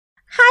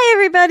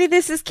everybody.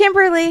 This is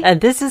Kimberly.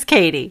 And this is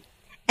Katie.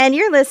 And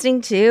you're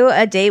listening to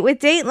A Date with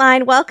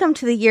Dateline. Welcome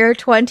to the year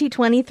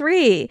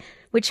 2023,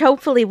 which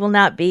hopefully will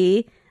not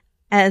be,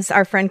 as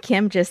our friend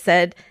Kim just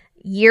said,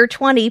 year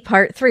 20,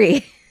 part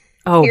 3.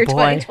 Oh, year boy.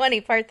 2020,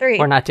 part 3.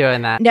 We're not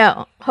doing that.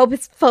 No.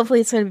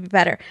 Hopefully it's going to be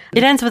better.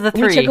 It ends with a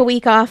 3. We took a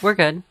week off. We're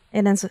good.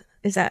 It ends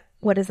with,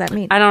 what does that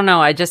mean? I don't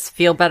know. I just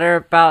feel better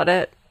about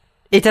it.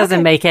 It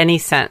doesn't make any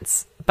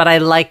sense, but I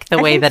like the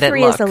way that it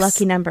looks. 3 is a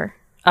lucky number.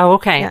 Oh,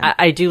 okay. Yeah.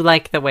 I do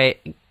like the way,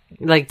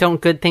 like,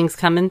 don't good things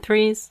come in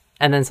 3s?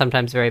 And then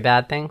sometimes very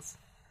bad things?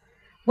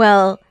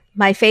 Well,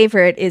 my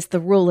favorite is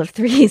the rule of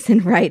 3s in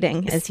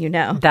writing, as you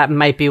know. That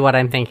might be what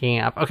I'm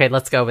thinking of. Okay,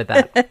 let's go with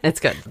that. It's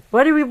good.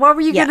 What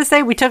were you going to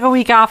say? We took a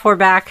week off. We're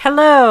back.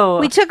 Hello.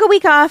 We took a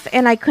week off,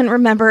 and I couldn't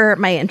remember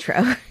my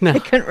intro. No. I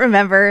couldn't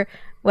remember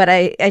what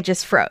I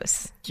just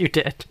froze. You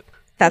did.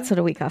 That's what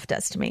a week off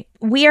does to me.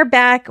 We are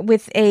back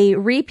with a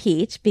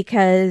repeat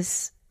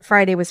because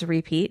Friday was a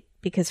repeat.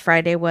 Because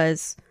Friday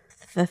was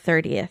the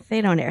 30th. They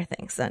don't air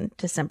things on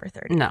December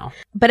 30th. No.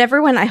 But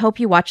everyone, I hope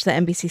you watch the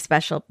NBC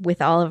special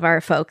with all of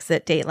our folks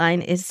at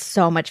Dateline. It's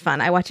so much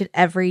fun. I watch it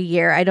every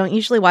year. I don't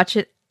usually watch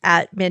it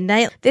at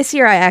midnight. This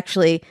year I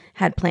actually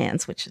had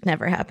plans, which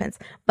never happens.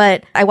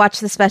 But I watched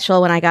the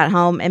special when I got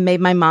home and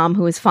made my mom,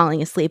 who was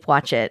falling asleep,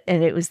 watch it.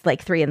 And it was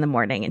like 3 a.m.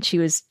 and she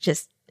was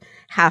just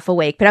half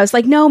awake, but I was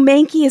like, no,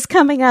 Mankey is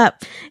coming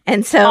up.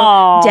 And so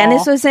Aww.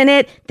 Dennis was in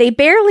it. They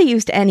barely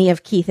used any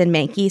of Keith and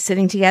Mankey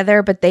sitting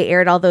together, but they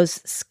aired all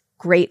those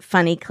great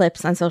funny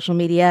clips on social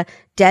media.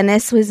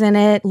 Dennis was in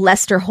it.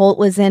 Lester Holt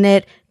was in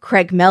it.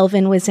 Craig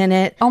Melvin was in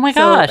it. Oh my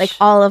gosh. Like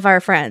all of our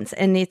friends.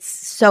 And it's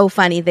so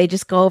funny. They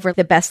just go over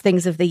the best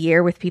things of the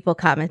year with people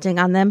commenting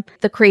on them.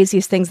 The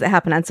craziest things that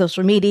happen on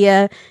social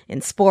media,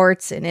 in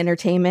sports, in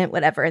entertainment,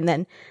 whatever. And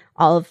then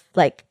all of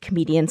like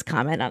comedians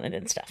comment on it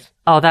and stuff.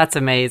 Oh, that's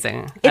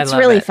amazing. It's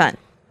really fun.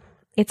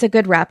 It's a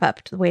good wrap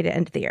up to the way to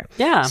end the year.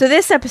 Yeah. So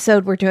this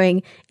episode we're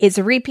doing is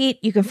a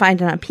repeat. You can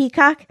find it on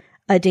Peacock,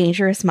 A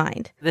Dangerous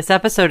Mind. This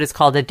episode is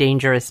called A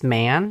Dangerous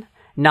Man,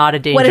 not A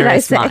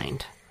Dangerous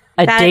Mind.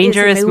 A That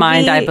Dangerous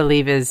Mind, I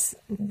believe, is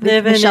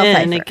living Michelle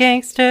in Pfeiffer. a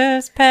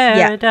gangster's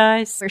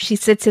paradise. Where she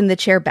sits in the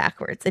chair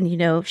backwards and you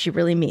know she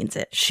really means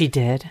it. She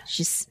did.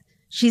 She's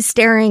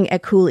staring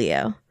at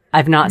Coolio.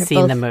 I've not They're seen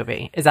both- the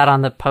movie. Is that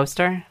on the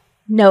poster?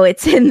 No,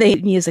 it's in the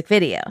music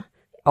video.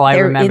 Oh, I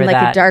They're remember in like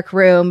that. a dark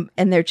room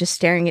and they're just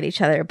staring at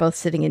each other, both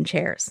sitting in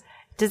chairs.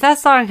 Does that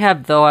song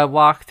have "Though I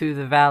Walk Through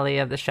the Valley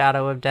of the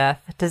Shadow of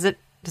Death"? Does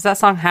that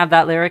song have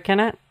that lyric in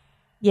it?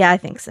 Yeah, I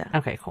think so.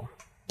 Okay, cool.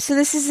 So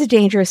this is A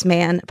Dangerous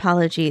Man.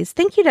 Apologies.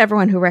 Thank you to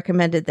everyone who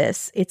recommended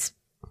this. It's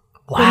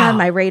been on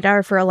my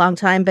radar for a long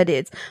time, but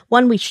it's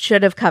one we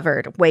should have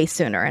covered way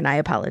sooner, and I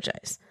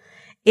apologize.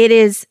 It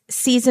is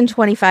season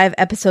 25,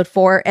 episode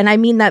 4, and I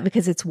mean that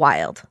because it's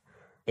wild.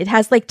 It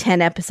has like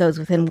 10 episodes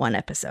within one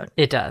episode.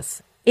 It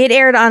does. It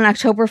aired on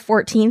October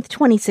 14th,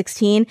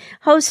 2016,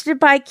 hosted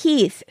by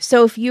Keith.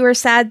 So if you are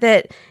sad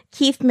that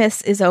Keith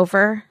Miss is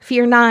over,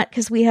 fear not,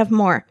 because we have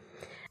more.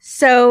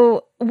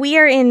 So we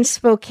are in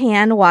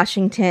Spokane,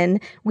 Washington.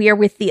 We are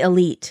with the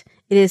elite.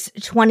 It is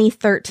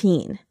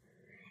 2013.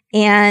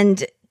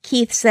 And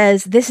Keith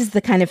says this is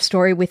the kind of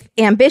story with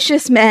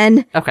ambitious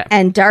men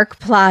and dark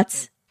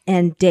plots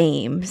and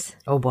dames.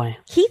 Oh, boy.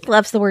 Keith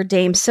loves the word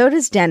dame. So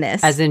does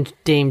Dennis. As in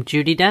Dame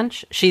Judi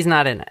Dench? She's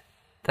not in it.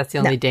 That's the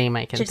only Dame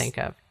I can think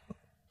of.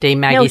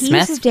 Dame Maggie Smith? No, he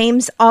uses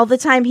dames all the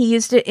time. He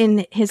used it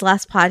in his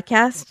last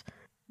podcast.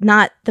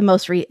 Not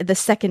the the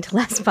second to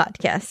last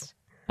podcast.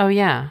 Oh,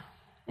 yeah.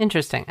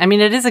 Interesting. I mean,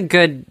 it is a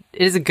good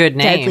name.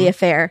 Deadly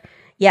Affair.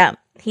 Yeah,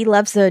 he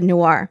loves the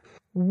noir.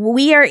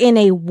 We are in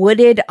a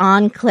wooded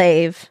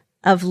enclave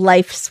of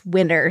life's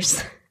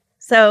winners.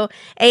 So,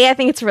 A, I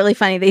think it's really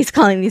funny that he's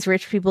calling these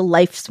rich people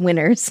life's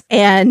winners.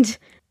 And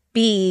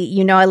B,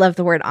 you know I love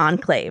the word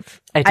enclave.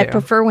 I do. I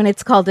prefer when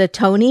it's called a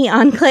Tony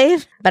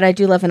enclave, but I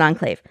do love an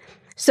enclave.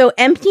 So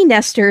empty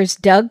nesters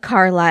Doug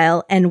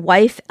Carlisle and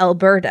wife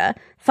Alberta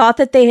thought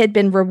that they had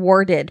been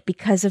rewarded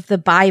because of the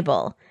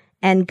Bible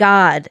and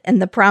God and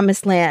the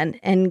Promised Land,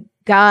 and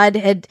God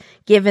had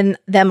given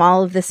them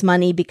all of this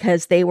money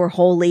because they were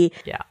holy.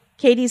 Yeah.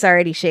 Katie's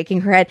already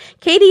shaking her head.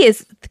 Katie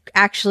is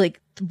actually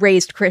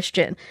raised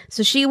Christian,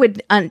 so she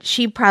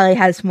probably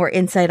has more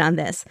insight on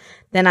this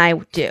than I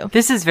do.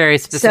 This is very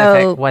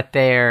specific what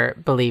they're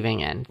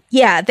believing in.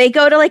 Yeah, they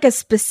go to like a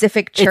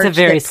specific church. It's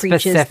a very that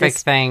preaches specific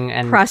this thing,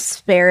 and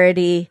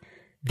prosperity.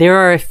 There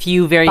are a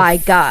few very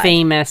God.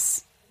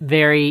 famous,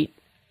 very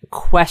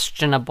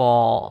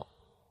questionable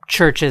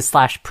churches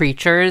 /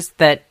 preachers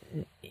that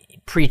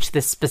preach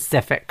this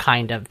specific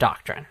kind of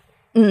doctrine,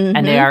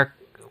 and they are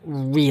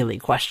really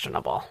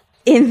questionable.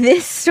 In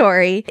this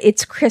story,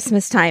 it's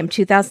Christmas time,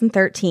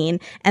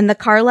 2013, and the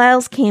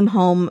Carlisles came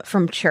home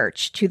from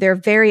church to their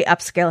very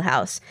upscale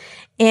house.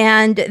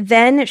 And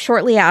then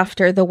shortly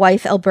after, the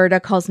wife, Alberta,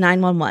 calls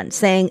 911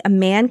 saying a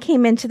man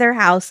came into their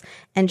house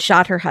and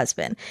shot her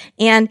husband.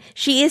 And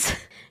she is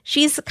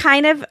She's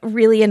kind of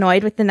really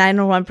annoyed with the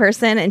 911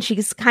 person, and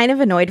she's kind of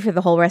annoyed for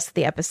the whole rest of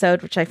the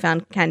episode, which I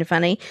found kind of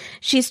funny.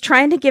 She's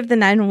trying to give the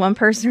 911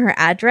 person her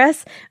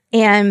address,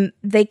 and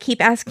they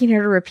keep asking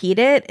her to repeat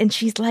it. And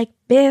she's like,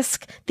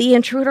 Bisk, the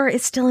intruder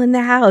is still in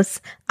the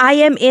house. I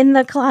am in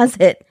the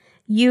closet.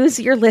 Use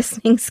your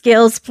listening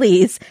skills,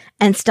 please,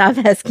 and stop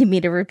asking me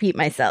to repeat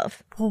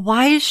myself. Well,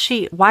 why is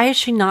she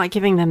not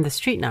giving them the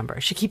street number?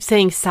 She keeps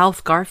saying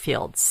South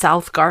Garfield.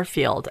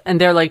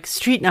 And they're like,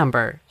 street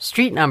number.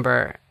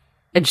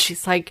 And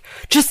she's like,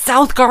 just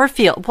South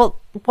Garfield. Well,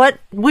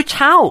 which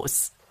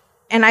house?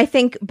 And I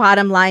think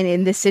bottom line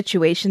in this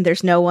situation,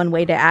 there's no one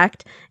way to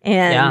act.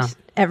 And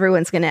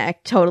everyone's going to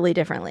act totally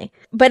differently.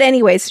 But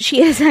anyways,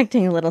 she is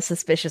acting a little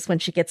suspicious when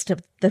she gets to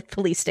the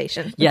police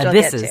station. Yeah,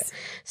 this is.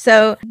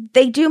 So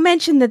they do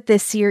mention that the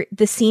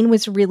scene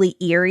was really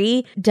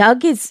eerie.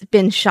 Doug has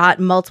been shot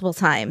multiple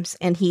times,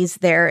 and he's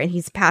there, and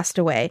he's passed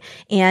away.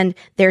 And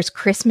there's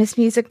Christmas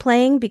music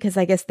playing, because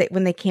I guess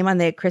when they came on,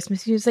 they had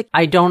Christmas music.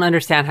 I don't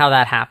understand how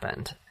that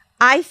happened.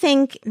 I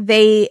think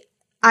they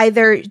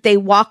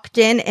walked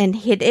in and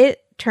hid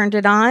it, turned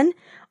it on,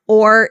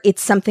 or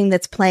it's something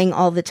that's playing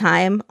all the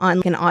time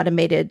on an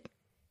automated.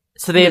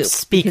 So they have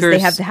speakers. They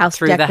have the house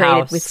through decorated the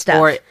house, with stuff.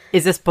 Or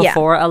is this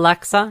before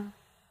Alexa?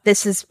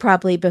 This is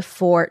probably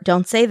before.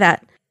 Don't say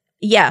that.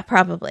 Yeah,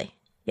 probably.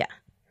 Yeah.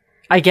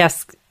 I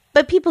guess.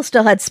 But people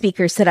still had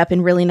speakers set up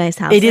in really nice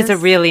houses. It is a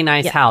really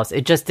nice house.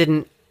 It just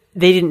didn't.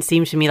 They didn't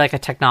seem to me like a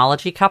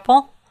technology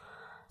couple.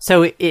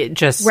 So it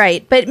just...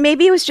 Right. But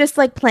maybe it was just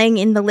like playing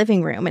in the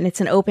living room, and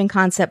it's an open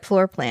concept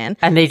floor plan.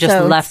 And they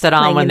just left it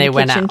on when they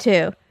went out.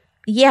 Too.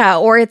 Yeah,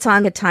 or it's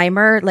on a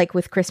timer, like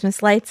with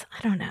Christmas lights.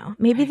 I don't know.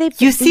 Maybe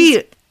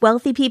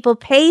wealthy people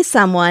pay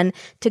someone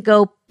to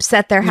go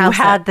set their house up.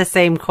 You had the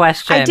same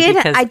question.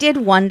 I did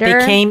wonder.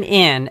 They came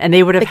in, and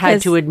they would have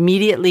had to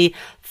immediately,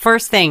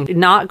 first thing,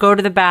 not go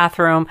to the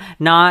bathroom,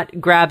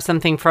 not grab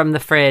something from the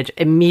fridge,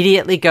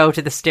 immediately go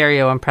to the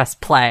stereo and press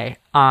play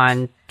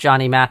on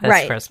Johnny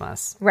Mathis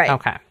Christmas. Right.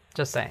 Okay.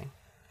 Just saying.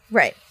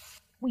 Right.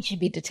 We should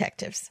be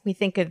detectives. We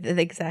think of the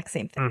exact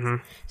same things.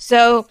 Mm-hmm.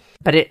 So,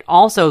 but it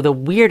also, the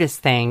weirdest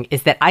thing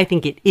is that I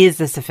think it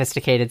is a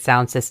sophisticated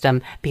sound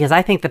system, because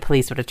I think the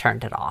police would have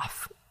turned it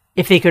off.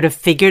 If they could have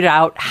figured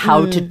out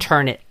how to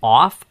turn it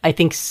off, I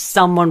think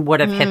someone would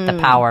have hit the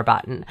power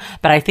button.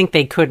 But I think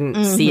they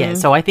couldn't see it.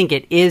 So I think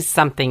it is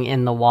something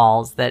in the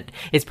walls that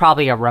is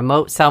probably a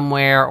remote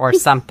somewhere or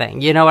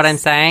something. You know what I'm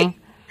saying?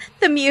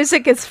 The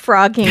music is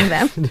frogging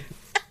them.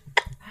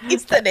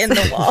 He's put in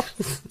the wall.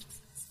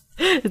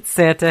 It's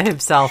Santa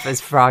himself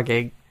is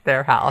frogging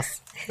their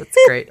house. That's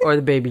great. Or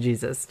the baby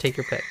Jesus. Take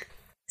your pick.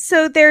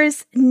 So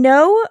there's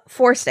no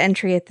forced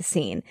entry at the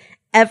scene.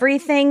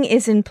 Everything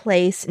is in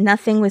place.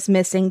 Nothing was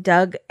missing.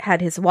 Doug had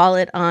his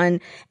wallet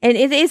on. And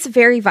it is a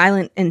very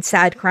violent and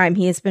sad crime.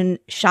 He has been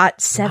shot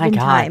 7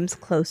 times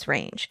close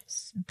range.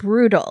 It's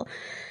brutal.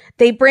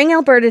 They bring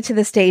Alberta to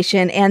the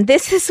station, and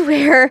this is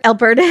where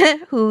Alberta,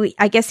 who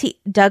I guess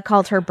Doug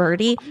called her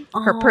Birdie,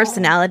 her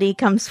personality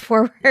comes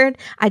forward.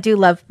 I do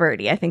love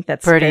Birdie. I think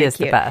that's Birdie very is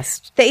cute. The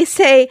best. They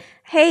say,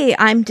 hey,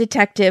 I'm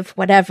detective,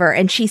 whatever.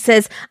 And she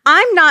says,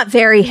 I'm not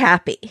very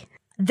happy.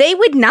 They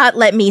would not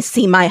let me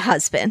see my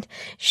husband.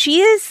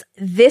 She is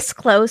this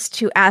close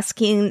to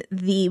asking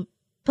the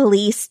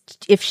police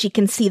if she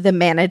can see the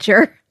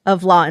manager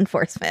of law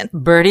enforcement.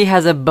 Birdie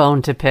has a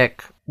bone to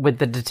pick with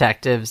the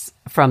detectives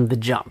from the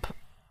jump.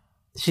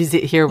 She's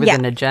here with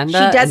an agenda.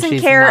 She doesn't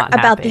care about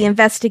happy. The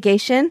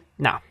investigation.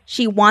 No.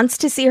 She wants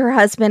to see her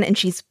husband, and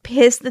she's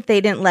pissed that they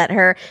didn't let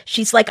her.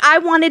 She's like, I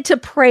wanted to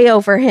pray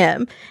over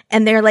him.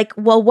 And they're like,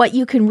 well, what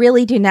you can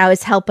really do now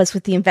is help us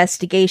with the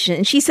investigation.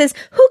 And she says,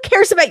 who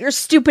cares about your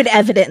stupid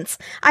evidence?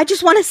 I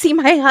just want to see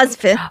my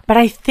husband. But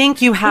I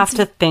think you have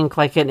to think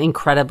like an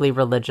incredibly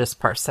religious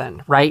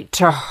person, right?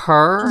 To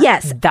her,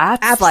 yes,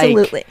 that's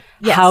absolutely.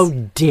 Like, how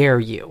dare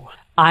you?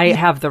 I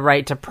have the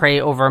right to pray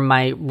over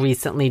my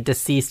recently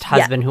deceased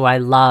husband who I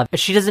love.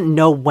 She doesn't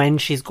know when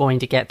she's going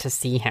to get to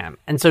see him.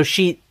 And so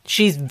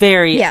she's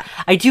very,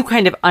 I do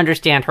kind of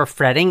understand her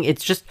fretting.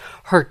 It's just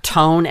her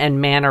tone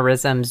and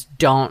mannerisms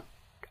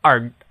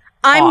are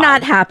I'm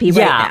not happy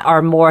right now.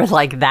 Are more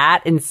like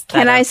that instead.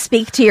 Can I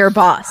speak to your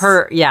boss?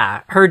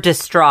 Her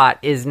distraught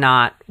is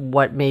not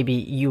what maybe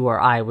you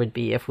or I would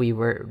be if we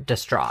were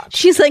distraught.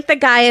 She's like the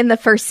guy in the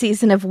first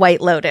season of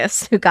White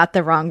Lotus who got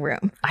the wrong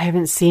room. I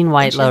haven't seen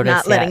White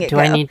Lotus yet. Do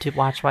I need to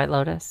watch White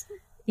Lotus?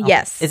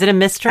 Yes. Is it a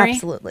mystery?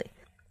 Absolutely.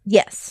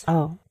 Yes.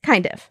 Oh.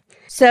 Kind of.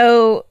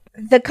 So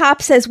the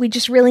cop says, we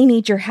just really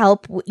need your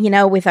help,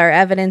 with our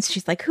evidence.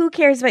 She's like, who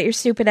cares about your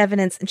stupid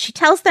evidence? And she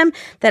tells them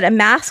that a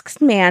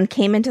masked man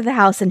came into the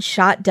house and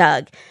shot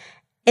Doug.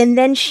 And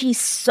then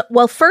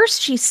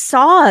first she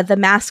saw the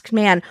masked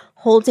man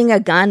holding a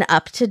gun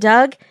up to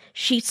Doug.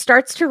 She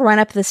starts to run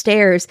up the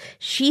stairs.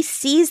 She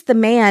sees the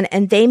man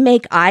and they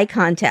make eye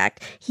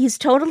contact. He's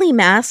totally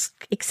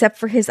masked except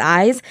for his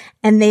eyes.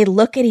 And they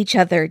look at each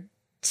other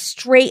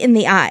straight in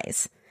the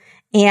eyes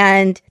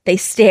and they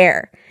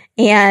stare.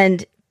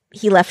 And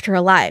he left her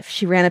alive.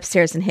 She ran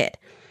upstairs and hid.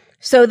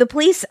 So the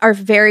police are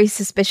very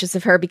suspicious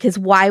of her because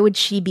why would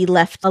she be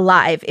left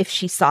alive if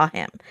she saw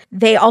him?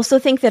 They also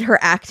think that her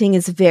acting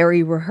is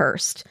very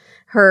rehearsed.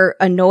 Her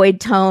annoyed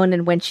tone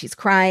and when she's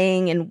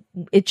crying, and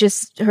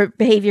her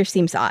behavior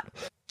seems odd.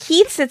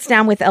 Keith sits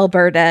down with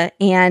Alberta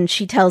and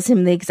she tells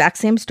him the exact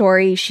same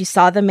story. She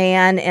saw the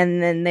man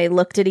and then they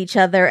looked at each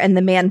other and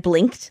the man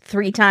blinked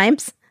 3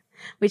 times,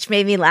 which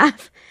made me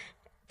laugh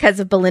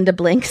because of Belinda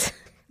Blinks.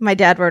 My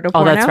dad wrote a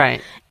porno. Oh, that's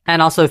right.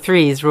 And also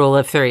threes, rule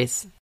of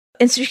threes.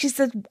 And so she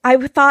said, I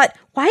thought,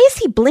 why is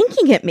he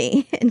blinking at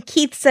me? And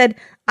Keith said,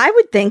 I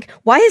would think,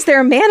 why is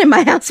there a man in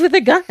my house with a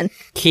gun?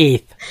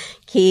 Keith,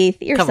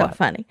 you're so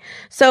funny.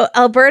 So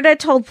Alberta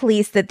told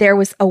police that there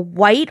was a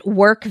white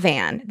work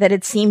van that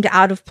had seemed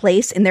out of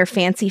place in their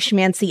fancy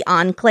schmancy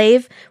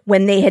enclave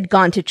when they had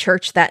gone to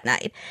church that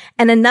night.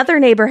 And another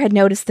neighbor had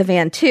noticed the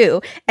van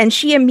too. And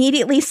she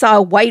immediately saw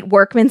a white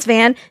workman's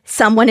van.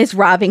 Someone is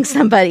robbing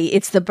somebody.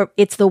 It's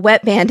the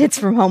wet bandits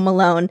from Home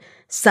Alone.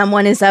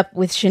 Someone is up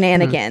with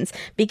shenanigans.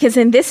 Because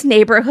in this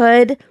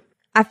neighborhood,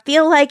 I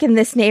feel like in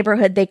this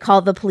neighborhood, they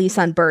call the police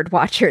on bird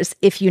watchers,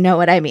 if you know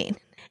what I mean.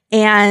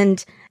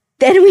 And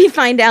then we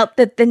find out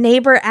that the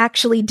neighbor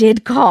actually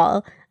did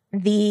call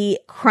the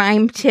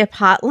crime tip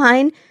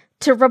hotline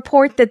to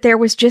report that there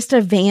was just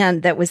a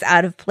van that was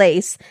out of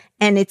place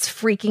and it's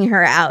freaking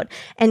her out.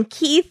 And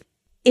Keith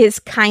is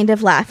kind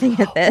of laughing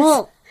at this.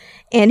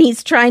 And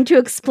he's trying to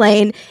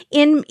explain,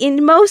 in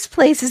most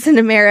places in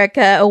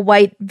America, a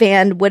white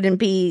van wouldn't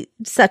be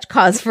such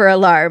cause for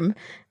alarm.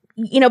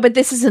 But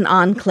this is an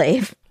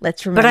enclave.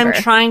 Let's remember. But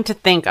I'm trying to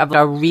think of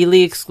a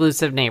really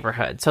exclusive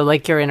neighborhood. So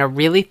like you're in a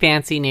really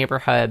fancy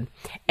neighborhood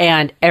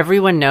and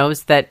everyone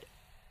knows that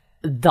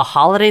the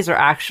holidays are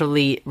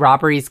actually,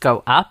 robberies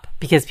go up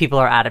because people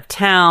are out of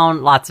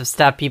town, lots of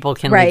stuff. People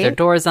can leave their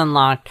doors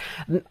unlocked.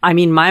 I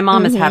mean, my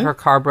mom has had her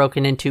car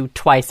broken into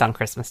twice on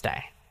Christmas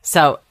Day.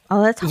 So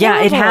that's horrible.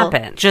 Yeah, it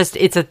happened.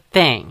 It's a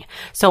thing.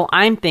 So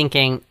I'm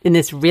thinking in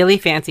this really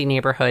fancy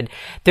neighborhood,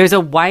 there's a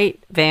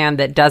white van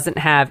that doesn't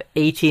have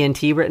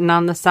AT&T written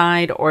on the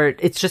side, or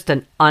it's just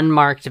an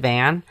unmarked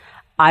van.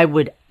 I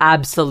would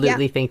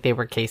absolutely think they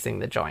were casing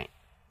the joint.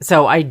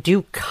 So I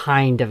do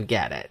kind of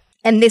get it.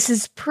 And this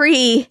is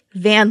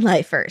pre-van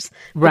lifers.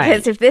 Right.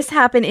 Because if this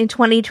happened in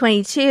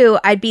 2022,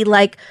 I'd be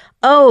like,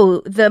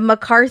 oh, the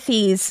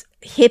McCarthy's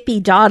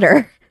hippie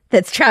daughter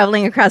that's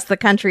traveling across the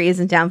country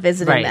isn't down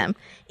visiting them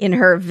in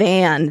her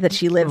van that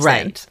she lives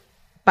in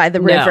by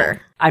the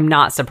river. I'm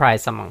not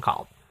surprised someone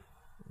called.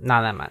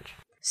 Not that much.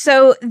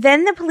 So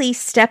then the police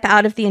step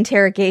out of the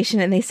interrogation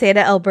and they say to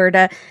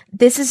Alberta,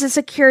 this is a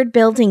secured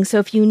building, so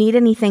if you need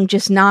anything,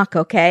 just knock,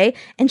 okay?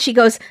 And she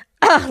goes,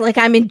 ugh, like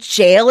I'm in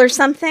jail or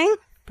something?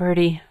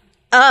 Birdie.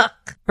 Ugh.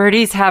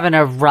 Birdie's having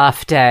a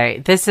rough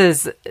day. This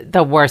is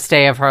the worst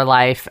day of her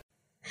life.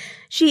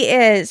 She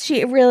is.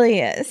 She really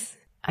is.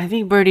 I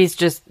think Birdie's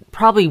just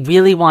probably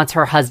really wants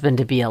her husband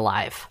to be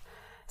alive.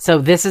 So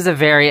this is a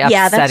very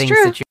upsetting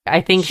situation.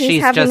 I think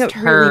she's just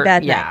really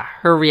bad night.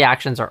 Her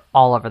reactions are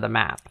all over the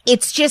map.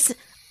 It's just,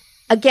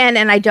 again,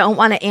 and I don't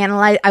want to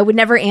analyze, I would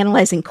never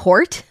analyze in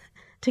court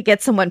to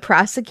get someone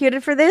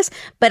prosecuted for this,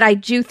 but I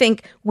do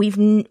think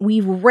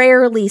we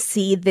rarely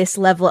see this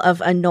level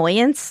of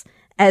annoyance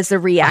as a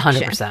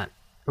reaction. 100%.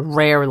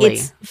 Rarely.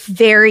 It's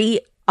very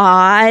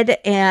odd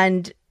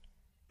and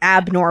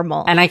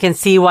abnormal. And I can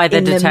see why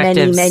the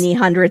detectives... many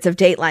hundreds of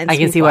Datelines I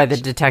can see why the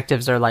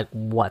detectives are like,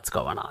 what's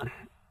going on?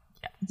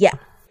 Yeah.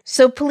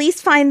 So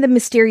police find the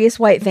mysterious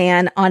white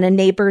van on a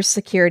neighbor's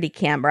security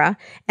camera,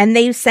 and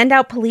they send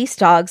out police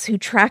dogs who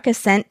track a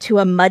scent to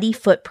a muddy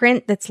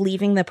footprint that's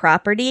leaving the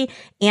property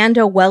and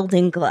a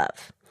welding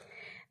glove.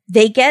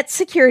 They get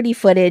security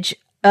footage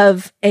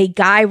of a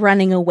guy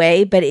running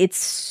away, but it's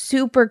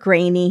super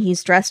grainy.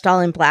 He's dressed all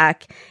in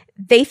black.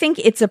 They think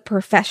it's a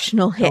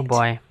professional hit. Oh,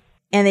 boy.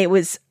 And it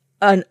was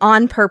an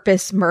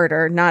on-purpose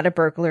murder, not a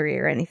burglary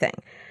or anything.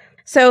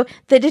 So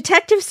the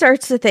detective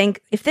starts to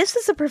think, if this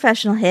was a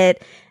professional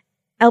hit,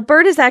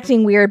 Alberta's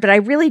acting weird, but I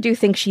really do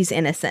think she's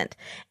innocent.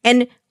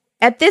 And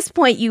at this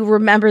point, you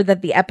remember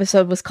that the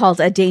episode was called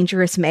A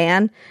Dangerous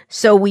Man,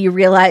 so we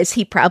realize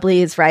he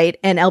probably is right,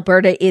 and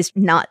Alberta is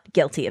not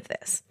guilty of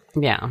this.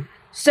 Yeah.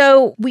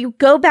 So we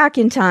go back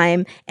in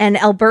time, and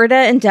Alberta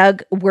and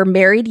Doug were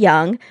married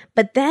young,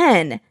 but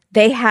then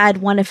they had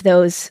one of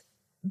those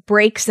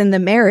breaks in the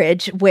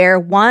marriage where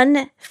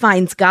one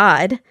finds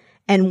God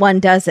and one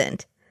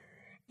doesn't.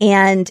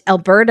 And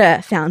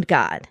Alberta found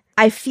God.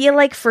 I feel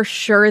like for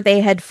sure they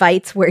had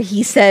fights where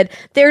he said,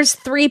 there's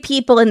 3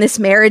 people in this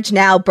marriage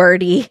now,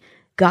 Birdie.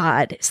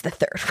 God is the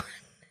 3rd one.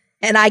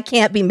 And I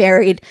can't be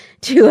married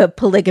to a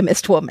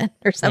polygamist woman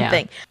or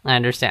something. Yeah, I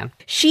understand.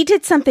 She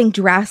did something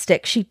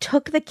drastic. She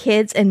took the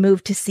kids and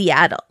moved to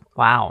Seattle.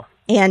 Wow.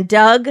 And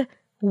Doug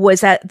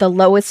was at the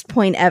lowest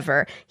point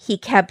ever. He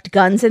kept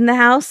guns in the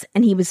house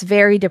and he was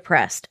very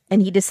depressed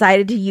and he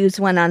decided to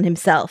use one on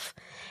himself.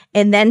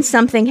 And then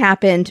something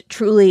happened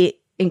truly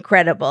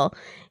incredible.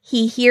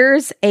 He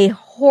hears a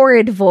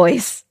horrid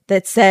voice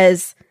that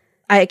says,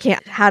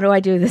 how do I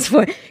do this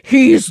voice?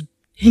 He's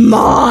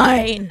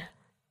mine.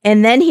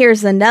 And then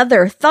here's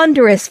another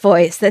thunderous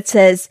voice that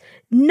says,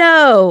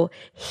 "No,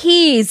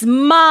 he's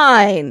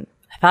mine."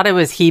 I thought it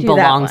was "He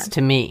belongs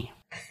to me."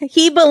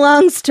 He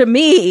belongs to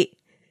me.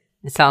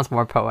 It sounds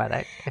more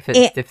poetic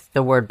if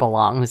the word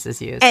belongs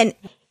is used. And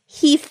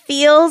he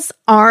feels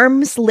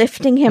arms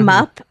lifting him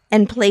up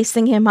and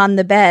placing him on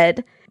the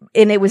bed.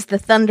 And it was the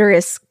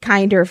thunderous,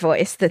 kinder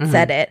voice that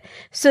said it.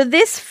 So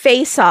this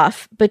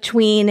face-off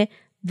between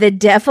the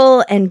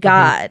devil and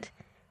God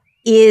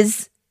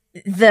is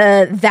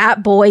the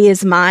 "That Boy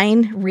Is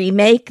Mine"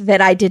 remake that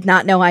I did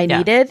not know I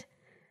needed.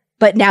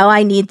 But now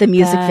I need the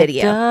music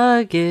video.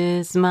 Dog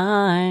is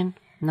mine,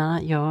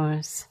 not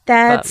yours.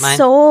 That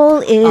soul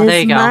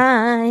is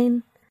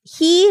mine.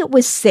 He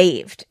was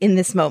saved in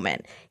this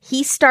moment.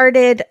 He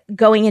started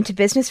going into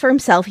business for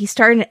himself. He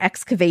started an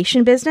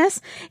excavation business,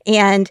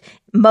 and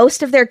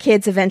most of their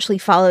kids eventually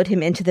followed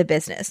him into the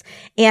business.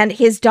 And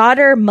his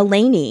daughter,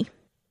 Mulaney,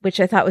 which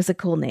I thought was a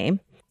cool name,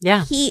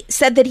 he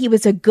said that he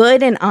was a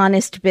good and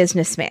honest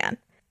businessman.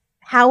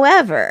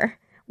 However,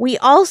 we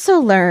also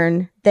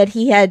learn that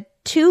he had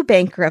 2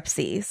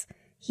 bankruptcies.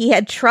 He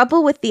had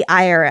trouble with the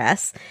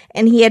IRS,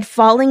 and he had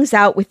fallings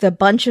out with a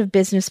bunch of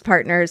business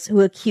partners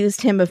who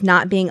accused him of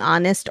not being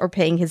honest or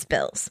paying his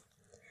bills.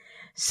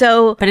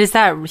 So, but is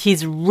that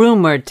he's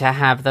rumored to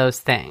have those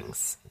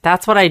things?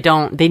 That's what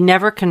they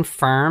never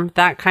confirm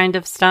that kind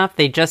of stuff.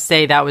 They just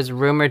say that was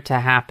rumored to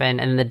happen.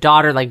 And the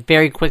daughter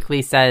very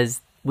quickly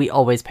says, "We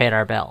always paid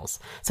our bills."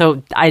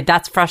 So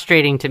that's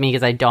frustrating to me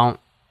because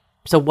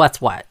so what's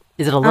what?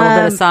 Is it a little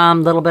bit of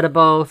some, little bit of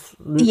both?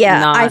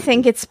 Yeah, I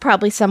think it's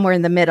probably somewhere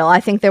in the middle. I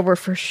think there were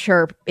for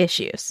sure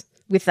issues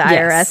with the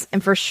IRS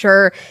and for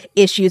sure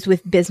issues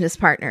with business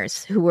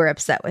partners who were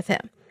upset with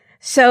him.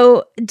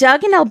 So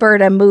Doug and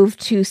Alberta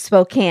moved to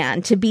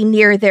Spokane to be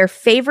near their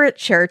favorite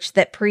church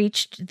that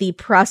preached the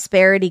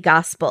prosperity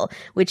gospel,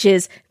 which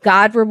is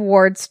God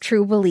rewards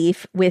true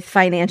belief with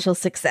financial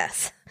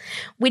success,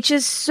 which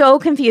is so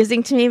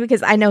confusing to me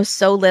because I know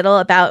so little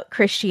about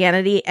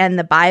Christianity and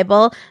the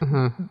Bible,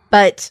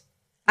 but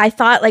I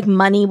thought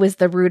money was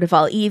the root of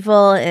all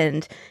evil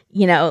and,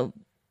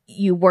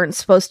 you weren't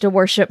supposed to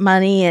worship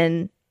money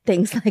and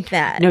things like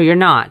that. No, you're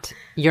not.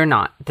 You're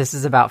not. This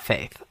is about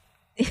faith.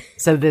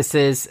 So this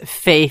is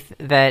faith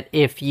that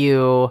if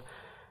you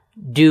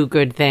do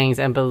good things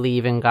and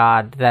believe in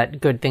God,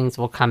 that good things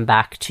will come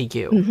back to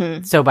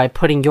you. So by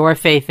putting your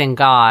faith in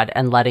God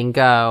and letting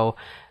go,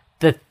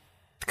 the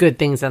good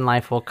things in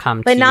life will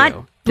come to you. But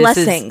not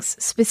blessings,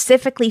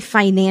 specifically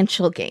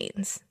financial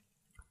gains.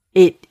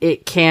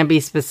 It can be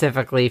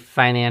specifically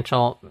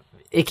financial.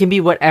 It can be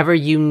whatever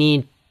you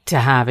need to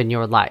have in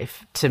your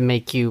life to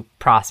make you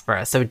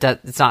prosperous. So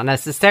it's not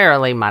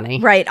necessarily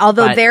money. Right.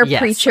 Although their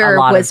preacher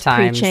was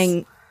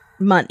preaching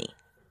money.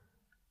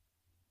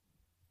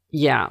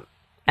 Yeah.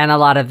 And a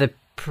lot of the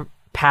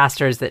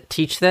pastors that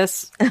teach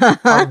this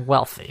are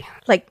wealthy.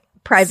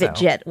 Private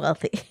jet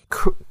wealthy.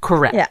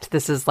 Correct. Yeah.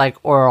 This is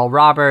Oral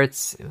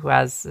Roberts, who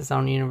has his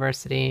own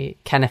university,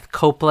 Kenneth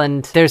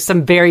Copeland. There's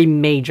some very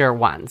major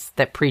ones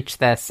that preach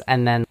this.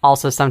 And then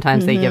also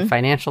sometimes they give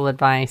financial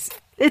advice.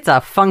 It's a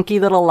funky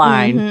little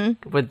line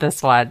with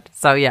this one.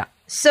 So, yeah.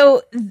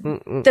 So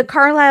the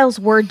Carlyles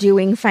were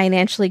doing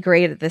financially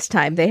great at this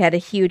time. They had a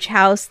huge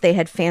house. They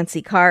had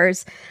fancy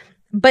cars.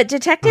 But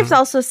detectives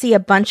also see a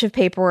bunch of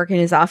paperwork in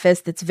his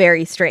office that's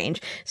very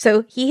strange.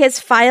 So he has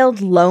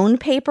filed loan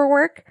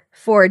paperwork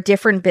for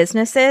different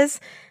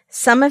businesses.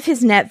 Some of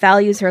his net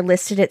values are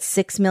listed at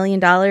 $6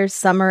 million.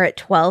 Some are at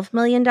 $12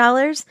 million.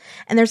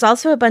 And there's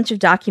also a bunch of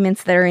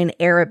documents that are in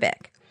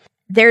Arabic.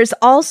 There's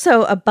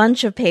also a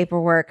bunch of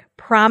paperwork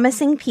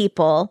promising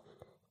people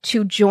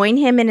to join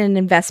him in an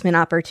investment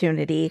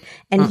opportunity.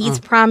 And he's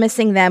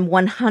promising them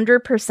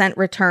 100%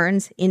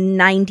 returns in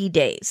 90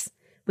 days,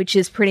 which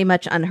is pretty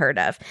much unheard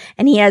of.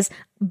 And he has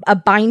a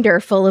binder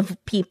full of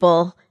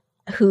people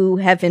who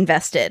have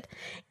invested.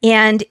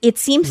 And it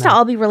seems to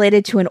all be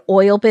related to an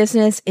oil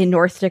business in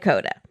North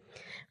Dakota.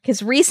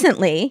 Because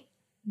recently,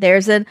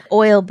 there's an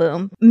oil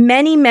boom.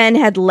 Many men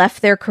had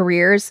left their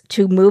careers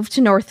to move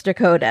to North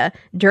Dakota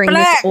during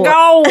Black this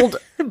gold.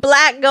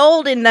 Black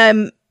gold in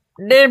the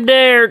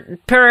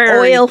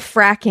oil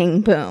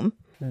fracking boom.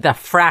 The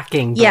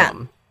fracking boom. Yeah.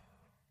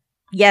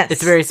 Yes.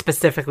 It's very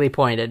specifically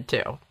pointed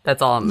too.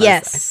 That's all I'm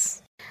going to say.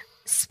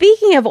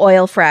 Speaking of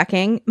oil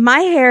fracking, my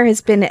hair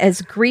has been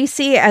as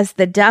greasy as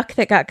the duck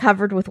that got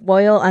covered with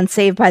oil on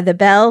Saved by the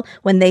Bell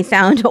when they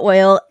found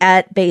oil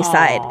at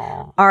Bayside.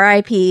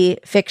 R.I.P.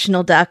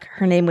 fictional duck.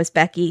 Her name was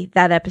Becky.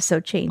 That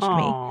episode changed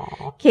me.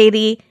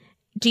 Katie,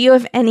 do you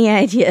have any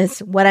ideas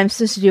what I'm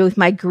supposed to do with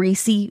my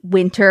greasy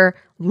winter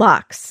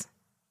locks?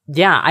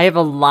 Yeah, I have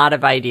a lot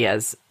of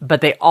ideas,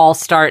 but they all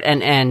start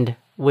and end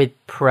with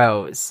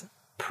pros.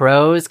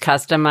 Prose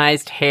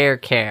customized hair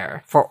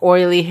care for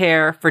oily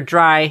hair, for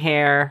dry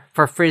hair,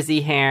 for frizzy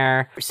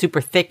hair,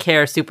 super thick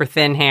hair, super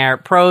thin hair.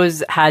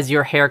 Prose has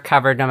your hair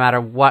covered no matter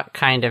what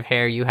kind of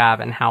hair you have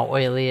and how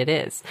oily it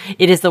is.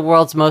 It is the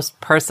world's most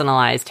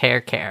personalized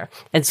hair care.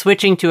 And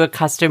switching to a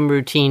custom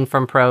routine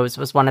from Prose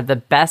was one of the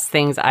best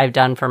things I've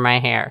done for my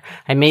hair.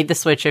 I made the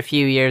switch a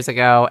few years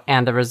ago,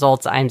 and the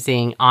results I'm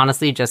seeing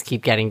honestly just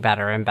keep getting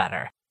better and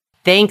better.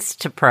 Thanks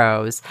to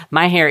Prose,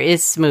 my hair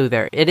is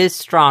smoother, it is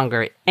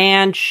stronger,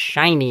 and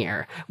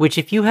shinier, which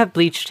if you have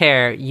bleached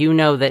hair, you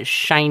know that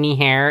shiny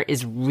hair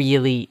is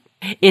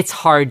it's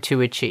hard to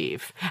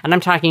achieve. And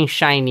I'm talking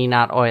shiny,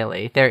 not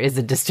oily. There is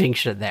a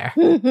distinction there.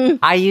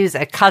 I use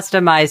a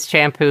customized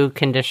shampoo,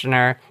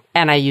 conditioner,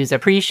 and I use a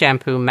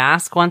pre-shampoo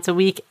mask once a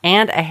week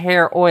and a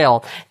hair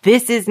oil.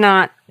 This is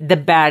not the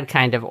bad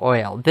kind of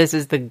oil. This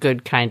is the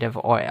good kind of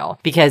oil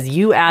because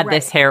you add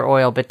this hair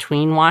oil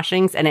between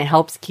washings and it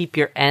helps keep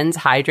your ends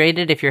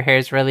hydrated if your hair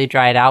is really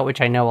dried out,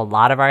 which I know a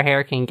lot of our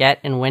hair can get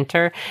in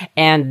winter,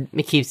 and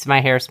it keeps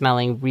my hair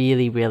smelling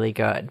really, really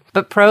good.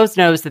 But Prose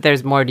knows that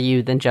there's more to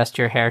you than just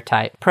your hair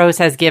type. Prose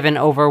has given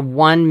over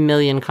 1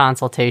 million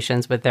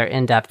consultations with their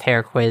in-depth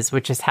hair quiz,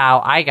 which is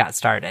how I got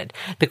started.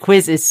 The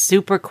quiz is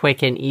super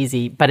quick and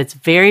easy, but it's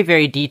very,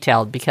 very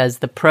detailed because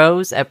the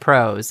pros at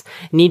Prose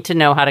need to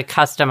know how to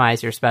customize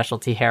your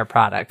specialty hair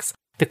products.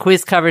 The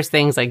quiz covers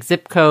things like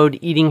zip code,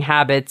 eating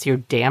habits, your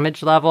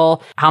damage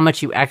level, how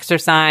much you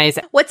exercise.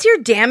 What's your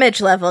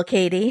damage level,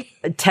 Katie?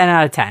 10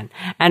 out of 10.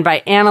 And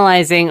by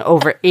analyzing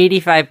over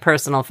 85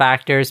 personal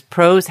factors,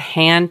 Prose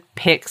hand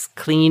picks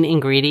clean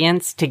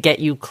ingredients to get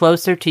you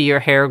closer to your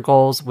hair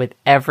goals with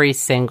every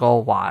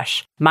single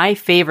wash. My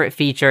favorite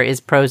feature is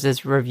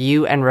Prose's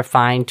Review and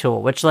Refine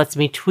tool, which lets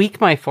me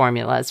tweak my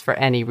formulas for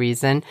any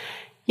reason,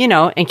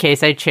 in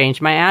case I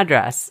change my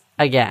address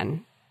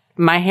again,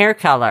 my hair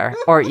color,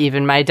 or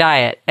even my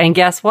diet. And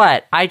guess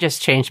what? I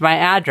just changed my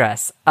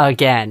address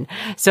again.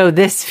 So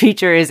this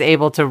feature is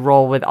able to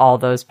roll with all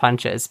those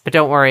punches. But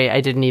don't worry,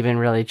 I didn't even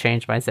really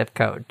change my zip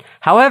code.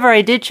 However,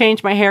 I did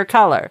change my hair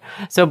color.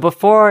 So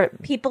before...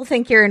 People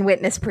think you're in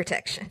witness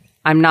protection.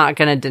 I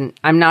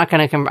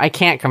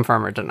can't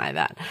confirm or deny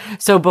that.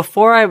 So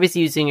before I was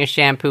using a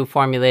shampoo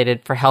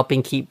formulated for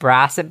helping keep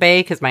brass at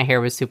bay because my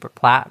hair was super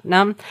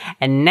platinum.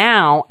 And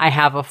now I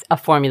have a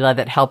formula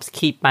that helps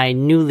keep my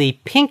newly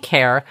pink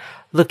hair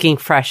looking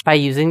fresh by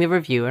using the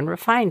Review and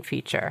Refine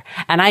feature.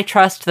 And I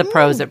trust the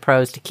pros at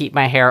Prose to keep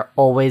my hair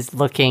always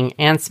looking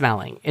and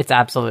smelling its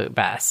absolute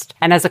best.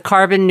 And as a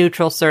carbon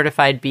neutral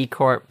certified B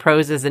Corp,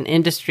 Prose is an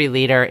industry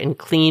leader in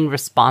clean,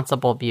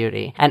 responsible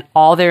beauty. And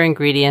all their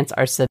ingredients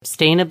are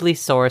sustainably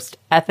sourced,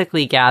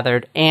 ethically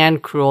gathered,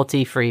 and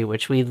cruelty-free,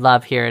 which we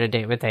love here at A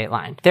Date with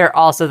Dateline. They're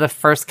also the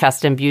first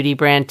custom beauty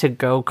brand to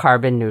go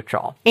carbon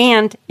neutral.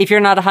 And if you're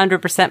not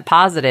 100%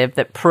 positive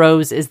that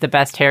Prose is the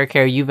best hair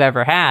care you've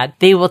ever had,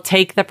 they will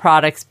take the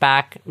products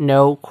back,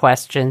 no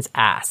questions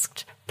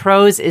asked.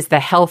 Prose is the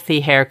healthy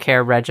hair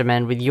care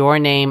regimen with your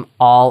name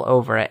all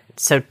over it.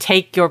 So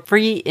take your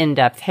free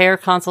in-depth hair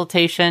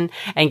consultation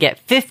and get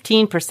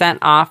 15%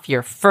 off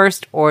your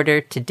first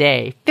order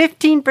today.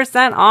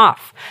 15%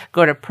 off.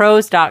 Go to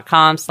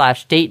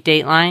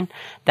prose.com/datedateline.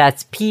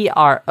 That's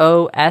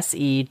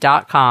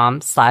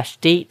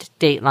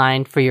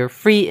prose.com/datedateline for your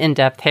free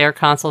in-depth hair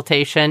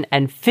consultation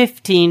and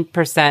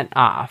 15%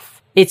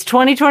 off. It's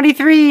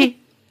 2023.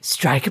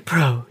 Strike a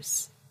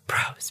Prose.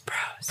 Prose.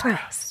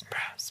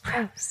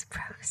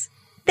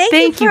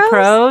 Thank you,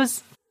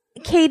 Prose.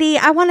 Katie,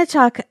 I want to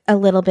talk a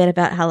little bit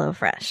about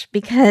HelloFresh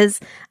because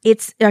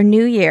it's a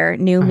new year,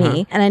 new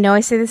me. And I know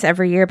I say this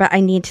every year, but I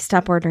need to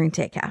stop ordering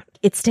takeout.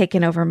 It's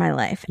taken over my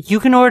life.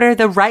 You can order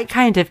the right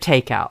kind of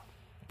takeout.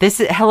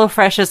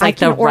 HelloFresh is like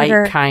the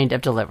right kind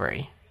of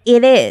delivery.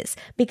 It is,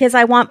 because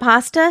I want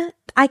pasta.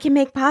 I can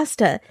make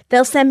pasta.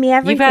 They'll send me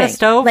everything. You got a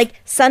stove? Like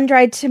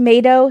sun-dried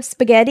tomato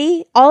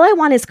spaghetti. All I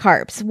want is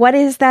carbs. What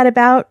is that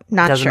about?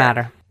 Not sure. Doesn't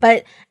matter.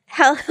 But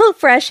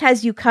HelloFresh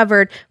has you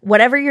covered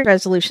whatever your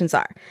resolutions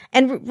are.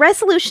 And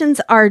resolutions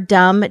are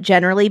dumb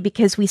generally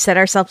because we set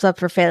ourselves up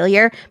for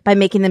failure by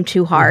making them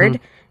too hard.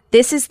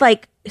 This is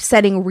like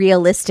setting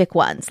realistic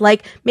ones,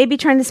 like maybe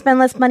trying to spend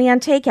less money on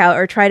takeout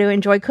or try to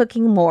enjoy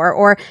cooking more,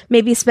 or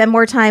maybe spend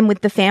more time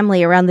with the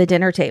family around the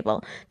dinner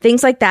table.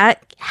 Things like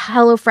that,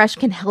 HelloFresh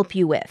can help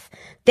you with.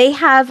 They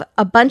have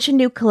a bunch of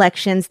new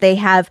collections. They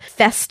have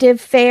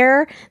festive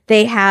fare.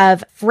 They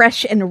have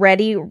fresh and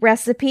ready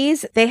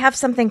recipes. They have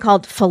something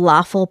called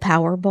falafel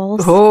power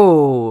bowls.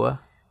 Oh,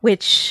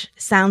 which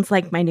sounds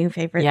like my new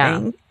favorite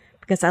thing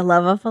because I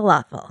love a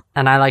falafel.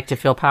 And I like to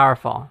feel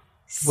powerful.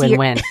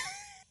 Win-win.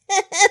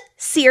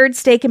 Seared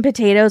steak and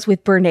potatoes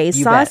with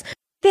béarnaise sauce. Bet.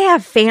 They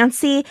have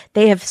fancy.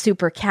 They have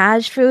super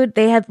cash food.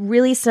 They have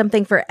really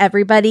something for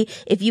everybody.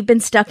 If you've been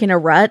stuck in a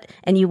rut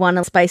and you want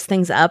to spice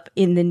things up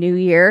in the new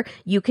year,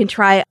 you can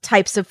try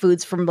types of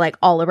foods from like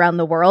all around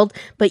the world,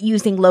 but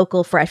using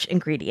local fresh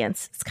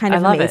ingredients. It's kind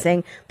of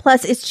amazing.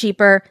 Plus, it's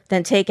cheaper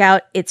than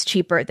takeout. It's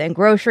cheaper than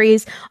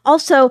groceries.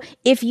 Also,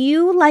 if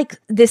you like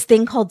this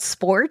thing called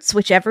sports,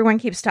 which everyone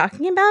keeps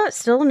talking about,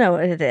 still know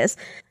what it is.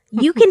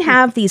 You can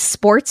have these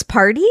sports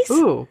parties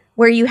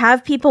where you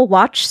have people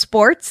watch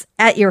sports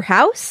at your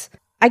house,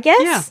 I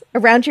guess,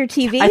 around your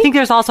TV. I think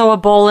there's also a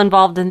bowl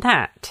involved in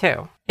that,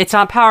 too. It's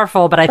not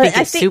powerful, but I think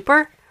it's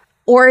super.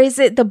 Or is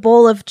it the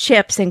bowl of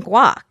chips and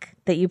guac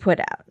that you put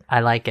out? I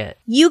like it.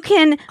 You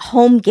can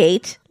home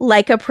gate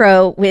like a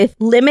pro with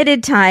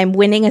limited time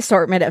winning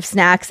assortment of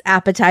snacks,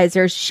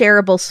 appetizers,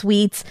 shareable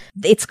sweets.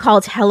 It's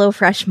called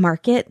HelloFresh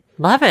Market.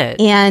 Love it.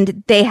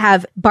 And they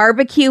have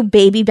barbecue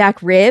baby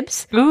back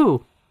ribs.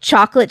 Ooh.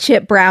 Chocolate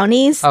chip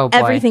brownies. Oh, boy.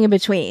 Everything in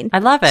between. I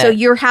love it. So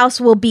your house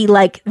will be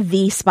like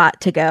the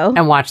spot to go.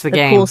 And watch the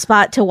game. Cool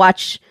spot to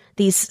watch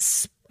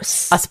these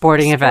a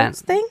sporting event.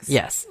 Things?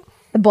 Yes.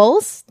 The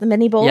bowls, the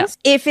mini bowls.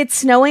 Yeah. If it's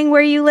snowing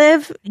where you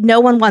live, no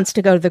one wants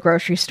to go to the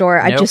grocery store.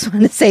 Nope. I just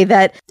want to say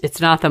that.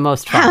 It's not the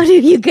most fun. How do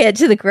you get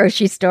to the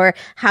grocery store?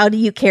 How do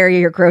you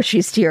carry your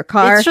groceries to your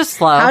car? It's just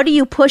slow. How do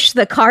you push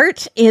the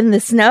cart in the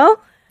snow?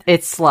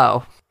 It's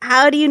slow.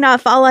 How do you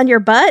not fall on your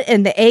butt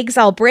and the eggs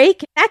all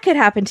break? That could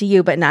happen to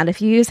you, but not if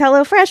you use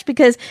HelloFresh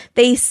because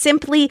they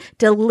simply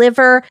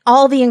deliver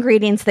all the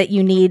ingredients that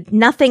you need,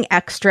 nothing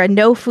extra,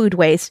 no food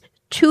waste,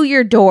 to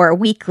your door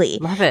weekly.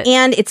 Love it.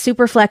 And it's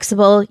super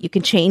flexible. You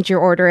can change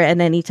your order at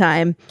any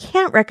time.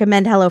 Can't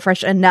recommend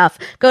HelloFresh enough.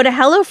 Go to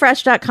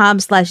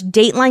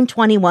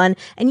HelloFresh.com/Dateline21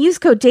 and use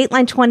code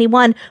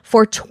Dateline21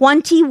 for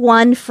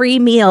 21 free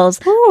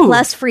meals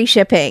plus free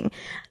shipping.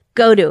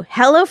 Go to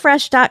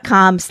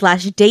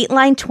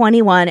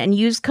HelloFresh.com/Dateline21 and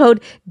use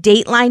code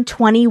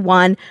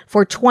Dateline21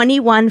 for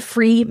 21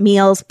 free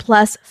meals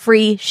plus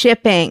free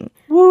shipping.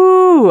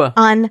 Woo!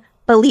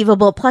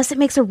 Unbelievable. Plus, it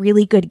makes a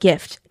really good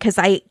gift because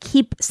I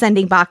keep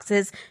sending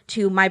boxes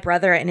to my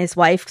brother and his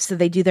wife so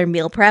they do their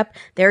meal prep.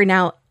 They're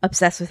now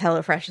obsessed with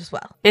HelloFresh as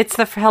well. It's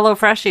the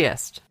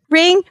HelloFreshiest.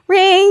 Ring,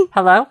 ring.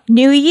 Hello?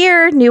 New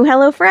year, new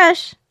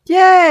HelloFresh.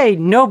 Yay!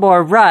 No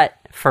more rut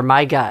for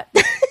my gut.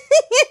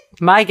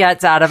 My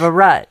gut's out of a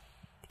rut.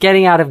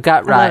 Getting out of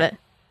gut rut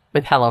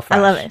with HelloFresh. I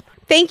love it.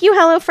 Thank you,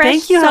 HelloFresh.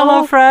 Thank you,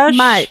 HelloFresh.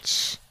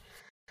 Much.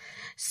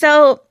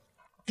 So,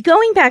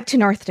 going back to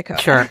North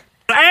Dakota. Sure.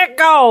 Black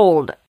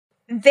gold.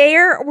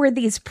 There were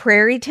these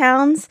prairie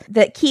towns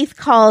that Keith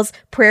calls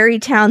prairie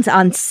towns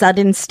on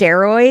sudden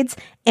steroids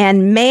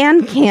and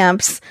man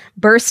camps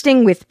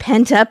bursting with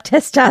pent-up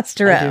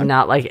testosterone. I do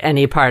not like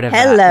any part of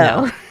Hello.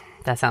 that. No.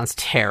 That sounds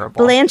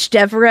terrible. Blanche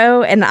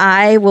Devereaux and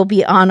I will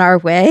be on our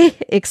way,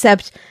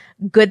 except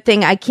good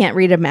thing I can't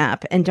read a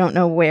map and don't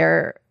know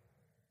where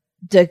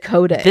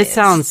Dakota is. This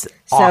sounds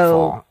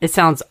awful. It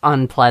sounds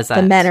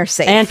unpleasant. The men are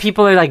safe. And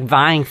people are like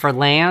vying for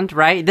land,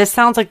 right? This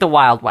sounds like the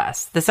Wild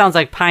West. This sounds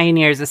like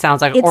pioneers. This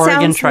sounds like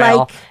Oregon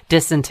Trail,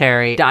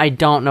 dysentery. I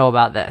don't know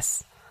about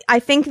this. I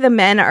think the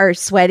men are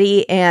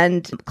sweaty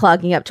and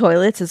clogging up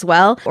toilets as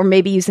well, or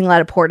maybe using a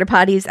lot of porta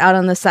potties out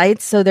on the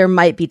sites. So there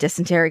might be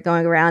dysentery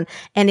going around.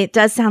 And it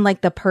does sound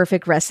like the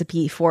perfect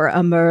recipe for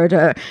a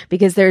murder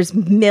because there's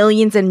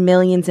millions and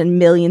millions and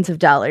millions of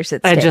dollars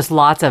at stake. And just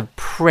lots of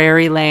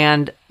prairie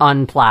land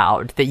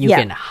unplowed that you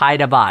can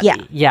hide a body.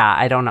 Yeah,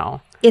 I don't know.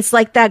 It's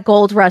like that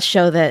Gold Rush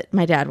show that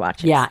my dad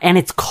watches. Yeah, and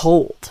it's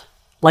cold.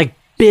 Like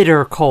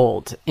bitter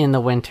cold in the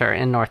winter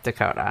in North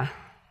Dakota.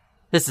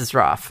 This is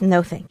rough.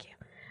 No, thank you.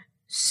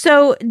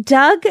 So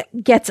Doug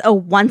gets a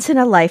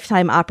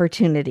once-in-a-lifetime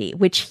opportunity,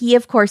 which he,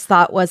 of course,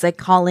 thought was a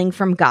calling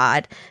from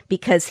God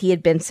because he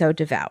had been so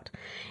devout.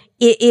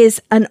 It is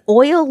an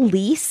oil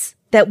lease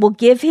that will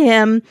give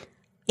him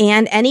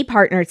and any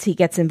partners he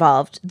gets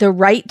involved the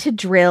right to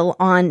drill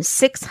on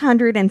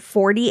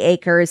 640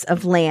 acres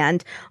of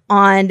land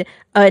on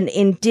an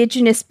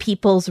indigenous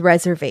people's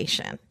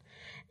reservation.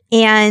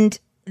 And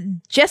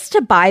just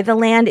to buy the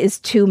land is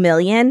 $2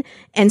 million.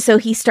 And so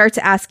he starts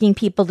asking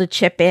people to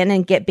chip in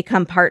and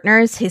become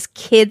partners. His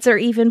kids are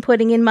even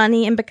putting in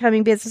money and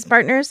becoming business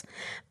partners.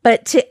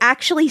 But to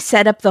actually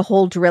set up the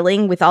whole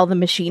drilling with all the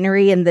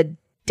machinery and the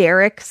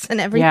derricks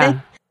and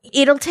everything,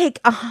 it'll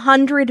take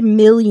 $100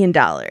 million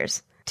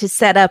to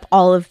set up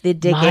all of the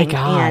digging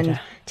and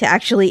to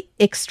actually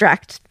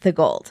extract the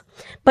gold.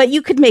 But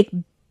you could make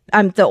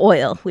the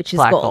oil, which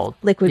is gold,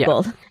 liquid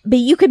gold. But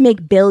you could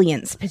make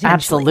billions, potentially.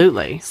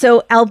 Absolutely.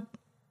 So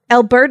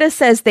Alberta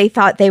says they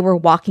thought they were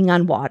walking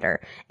on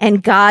water,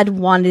 and God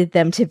wanted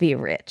them to be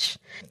rich.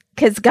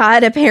 Because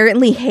God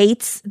apparently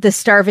hates the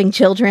starving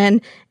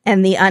children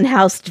and the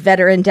unhoused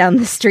veteran down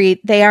the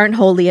street. They aren't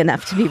holy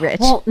enough to be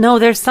rich. Well, no,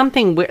 there's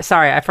something...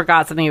 Sorry, I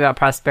forgot something about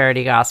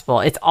prosperity gospel.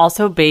 It's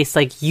also based,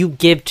 like, you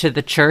give to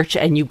the church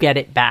and you get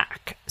it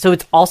back. So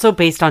it's also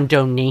based on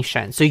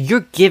donation. So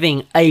you're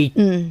giving a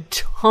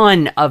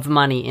ton of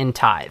money in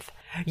tithe.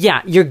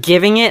 Yeah, you're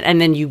giving it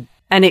and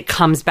then it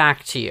comes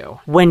back to you.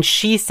 When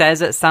she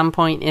says at some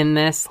point in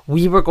this,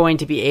 we were going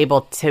to be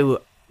able to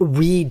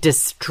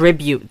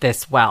redistribute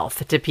this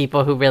wealth to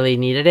people who really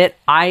needed it,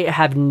 I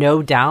have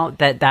no doubt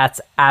that that's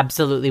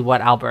absolutely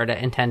what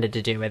Alberta intended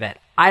to do with it.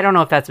 I don't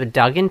know if that's what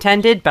Doug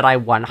intended, but I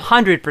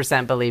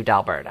 100% believed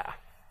Alberta.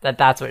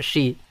 That's what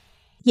she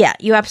Yeah,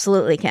 you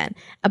absolutely can.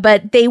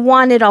 But they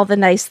wanted all the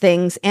nice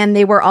things, and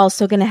they were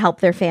also going to help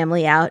their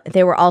family out.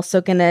 They were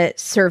also going to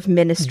serve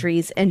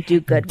ministries and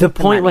do good. The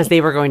point was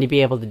they were going to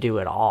be able to do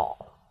it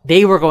all.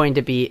 They were going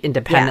to be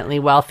independently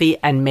wealthy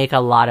and make a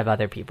lot of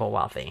other people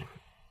wealthy,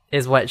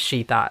 is what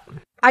she thought.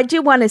 I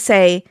do want to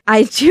say,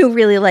 I do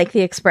really like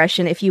the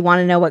expression, if you want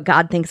to know what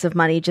God thinks of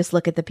money, just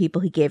look at the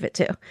people he gave it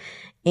to.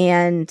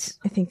 And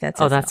I think that's...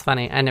 Oh, that's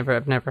funny. I've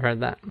never heard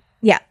that.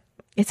 Yeah.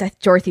 It's a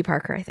Dorothy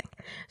Parker, I think.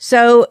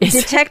 So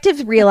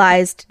detectives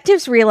realized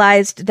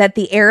that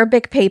the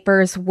Arabic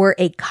papers were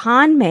a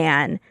con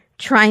man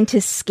trying to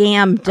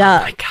scam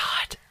Doug. Oh my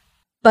God.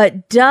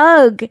 But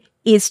Doug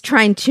is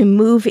trying to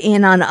move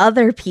in on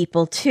other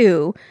people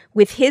too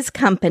with his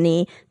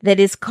company that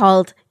is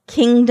called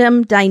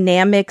Kingdom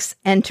Dynamics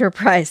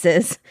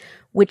Enterprises,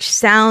 which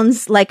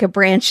sounds like a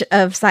branch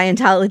of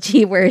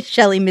Scientology where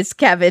Shelley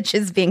Miscavige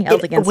is being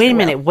held against Wait her a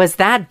minute. will. Was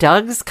that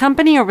Doug's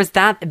company or was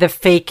that the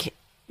fake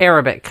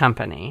Arabic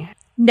company?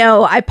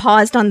 No, I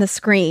paused on the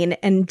screen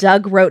and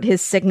Doug wrote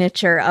his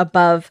signature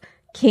above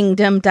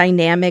Kingdom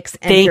Dynamics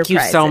Enterprises. Thank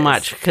you so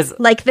much. Because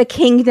like the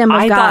kingdom of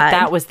I God. thought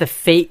that was the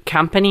fake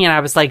company, and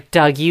I was like,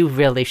 Doug, you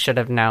really should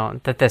have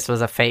known that this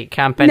was a fake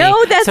company.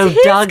 No, that's so his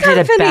Doug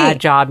company. did a bad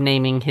job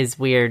naming his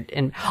weird.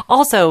 And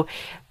also,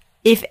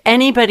 if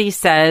anybody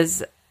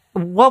says,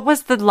 what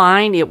was the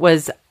line? It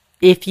was,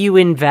 if you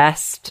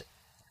invest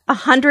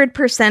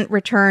 100%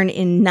 return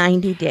in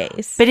 90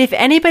 days. But if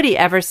anybody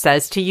ever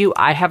says to you,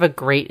 I have a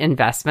great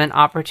investment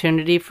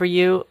opportunity for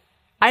you,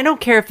 I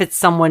don't care if it's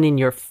someone in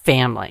your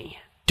family.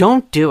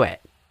 Don't do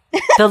it.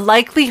 The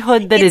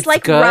likelihood that it's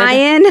like good.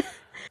 Ryan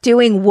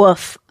doing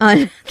woof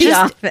on The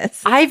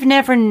Office. I've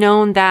never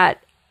known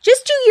that.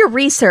 Just do your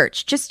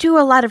research. Just do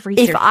a lot of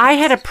research. If I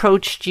had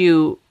approached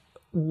you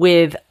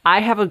with, I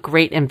have a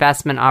great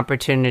investment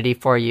opportunity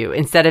for you,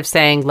 instead of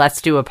saying,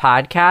 let's do a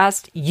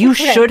podcast, you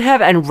should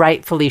have and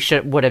rightfully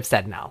would have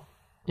said no.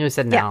 You would have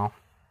said no.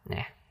 Yeah.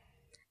 Nah.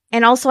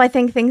 And also, I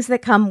think things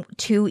that come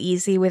too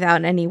easy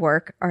without any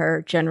work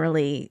are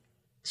generally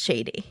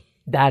shady.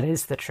 That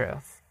is the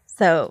truth.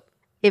 So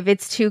if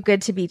it's too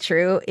good to be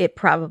true, it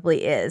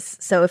probably is.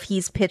 So if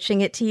he's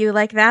pitching it to you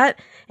like that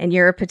and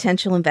you're a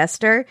potential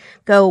investor,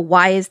 go,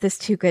 why is this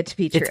too good to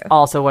be true? It's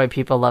also why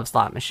people love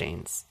slot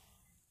machines.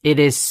 It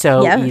is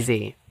so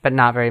easy, but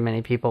not very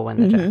many people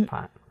win the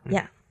jackpot.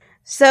 Yeah.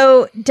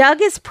 So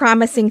Doug is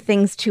promising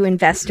things to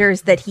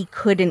investors that he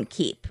couldn't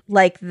keep,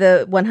 like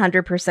the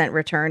 100%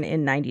 return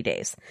in 90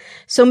 days.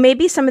 So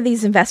maybe some of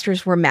these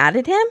investors were mad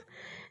at him.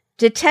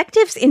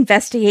 Detectives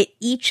investigate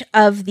each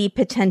of the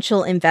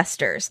potential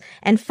investors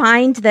and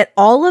find that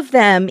all of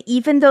them,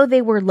 even though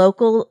they were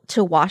local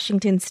to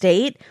Washington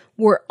state,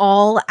 were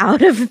all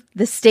out of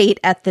the state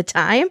at the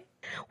time.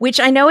 Which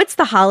I know it's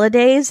the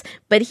holidays,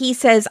 but he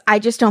says, I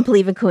just don't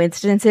believe in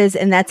coincidences.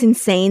 And that's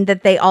insane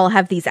that they all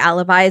have these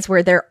alibis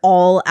where they're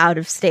all out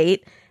of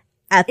state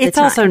at the time. It's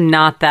also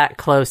not that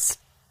close.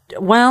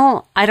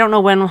 Well, I don't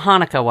know when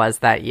Hanukkah was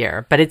that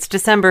year, but it's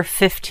December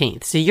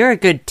 15th. So you're a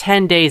good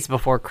 10 days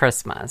before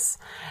Christmas.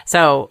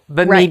 So,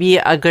 but maybe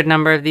a good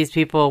number of these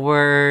people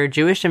were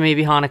Jewish and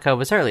maybe Hanukkah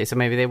was early. So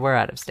maybe they were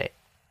out of state.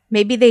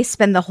 Maybe they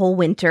spend the whole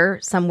winter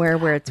somewhere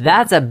where it's warm.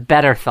 That's a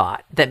better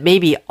thought, that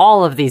maybe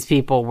all of these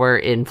people were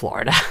in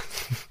Florida.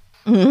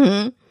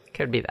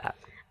 Could be that.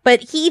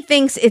 But he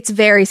thinks it's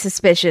very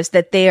suspicious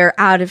that they are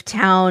out of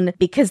town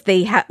because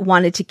they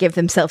wanted to give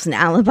themselves an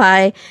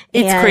alibi.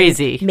 It's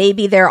crazy.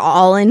 Maybe they're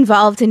all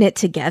involved in it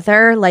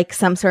together, like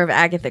some sort of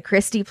Agatha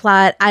Christie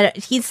plot.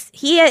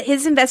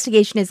 His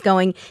investigation is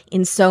going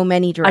in so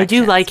many directions.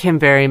 I do like him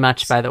very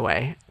much, by the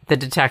way. The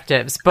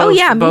detectives. Both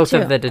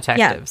of the detectives.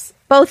 Yeah,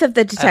 both of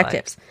the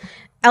detectives.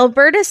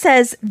 Alberta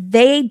says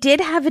they did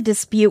have a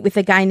dispute with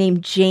a guy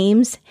named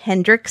James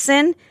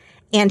Hendrickson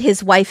and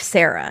his wife,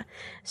 Sarah.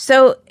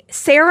 So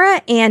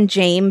Sarah and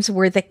James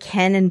were the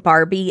Ken and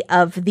Barbie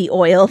of the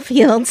oil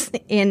fields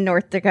in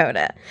North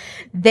Dakota.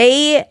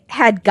 They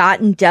had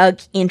gotten Doug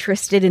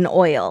interested in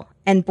oil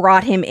and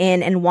brought him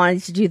in and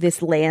wanted to do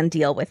this land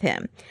deal with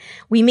him.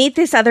 We meet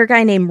this other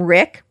guy named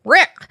Rick,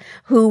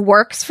 who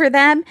works for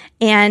them.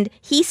 And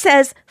he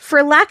says,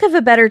 for lack of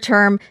a better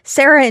term,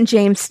 Sarah and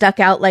James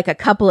stuck out like a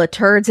couple of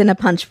turds in a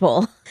punch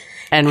bowl.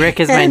 And Rick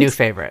is my new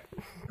favorite.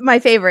 My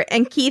favorite.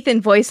 And Keith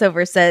in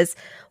voiceover says,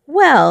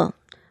 well,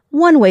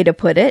 one way to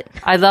put it.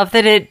 I love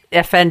that it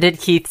offended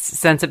Keith's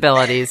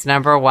sensibilities,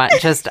 number one.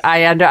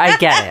 I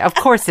get it. Of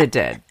course it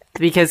did.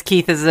 Because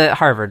Keith is a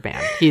Harvard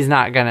man. He's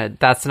not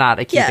that's not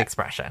a Keith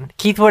expression.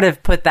 Keith would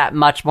have put that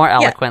much more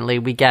eloquently.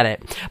 We get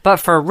it. But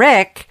for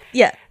Rick,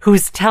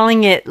 who's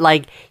telling it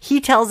he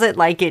tells it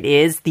like it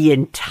is the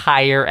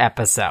entire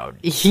episode.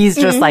 He's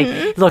just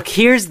like, look,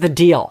 here's the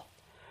deal.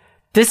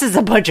 This is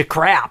a bunch of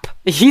crap.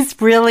 He's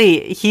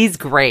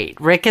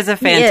great. Rick is a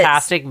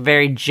fantastic,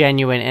 very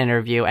genuine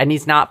interview. And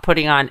he's not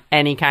putting on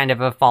any kind of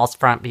a false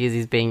front because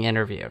he's being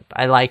interviewed.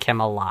 I like him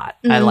a lot.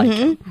 I like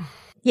him.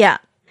 Yeah.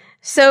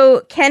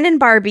 So Ken and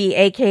Barbie,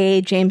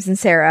 aka James and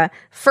Sarah,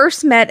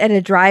 first met at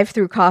a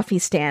drive-through coffee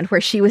stand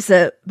where she was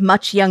a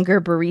much younger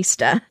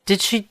barista.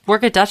 Did she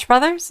work at Dutch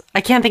Brothers?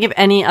 I can't think of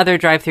any other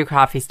drive-through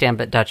coffee stand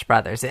but Dutch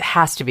Brothers. It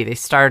has to be. They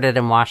started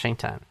in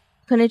Washington.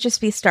 Couldn't it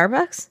just be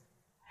Starbucks?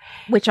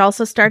 Which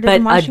also started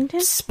in Washington?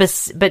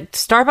 But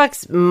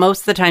Starbucks,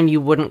 most of the time, you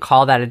wouldn't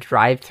call that a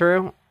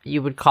drive-through.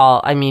 You would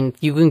call, I mean,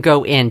 you can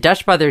go in.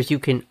 Dutch Brothers, you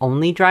can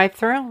only drive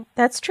through.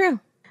 That's true.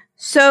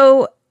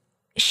 So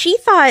she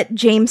thought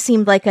James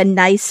seemed like a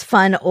nice,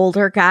 fun,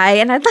 older guy.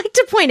 And I'd like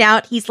to point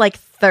out he's like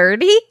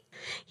 30.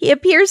 He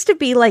appears to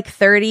be like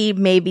 30,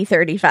 maybe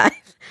 35.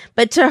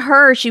 But to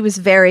her, she was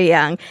very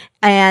young.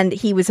 And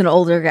he was an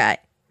older guy.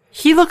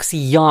 He looks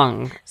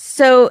young.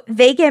 So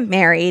they get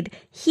married.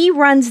 He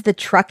runs the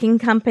trucking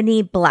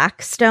company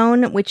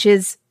Blackstone, which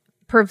is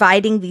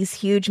providing these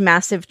huge,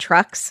 massive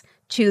trucks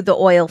to the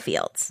oil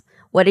fields.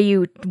 What are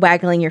you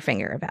waggling your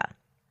finger about?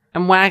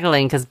 I'm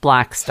waggling because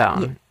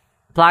Blackstone. Yeah.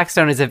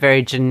 Blackstone is a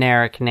very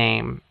generic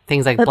name.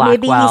 Things like Blackwell,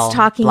 maybe he's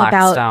talking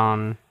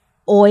Blackstone, about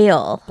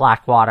oil,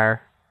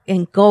 Blackwater,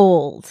 and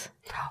gold,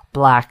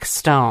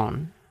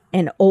 Blackstone,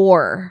 and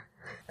ore.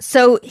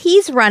 So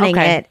he's running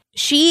it.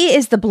 She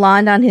is the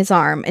blonde on his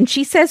arm, and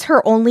she says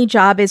her only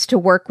job is to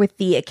work with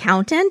the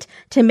accountant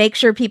to make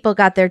sure people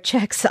got their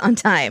checks on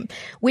time,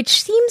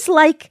 which seems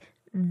like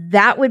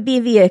that would be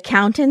the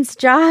accountant's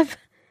job,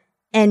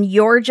 and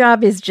your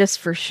job is just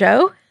for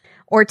show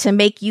or to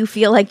make you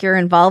feel like you're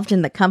involved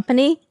in the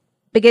company,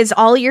 because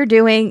all you're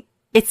doing...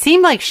 It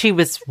seemed like she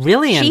was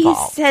really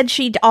involved.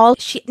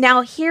 She said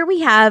now here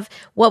we have,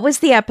 what was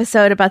the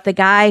episode about the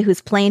guy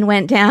whose plane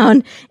went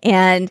down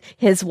and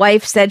his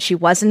wife said she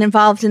wasn't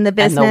involved in the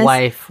business. And the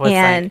wife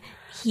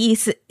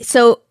was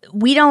so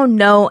we don't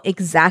know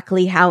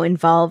exactly how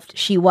involved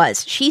she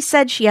was. She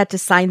said she had to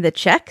sign the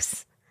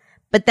checks,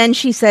 but then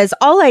she says,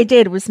 all I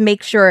did was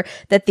make sure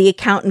that the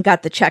accountant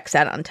got the checks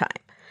out on time.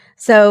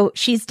 So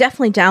she's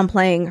definitely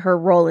downplaying her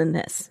role in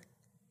this,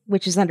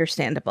 which is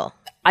understandable.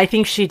 I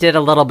think she did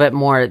a little bit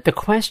more. The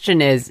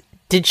question is,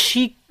 did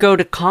she go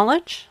to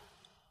college?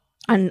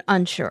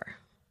 Unsure.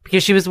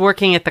 Because she was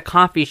working at the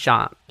coffee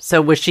shop.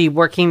 So was she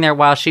working there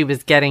while she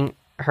was getting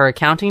her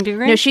accounting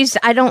degree? No,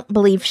 I don't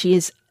believe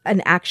she's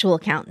an actual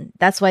accountant.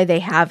 That's why they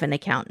have an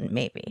accountant,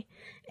 maybe.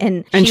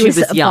 And she was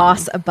a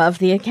boss above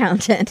the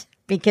accountant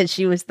because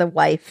she was the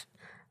wife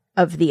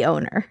of the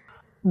owner.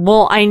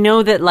 Well, I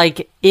know that,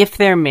 like, if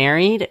they're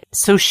married,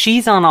 so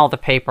she's on all the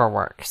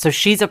paperwork. So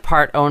she's a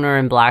part owner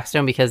in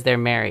Blackstone because they're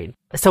married.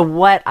 So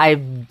what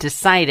I've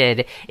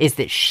decided is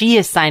that she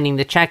is signing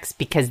the checks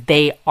because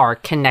they are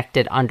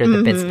connected under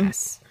the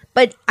business.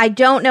 But I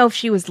don't know if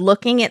she was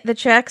looking at the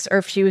checks or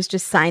if she was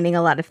just signing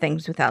a lot of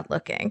things without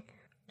looking,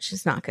 which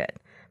is not good.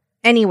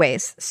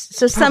 Anyways,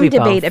 so probably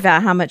some debate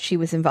about how much she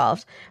was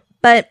involved.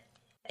 But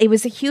it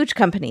was a huge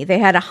company. They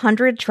had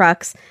 100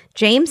 trucks.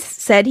 James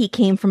said he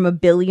came from $1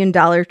 billion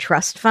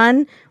trust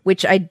fund,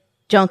 which I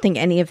don't think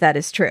any of that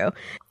is true.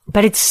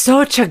 But it's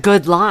such a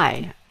good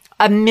lie.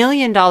 $1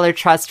 million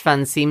trust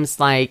fund seems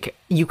like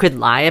you could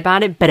lie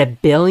about it, but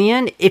 $1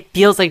 billion, it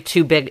feels like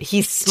too big.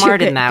 He's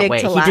smart in that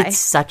way. He did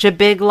such a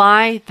big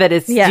lie that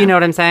it's, do you know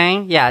what I'm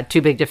saying? Yeah,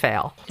 too big to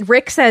fail.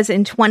 Rick says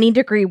in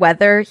 20-degree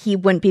weather, he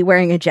wouldn't be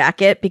wearing a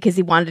jacket because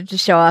he wanted to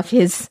show off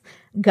his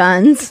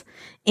guns.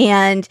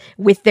 And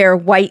with their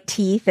white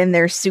teeth and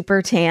their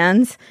super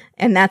tans.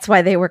 And that's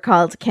why they were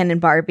called Ken and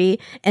Barbie.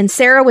 And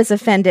Sarah was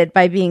offended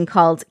by being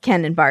called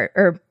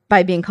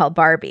by being called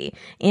Barbie.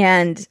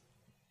 And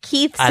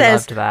Keith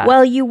says,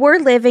 well, you were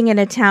living in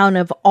a town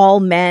of all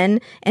men.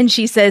 And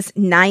she says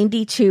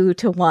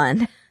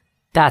 92-1.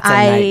 That's a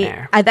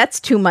nightmare. That's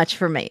too much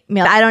for me.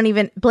 I don't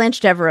even, Blanche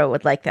Devereaux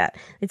would like that.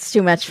 It's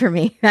too much for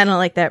me. I don't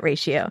like that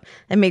ratio.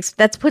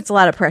 That puts a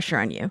lot of pressure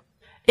on you.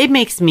 It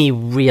makes me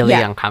really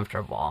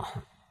uncomfortable.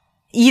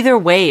 Either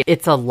way,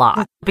 it's a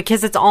lot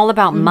because it's all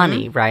about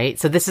money, right?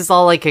 So this is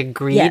all like a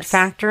greed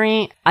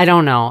factory. I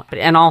don't know.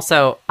 And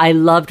also, I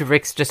loved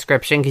Rick's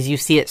description because you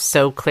see it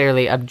so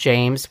clearly of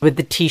James with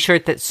the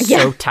t-shirt that's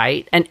so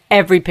tight. And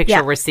every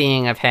picture we're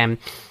seeing of him,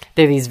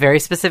 they're these very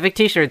specific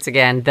t-shirts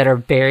again that are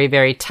very,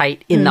 very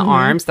tight in the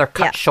arms. They're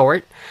cut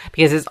short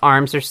because his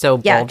arms are so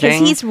bulging. Yeah, because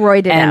he's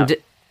roided out.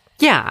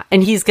 Yeah,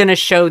 and he's going to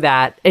show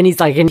that, and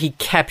he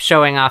kept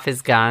showing off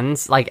his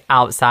guns, like,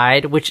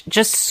 outside, which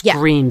just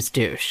screams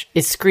douche.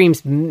 It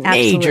screams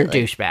major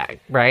douchebag,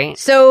 right?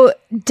 So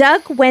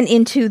Doug went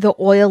into the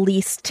oil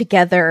lease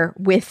together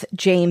with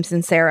James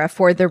and Sarah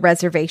for the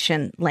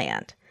reservation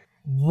land.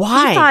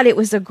 Why? He thought it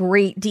was a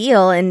great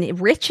deal and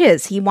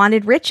riches. He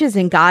wanted riches,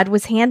 and God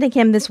was handing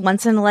him this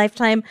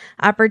once-in-a-lifetime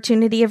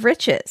opportunity of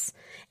riches.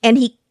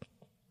 And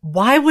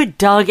why would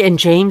Doug and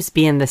James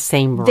be in the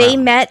same room? They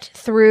met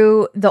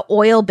through the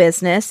oil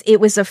business. It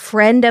was a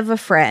friend of a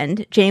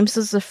friend. James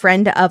was a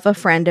friend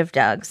of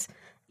Doug's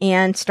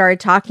and started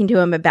talking to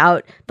him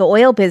about the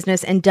oil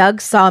business. And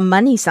Doug saw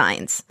money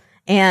signs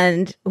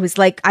and was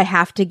like, I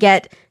have to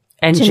get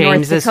to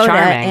James North Dakota.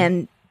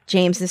 And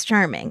James is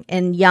charming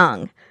and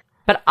young.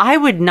 But I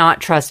would not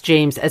trust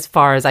James as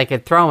far as I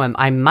could throw him.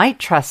 I might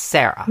trust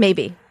Sarah.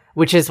 Maybe.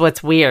 which is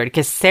what's weird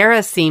because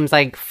Sarah seems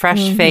like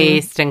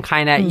fresh-faced and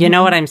kind of, you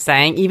know what I'm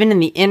saying? Even in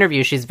the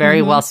interview, she's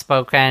very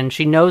well-spoken.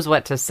 She knows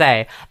what to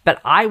say. But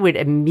I would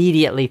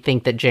immediately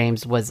think that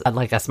James was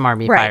like a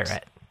smarmy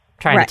pirate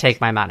trying to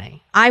take my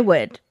money. I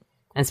would.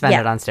 And spend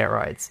it on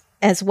steroids.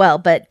 As well,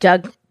 but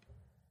Doug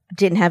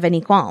didn't have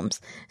any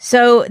qualms.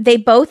 So they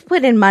both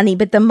put in money,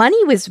 but the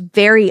money was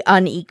very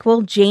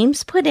unequal.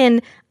 James put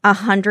in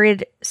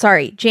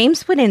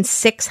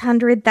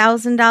 $600,000.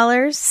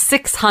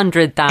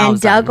 $600,000.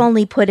 And Doug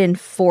only put in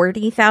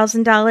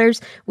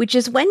 $40,000, which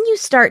is when you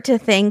start to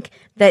think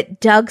that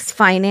Doug's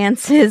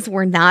finances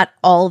were not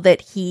all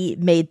that he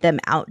made them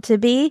out to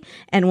be.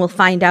 And we'll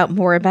find out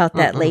more about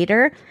that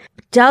later.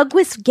 Doug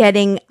was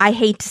getting, I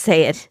hate to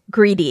say it,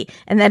 greedy.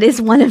 And that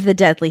is one of the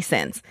deadly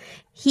sins.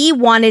 He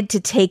wanted to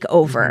take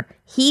over.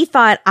 He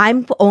thought,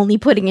 I'm only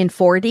putting in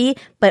 40,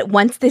 but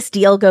once this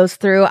deal goes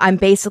through, I'm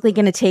basically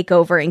going to take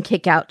over and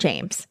kick out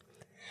James.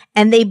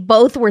 And they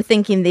both were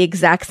thinking the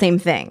exact same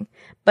thing.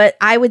 But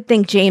I would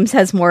think James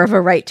has more of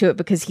a right to it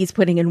because he's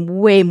putting in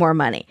way more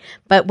money.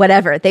 But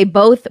whatever. They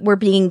both were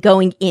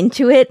going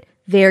into it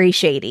very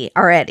shady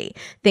already,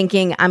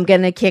 thinking, I'm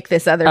going to kick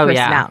this other person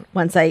out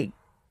once I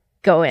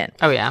go in.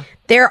 Oh, yeah.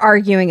 They're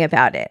arguing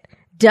about it.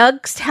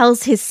 Doug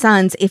tells his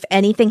sons, if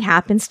anything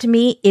happens to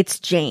me, it's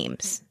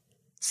James.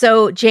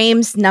 So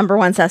James, number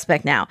one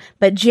suspect now.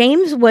 But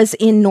James was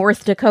in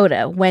North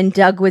Dakota when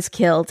Doug was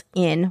killed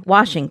in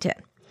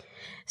Washington.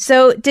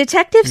 So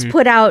detectives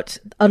put out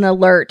an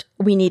alert.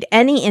 We need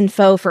any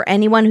info for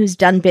anyone who's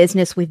done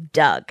business with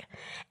Doug.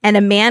 And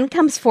a man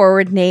comes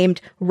forward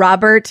named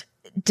Robert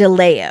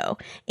DeLeo,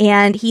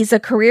 and he's a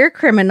career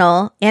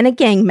criminal and a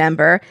gang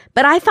member,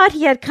 but I thought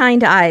he had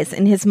kind eyes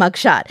in his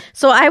mugshot.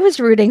 So I was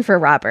rooting for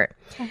Robert.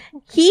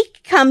 He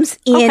comes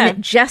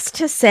in just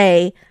to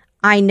say,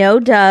 I know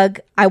Doug.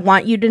 I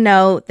want you to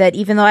know that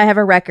even though I have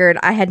a record,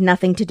 I had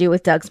nothing to do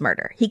with Doug's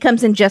murder. He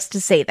comes in just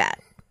to say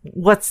that.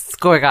 What's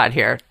going on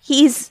here?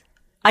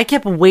 I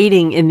kept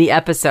waiting in the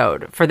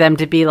episode for them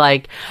to be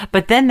like,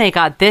 but then they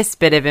got this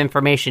bit of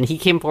information. He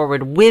came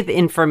forward with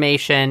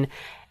information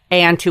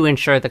and to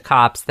ensure the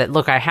cops that,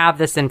 look, I have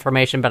this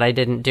information, but I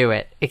didn't do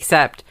it.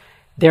 Except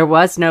there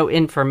was no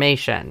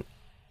information.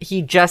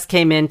 He just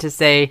came in to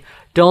say,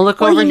 don't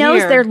look over here. Well, he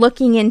knows they're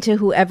looking into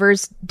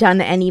whoever's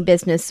done any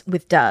business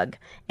with Doug,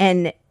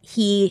 and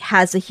he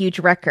has a huge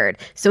record.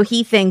 So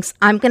he thinks,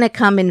 I'm going to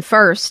come in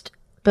first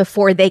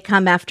before they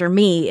come after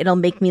me. It'll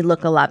make me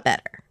look a lot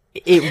better.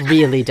 It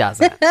really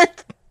doesn't.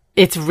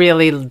 It's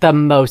really the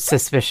most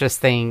suspicious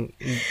thing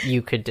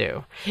you could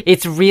do.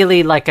 It's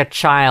really like a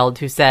child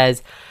who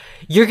says,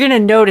 you're going to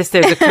notice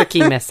there's a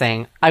cookie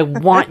missing. I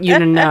want you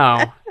to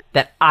know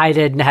that I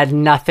had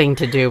nothing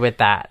to do with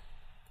that.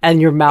 And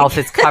your mouth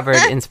is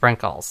covered in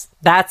sprinkles.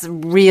 That's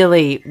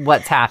really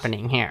what's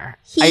happening here.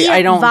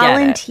 I don't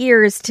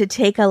volunteers to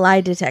take a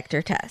lie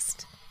detector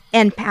test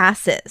and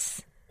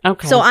passes.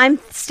 Okay. So I'm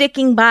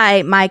sticking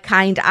by my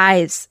kind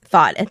eyes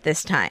thought at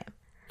this time.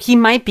 He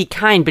might be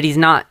kind, but he's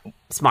not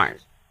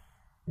smart.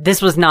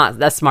 This was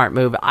not a smart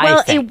move,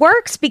 I think. It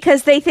works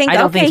because they think,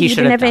 think he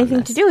didn't have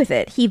anything to do with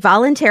it. He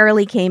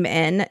voluntarily came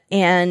in,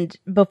 and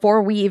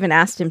before we even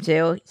asked him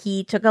to,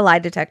 he took a lie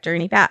detector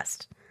and he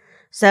passed.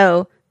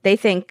 So they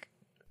think,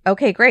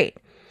 okay, great.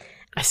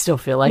 I still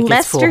feel like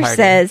Lester it's foolhardy.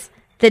 says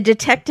the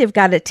detective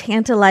got a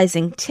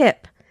tantalizing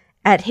tip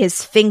at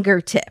his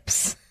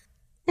fingertips.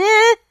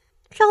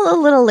 Felt a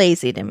little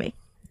lazy to me.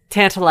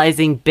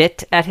 Tantalizing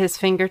bit at his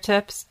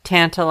fingertips?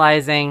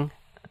 Tantalizing,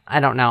 I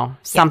don't know,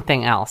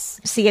 something else.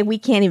 See, we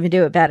can't even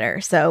do it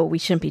better, so we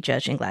shouldn't be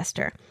judging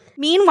Lester.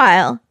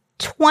 Meanwhile,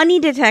 20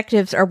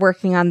 detectives are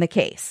working on the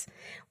case.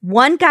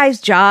 One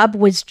guy's job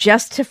was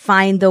just to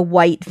find the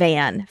white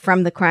van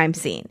from the crime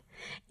scene.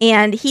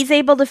 And he's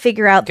able to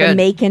figure out the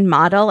make and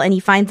model, and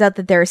he finds out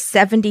that there are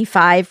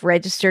 75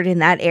 registered in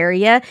that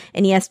area,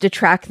 and he has to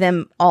track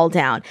them all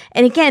down.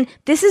 And again,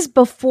 this is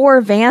before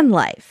van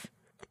life.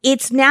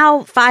 It's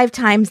now 5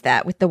 times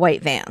that with the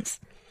white vans.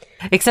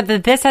 Except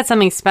that this had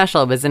something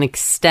special. It was an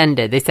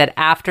extended. They said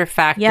after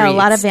factory. Yeah, a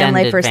lot of van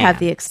lifers van. have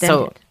the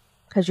extended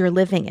because you're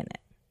living in it.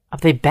 Oh,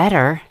 they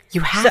better.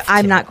 You have to.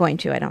 I'm not going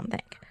to, I don't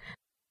think.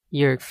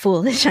 You're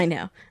foolish, I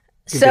know.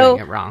 You're doing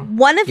it wrong.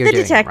 One of the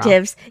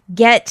detectives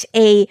get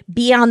a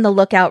be on the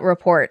lookout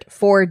report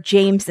for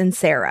James and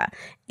Sarah.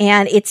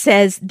 And it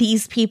says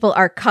these people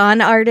are con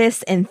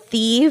artists and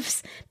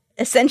thieves.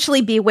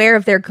 Essentially, beware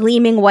of their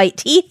gleaming white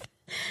teeth.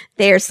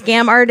 They're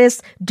scam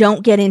artists.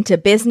 Don't get into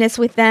business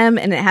with them.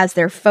 And it has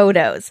their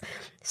photos.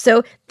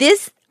 So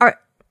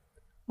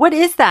what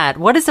is that?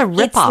 What is a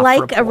ripoff It's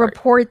like report? A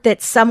report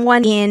that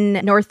someone in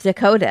North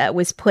Dakota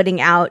was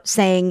putting out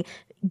saying,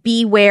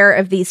 beware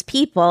of these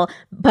people.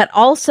 But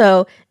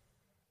also,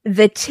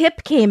 the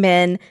tip came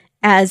in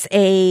as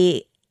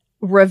a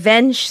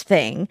revenge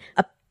thing,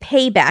 a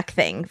payback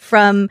thing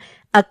from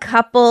a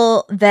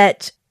couple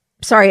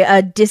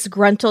a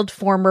disgruntled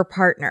former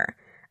partner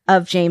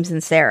of James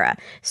and Sarah.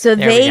 So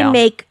they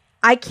make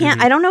I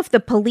can't, I don't know if the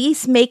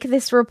police make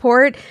this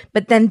report,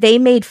 but then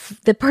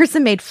the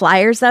person made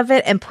flyers of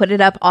it and put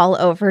it up all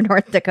over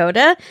North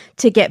Dakota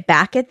to get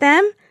back at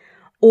them,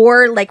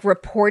 or like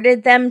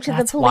reported them to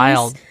the police.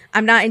 Wild.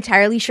 I'm not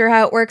entirely sure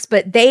how it works,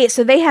 but they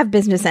have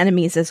business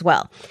enemies as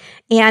well.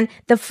 And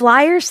the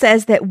flyer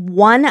says that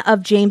one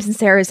of James and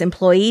Sarah's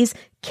employees,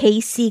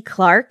 Casey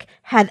Clark,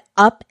 had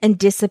up and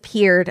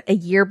disappeared a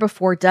year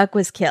before Doug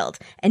was killed,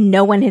 and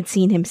no one had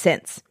seen him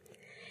since.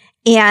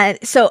 And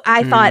so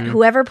I thought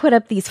whoever put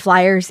up these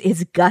flyers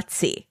is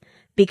gutsy,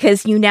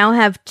 because you now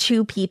have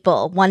two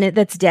people, one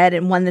that's dead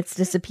and one that's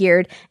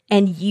disappeared,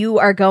 and you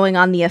are going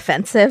on the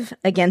offensive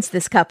against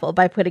this couple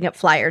by putting up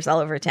flyers all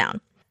over town.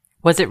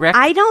 Was it Rick?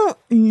 I don't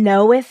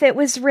know if it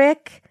was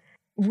Rick.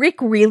 Rick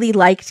really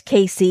liked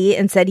Casey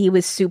and said he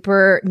was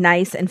super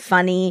nice and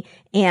funny,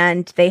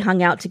 and they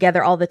hung out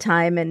together all the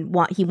time, and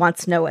he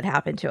wants to know what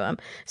happened to him.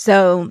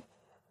 So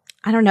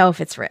I don't know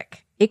if it's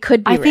Rick. It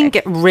could be I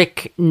think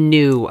Rick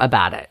knew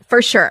about it.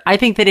 For sure. I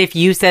think that if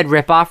you said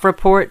rip-off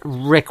report,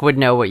 Rick would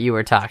know what you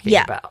were talking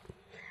about.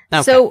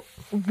 Okay. So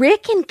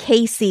Rick and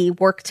Casey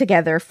worked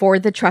together for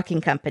the trucking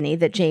company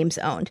that James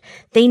owned.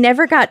 They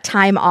never got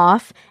time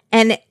off,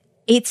 and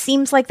it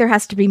seems like there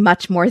has to be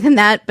much more than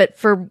that, but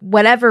for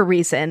whatever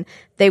reason,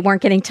 they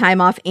weren't getting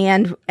time off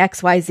and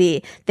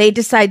XYZ. They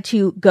decide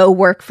to go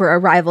work for a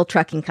rival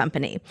trucking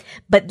company.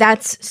 But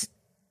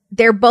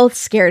they're both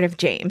scared of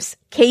James.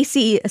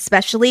 Casey,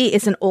 especially,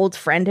 is an old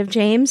friend of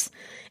James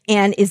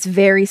and is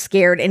very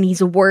scared. And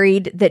he's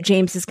worried that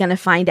James is going to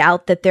find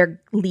out that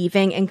they're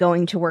leaving and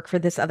going to work for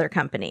this other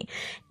company.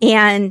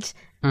 And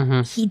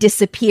he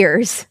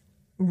disappears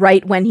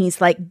right when he's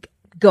like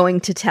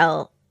going to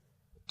tell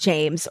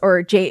James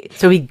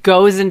So he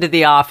goes into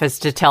the office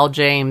to tell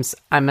James,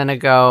 I'm going to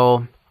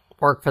go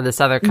work for this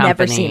other company.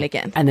 Never seen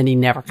again. And then he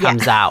never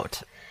comes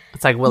out.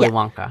 It's like Willy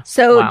Wonka.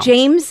 So wow.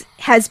 James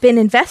has been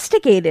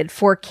investigated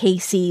for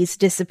Casey's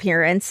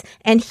disappearance,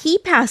 and he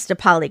passed a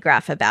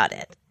polygraph about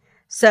it.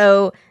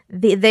 So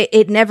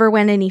it never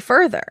went any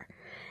further.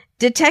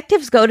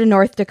 Detectives go to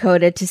North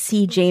Dakota to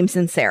see James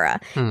and Sarah,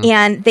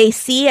 and they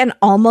see an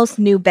almost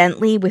new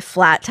Bentley with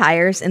flat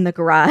tires in the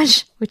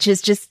garage, which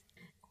is just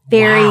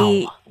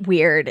very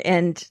weird.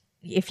 And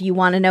if you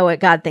want to know what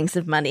God thinks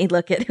of money,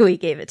 look at who he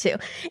gave it to.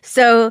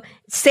 So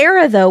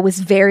Sarah, though, was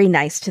very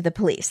nice to the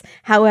police.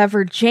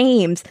 However,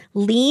 James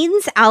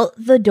leans out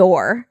the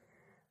door,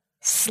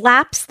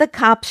 slaps the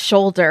cop's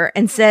shoulder,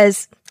 and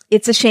says,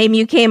 "It's a shame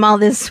you came all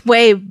this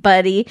way,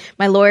 buddy.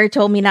 My lawyer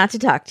told me not to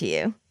talk to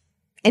you."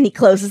 And he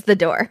closes the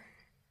door.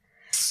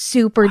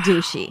 Super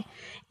douchey.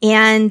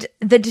 And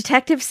the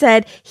detective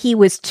said he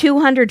was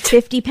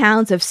 250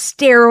 pounds of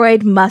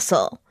steroid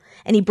muscle.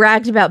 And he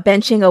bragged about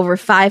benching over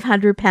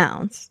 500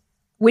 pounds,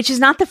 which is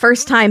not the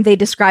first time they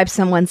describe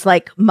someone's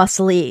like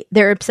muscly.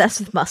 They're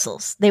obsessed with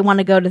muscles. They want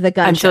to go to the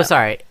gun show. I'm so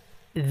sorry.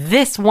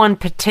 This one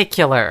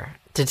particular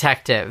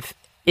detective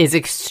is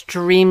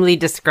extremely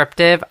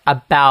descriptive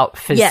about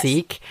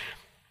physique,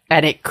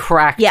 and it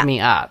cracked me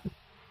up.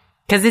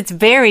 Because it's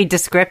very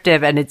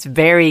descriptive and it's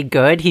very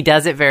good. He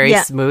does it very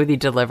smooth. He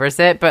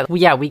delivers it. But we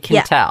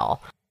can tell.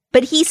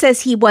 But he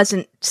says he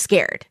wasn't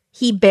scared.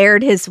 He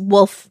bared his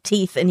wolf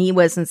teeth and he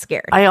wasn't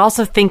scared. I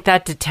also think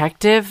that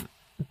detective,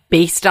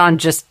 based on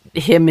just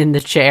him in the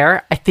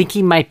chair, I think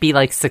he might be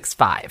like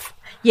 6'5".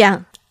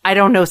 Yeah. I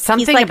don't know.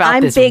 Something like,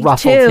 about this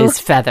ruffled his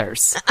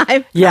feathers.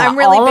 I'm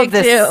really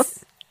big too.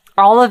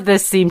 All of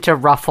this seemed to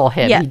ruffle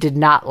him. Yeah. He did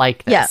not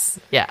like this.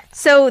 Yeah.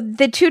 So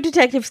the two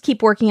detectives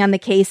keep working on the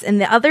case,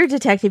 and the other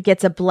detective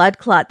gets a blood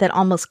clot that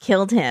almost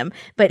killed him,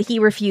 but he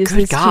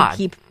refuses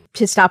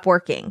to stop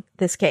working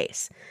this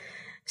case.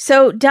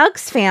 So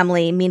Doug's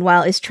family,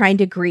 meanwhile, is trying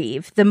to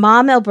grieve. The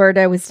mom,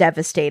 Alberta, was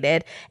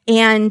devastated.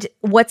 And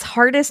what's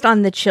hardest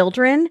on the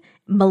children,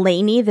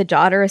 Mulaney, the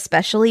daughter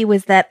especially,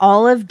 was that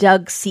all of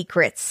Doug's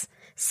secrets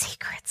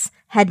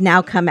had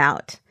now come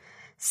out.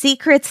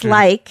 Secrets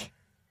like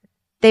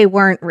they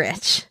weren't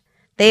rich.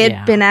 They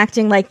had been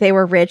acting like they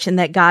were rich and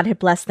that God had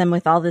blessed them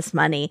with all this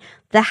money.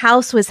 The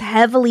house was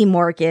heavily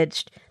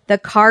mortgaged. The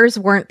cars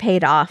weren't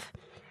paid off.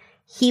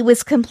 He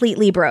was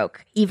completely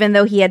broke, even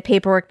though he had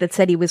paperwork that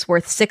said he was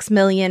worth $6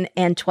 million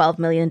and $12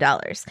 million.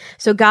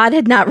 So God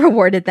had not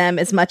rewarded them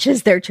as much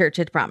as their church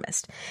had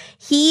promised.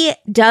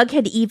 Doug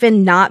had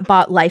even not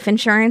bought life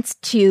insurance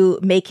to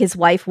make his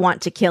wife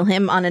want to kill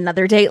him on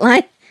another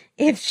dateline.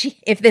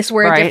 If this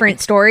were a different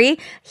story,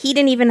 he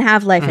didn't even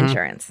have life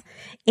insurance.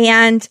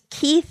 And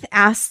Keith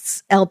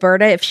asks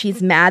Alberta if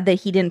she's mad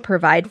that he didn't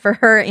provide for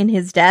her in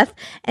his death.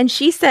 And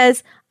she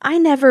says, "I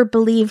never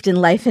believed in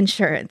life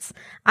insurance.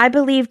 I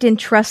believed in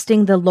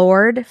trusting the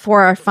Lord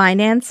for our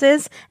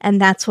finances,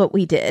 and that's what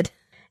we did."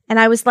 And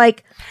I was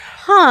like,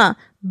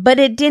 but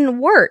it didn't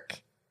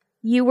work.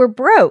 You were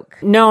broke.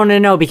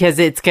 No, because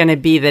it's going to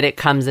be that it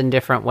comes in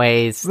different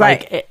ways.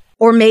 Right.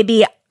 Or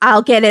maybe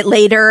I'll get it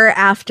later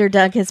after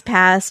Doug has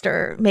passed,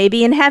 or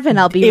maybe in heaven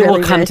I'll be really rich. It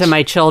will come to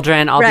my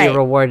children. I'll be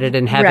rewarded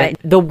in heaven. Right.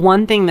 The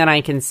one thing that I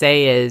can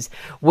say is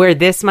where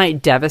this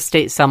might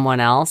devastate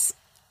someone else,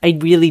 I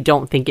really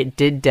don't think it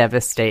did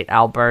devastate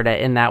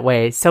Alberta in that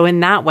way. So in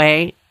that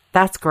way,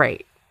 that's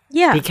great.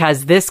 Yeah.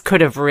 Because this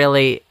could have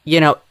really,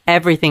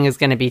 everything is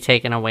going to be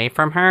taken away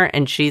from her.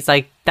 And she's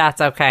like,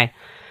 that's okay.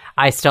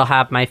 I still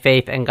have my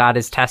faith and God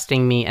is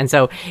testing me. And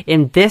so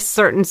in this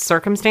certain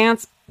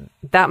circumstance,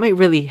 that might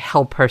really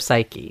help her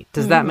psyche.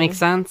 Does that make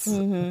sense?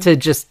 To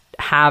just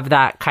have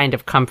that kind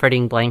of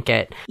comforting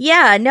blanket.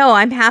 Yeah, no,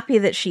 I'm happy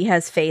that she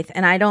has faith.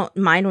 And I don't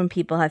mind when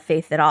people have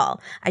faith at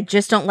all. I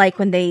just don't like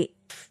when they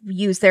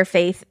use their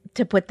faith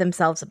to put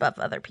themselves above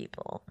other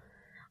people.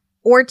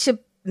 Or to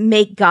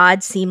make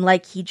God seem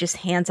like he just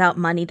hands out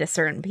money to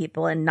certain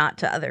people and not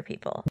to other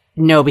people.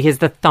 No, because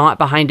the thought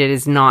behind it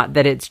is not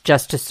that it's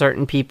just to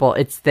certain people.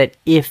 It's that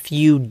if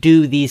you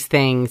do these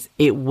things,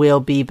 it will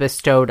be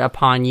bestowed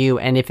upon you.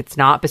 And if it's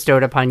not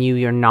bestowed upon you,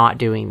 you're not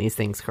doing these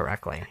things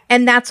correctly.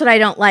 And that's what I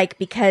don't like,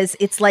 because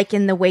it's like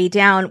in The Way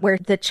Down where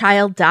the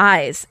child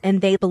dies and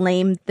they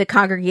blame the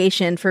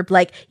congregation for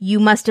like, you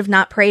must have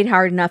not prayed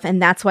hard enough.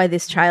 And that's why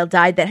this child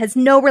died. That has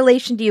no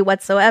relation to you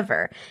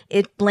whatsoever.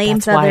 It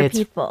blames other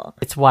people.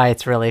 It's why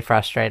it's really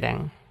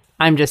frustrating.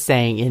 I'm just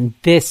saying, in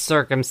this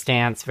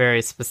circumstance,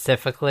 very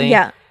specifically,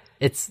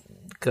 it's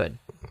good.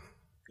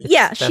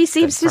 She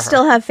seems to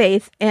still have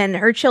faith, and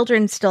her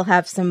children still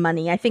have some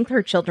money. I think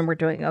her children were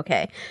doing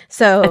okay.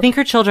 So I think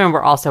her children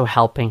were also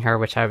helping her,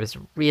 which I was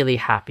really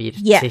happy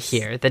to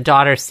hear. The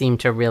daughter seemed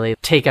to really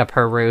take up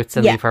her roots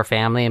and leave her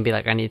family and be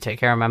like, I need to take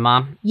care of my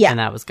mom. Yeah. And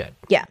that was good.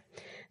 Yeah.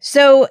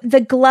 So the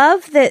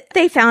glove that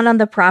they found on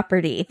the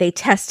property, they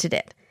tested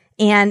it,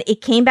 and it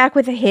came back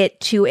with a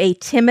hit to a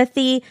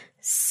Timothy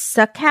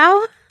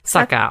Suckow,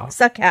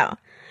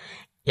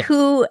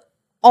 who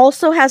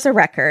also has a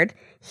record.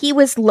 He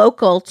was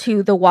local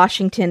to the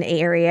Washington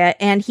area,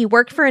 and he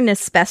worked for an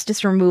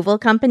asbestos removal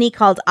company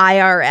called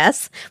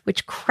IRS,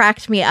 which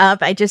cracked me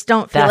up. I just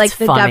don't feel like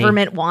the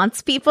government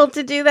wants people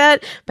to do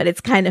that, but it's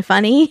kind of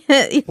funny.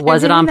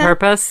 Was it on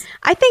purpose?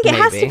 I think it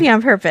has to be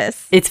on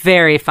purpose. It's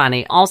very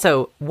funny.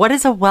 Also, what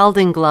does a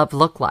welding glove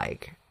look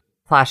like?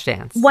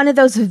 Flashdance. One of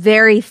those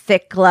very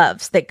thick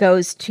gloves that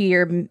goes to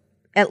your,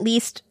 at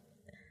least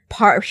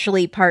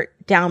partially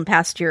down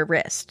past your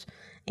wrist.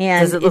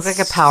 And does it look like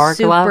a power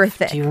glove?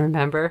 Thick. Do you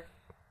remember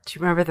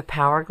the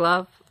power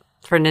glove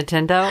for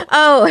Nintendo?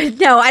 Oh,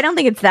 no, I don't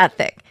think it's that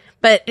thick,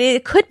 but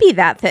it could be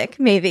that thick,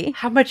 maybe.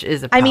 How much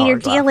is a power glove? I mean, you're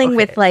dealing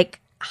with like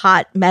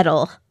hot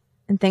metal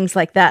and things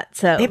like that.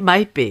 So it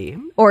might be.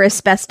 Or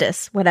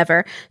asbestos,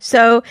 whatever.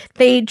 So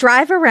they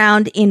drive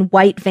around in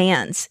white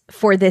vans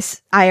for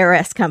this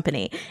IRS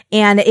company,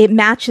 and it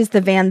matches the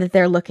van that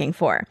they're looking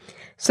for.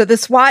 So the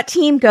SWAT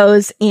team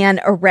goes and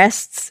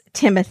arrests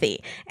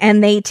Timothy,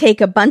 and they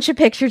take a bunch of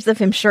pictures of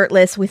him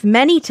shirtless with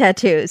many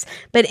tattoos.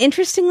 But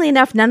interestingly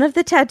enough, none of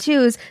the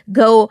tattoos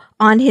go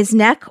on his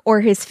neck or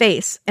his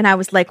face. And I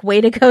was like,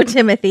 way to go,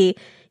 Timothy.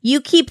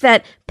 You keep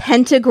that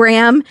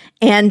pentagram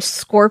and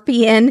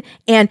scorpion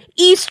and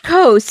East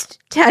Coast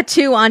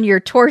tattoo on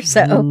your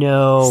torso.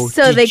 No.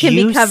 So they can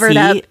be covered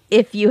up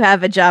if you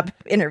have a job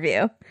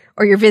interview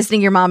or you're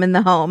visiting your mom in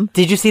the home.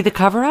 Did you see the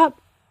cover up?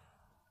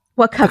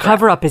 What cover-up? The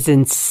cover-up is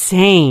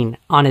insane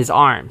on his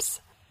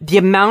arms. The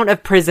amount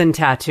of prison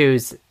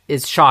tattoos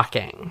is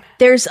shocking.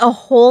 There's a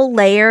whole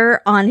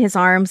layer on his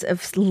arms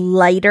of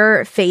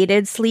lighter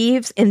faded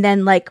sleeves, and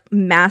then like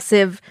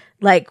massive,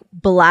 like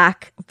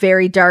black,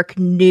 very dark,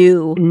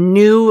 new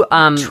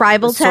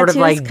tribal sort tattoos,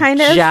 of like kind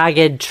of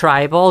jagged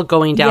tribal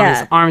going down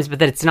his arms, but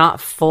that it's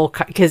not full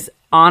because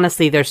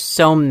honestly, there's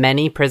so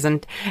many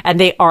prison, and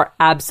they are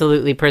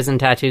absolutely prison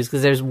tattoos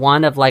because there's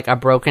one of like a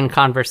broken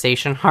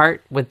conversation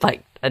heart with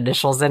like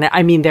initials in it.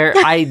 I mean,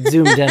 I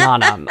zoomed in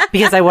on them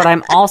because what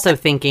I'm also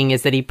thinking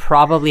is that he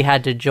probably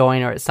had to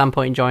join or at some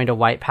point joined a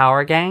white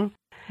power gang.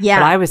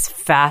 Yeah. But I was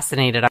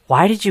fascinated.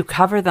 Why did you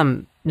cover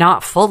them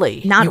not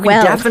fully? Not you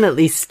well. You can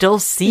definitely still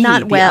see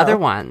the other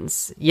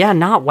ones. Yeah,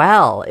 not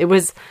well. It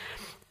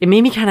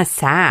made me kind of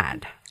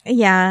sad.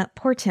 Yeah,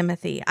 poor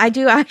Timothy. I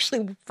do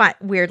actually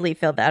weirdly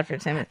feel bad for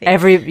Timothy.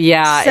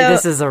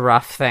 This is a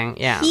rough thing.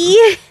 Yeah.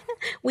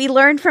 We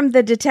learned from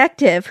the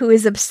detective who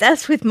is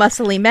obsessed with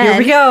muscly men. Here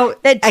we go.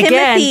 That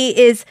Timothy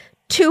is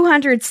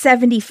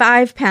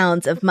 275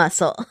 pounds of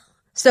muscle.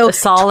 So a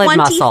solid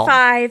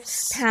 25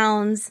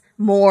 pounds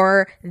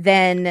more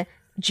than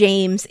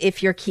James,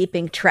 if you're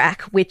keeping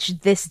track, which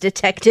this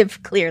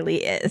detective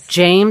clearly is.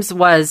 James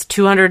was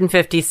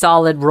 250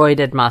 solid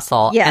roided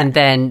muscle. Yeah. And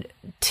then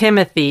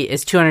Timothy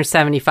is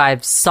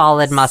 275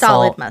 solid muscle.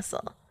 Solid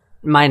muscle.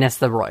 Minus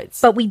the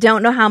roids. But we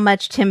don't know how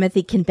much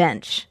Timothy can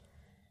bench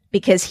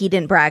because he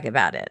didn't brag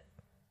about it.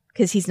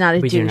 Because he's not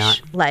a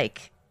douche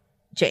like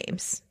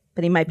James.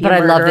 But he might be a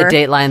murderer. I love that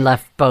Dateline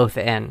left both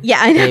in. Yeah,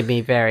 I know. Made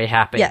me very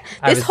happy. Yeah.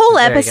 This whole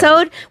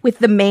episode with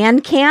the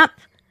man camp,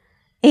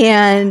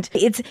 and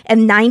it's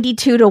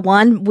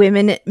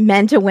 92-1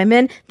 men to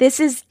women. This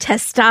is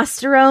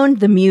Testosterone,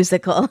 the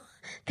musical.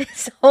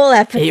 This whole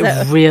episode.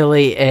 It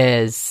really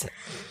is.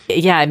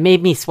 Yeah, it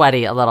made me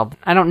sweaty a little.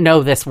 I don't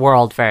know this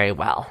world very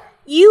well.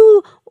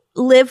 You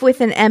live with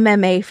an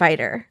MMA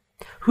fighter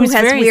who has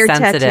very weird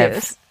sensitive.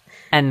 Tattoos.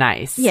 and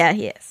nice. Yeah,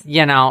 he is.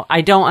 You know,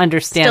 I don't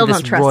understand Still this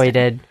don't trust roided.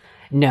 him.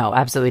 No,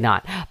 absolutely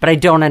not. But I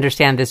don't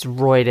understand this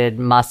roided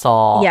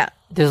muscle. Yeah.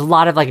 There's a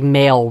lot of like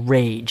male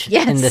rage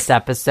in this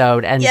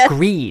episode and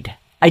greed.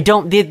 I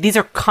don't, these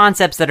are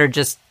concepts that are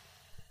just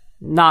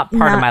not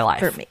part of my life.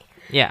 For me.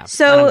 Yeah.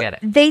 So I don't get it.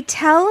 they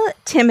tell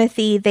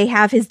Timothy they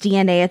have his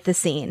DNA at the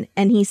scene,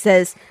 and he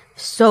says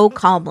so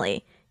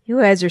calmly, "You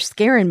guys are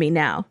scaring me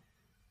now.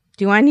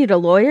 Do I need a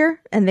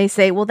lawyer?" And they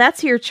say, "Well,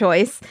 that's your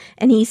choice."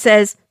 And he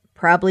says,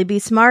 "Probably be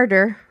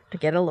smarter to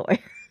get a lawyer."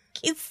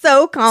 He's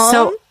so calm.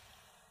 So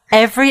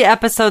every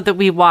episode that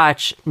we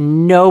watch,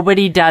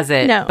 nobody does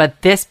it. No.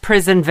 But this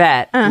prison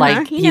vet,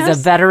 like he he's knows.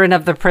 a veteran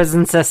of the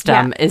prison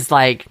system, is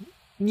like,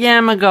 yeah,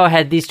 I'm going to go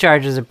ahead. These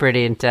charges are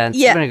pretty intense.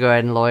 Yeah. I'm going to go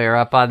ahead and lawyer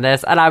up on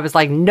this. And I was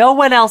like, no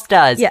one else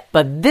does. Yeah.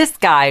 But this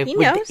guy with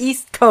knows. the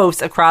East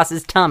Coast across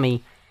his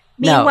tummy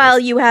Meanwhile,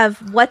 knows. you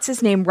have, what's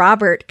his name,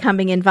 Robert,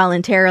 coming in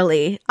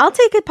voluntarily. I'll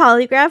take a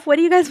polygraph. What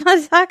do you guys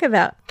want to talk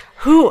about?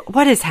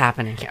 What is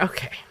happening here?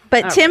 Okay.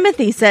 But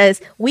Timothy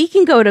says, we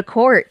can go to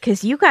court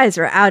because you guys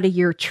are out of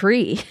your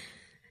tree.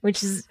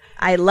 Which is,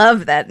 I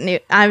love that.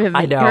 I haven't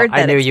heard that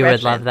I knew you would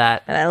expression, love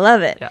that. But I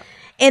love it. Yeah.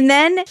 And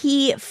then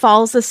he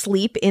falls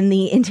asleep in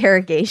the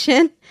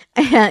interrogation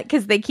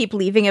because they keep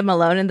leaving him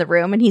alone in the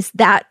room, and he's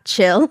that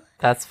chill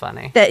That's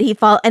funny. that he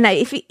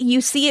if you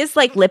see his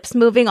like lips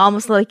moving,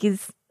 almost like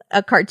he's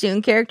a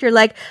cartoon character,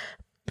 like,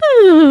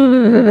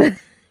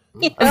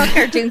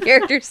 cartoon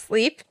characters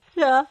sleep.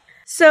 Yeah.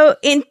 So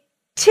in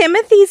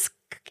Timothy's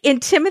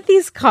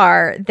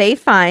car, they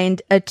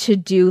find a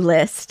to-do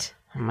list.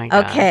 Oh my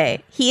God.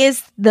 Okay, he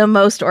is the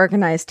most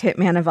organized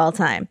hitman of all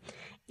time.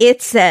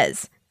 It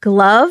says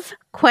glove, ?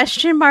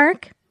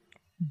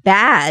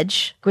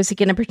 Badge. Was he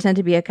going to pretend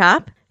to be a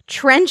cop?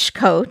 Trench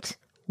coat,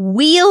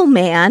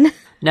 wheelman,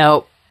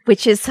 No.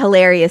 which is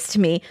hilarious to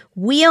me.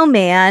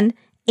 Wheelman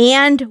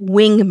and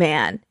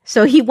wingman.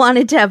 So he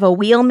wanted to have a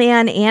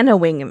wheelman and a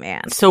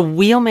wingman. So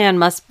wheelman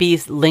must be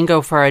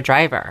lingo for a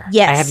driver.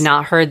 Yes. I have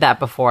not heard that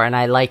before, and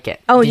I like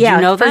it. Oh, Did yeah.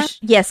 you know that?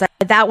 Yes,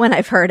 that one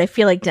I've heard. I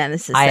feel like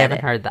Dennis has I said haven't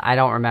it. heard that. I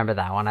don't remember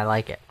that one. I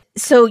like it.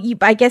 So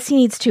I guess he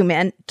needs 2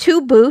 men.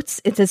 2 boots.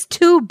 It says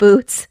 2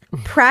 boots.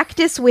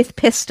 Practice with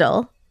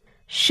pistol.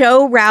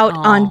 Show route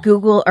on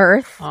Google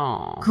Earth.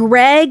 Oh,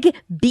 Greg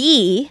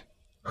B.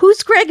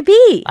 Who's Greg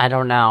B? I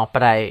don't know,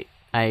 but I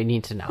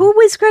need to know. Who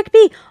was Greg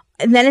B?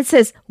 And then it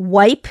says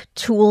wipe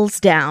tools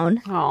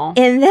down. Oh.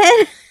 And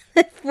then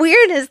the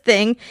weirdest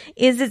thing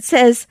is it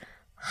says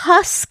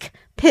husk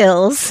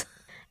pills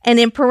and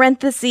in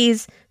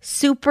parentheses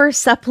super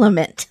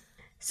supplement.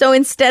 So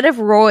instead of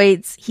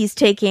roids, he's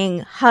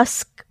taking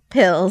husk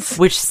pills.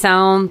 Which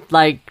sound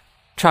like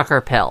trucker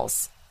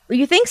pills.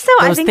 You think so?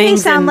 I Those think they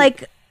things sound in-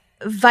 like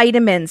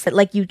vitamins that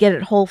like you get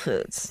at Whole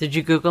Foods. Did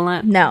you Google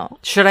it? No.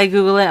 Should I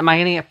Google it? Am I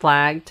going to get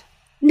flagged?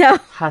 No.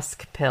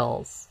 Husk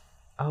pills.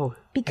 Oh.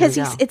 Because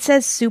there we go. it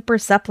says super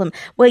supplement.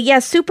 Well, yeah,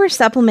 super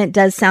supplement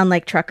does sound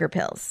like trucker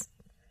pills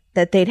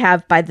that they'd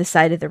have by the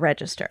side of the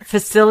register.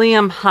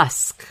 Psyllium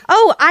husk.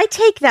 Oh, I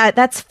take that.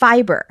 That's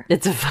fiber.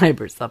 It's a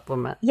fiber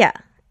supplement. Yeah.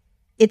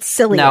 It's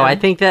psyllium. No, I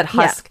think that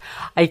husk.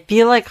 Yeah. I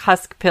feel like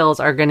husk pills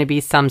are going to be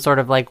some sort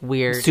of like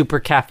weird super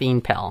caffeine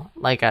pill,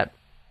 like a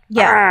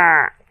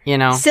you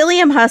know.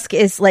 Psyllium husk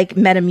is like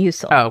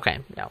Metamucil. Oh, okay.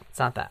 No, it's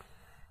not that.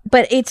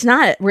 But it's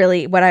not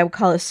really what I would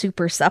call a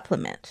super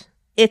supplement.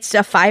 It's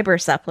a fiber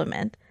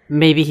supplement.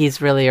 Maybe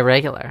he's really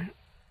irregular.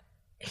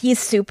 He's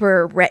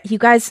super. You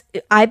guys,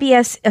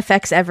 IBS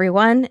affects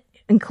everyone,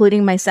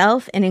 including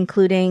myself and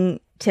including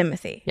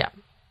Timothy. Yeah.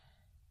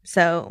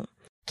 So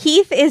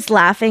Keith is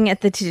laughing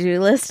at the to-do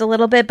list a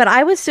little bit, but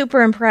I was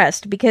super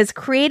impressed because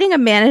creating a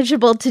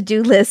manageable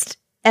to-do list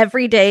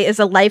every day is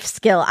a life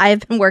skill I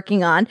have been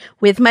working on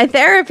with my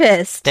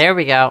therapist. There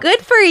we go.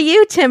 Good for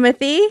you,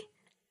 Timothy.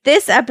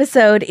 This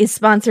episode is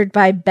sponsored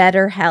by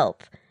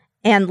BetterHelp.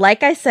 And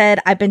like I said,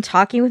 I've been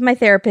talking with my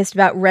therapist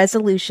about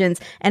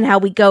resolutions and how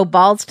we go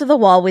balls to the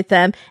wall with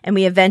them and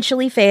we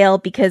eventually fail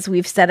because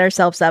we've set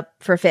ourselves up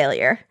for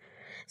failure.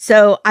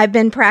 So I've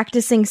been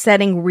practicing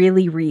setting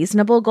really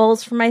reasonable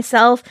goals for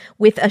myself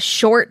with a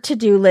short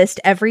to-do list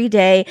every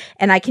day,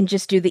 and I can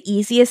just do the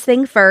easiest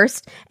thing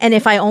first. And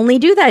if I only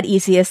do that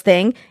easiest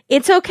thing,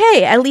 it's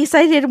okay. At least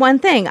I did one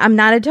thing. I'm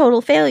not a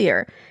total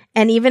failure.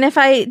 And even if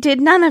I did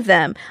none of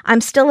them,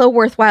 I'm still a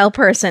worthwhile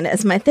person,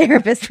 as my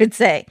therapist would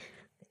say,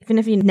 even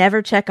if you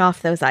never check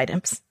off those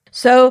items.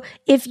 So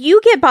if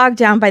you get bogged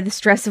down by the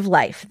stress of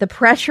life, the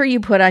pressure you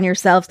put on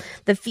yourselves,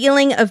 the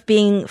feeling of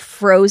being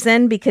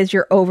frozen because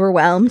you're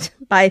overwhelmed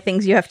by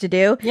things you have to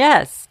do,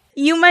 yes,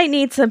 you might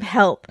need some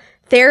help.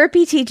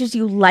 Therapy teaches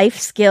you life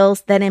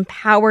skills that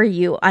empower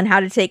you on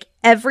how to take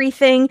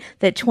everything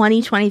that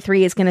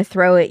 2023 is going to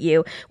throw at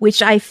you,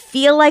 which I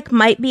feel like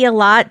might be a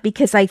lot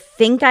because I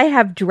think I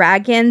have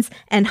dragons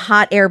and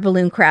hot air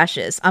balloon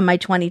crashes on my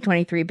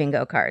 2023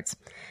 bingo cards.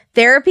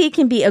 Therapy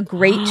can be a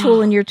great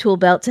tool in your tool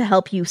belt to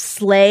help you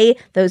slay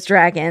those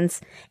dragons.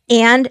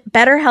 And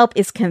BetterHelp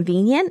is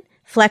convenient,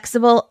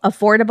 flexible,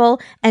 affordable,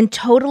 and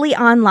totally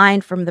online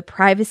from the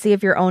privacy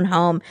of your own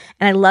home.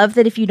 And I love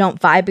that if you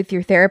don't vibe with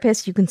your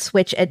therapist, you can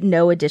switch at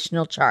no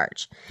additional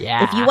charge.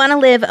 Yeah. If you want to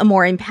live a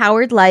more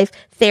empowered life,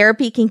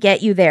 therapy can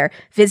get you there.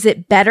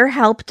 Visit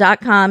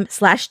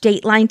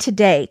betterhelp.com/dateline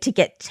today to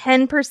get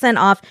 10%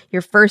 off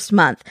your first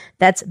month.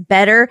 That's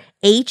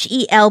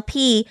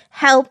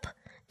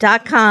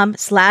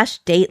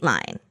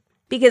help.com/dateline.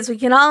 Because we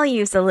can all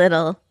use a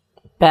little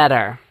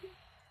better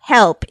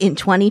help in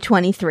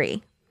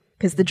 2023.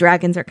 Because the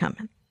dragons are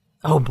coming.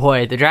 Oh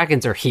boy, the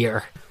dragons are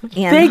here. And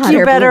thank you,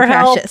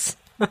 BetterHelp.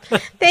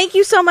 Thank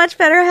you so much,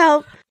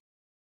 BetterHelp.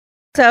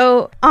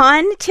 So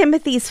on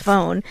Timothy's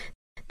phone,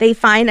 they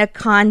find a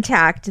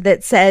contact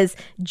that says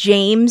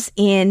James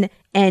in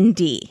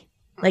ND,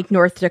 like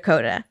North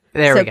Dakota.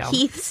 There we go. So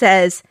Keith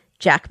says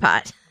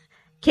jackpot.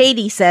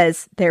 Katie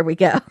says, there we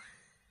go.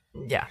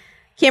 Yeah.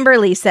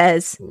 Kimberly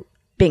says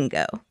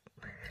bingo,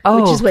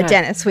 which is what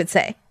Dennis would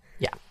say.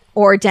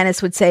 Or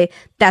Dennis would say,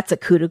 that's a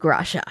coup de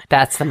grace shot.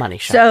 That's the money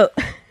shot. So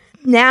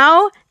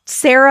now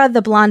Sarah,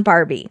 the blonde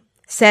Barbie,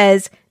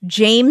 says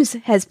James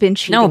has been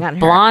cheating on her.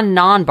 Blonde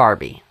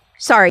non-Barbie.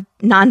 Sorry,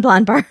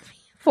 non-blonde Barbie.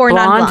 Blonde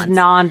non-blondes.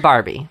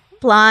 Non-Barbie.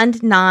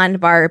 Blonde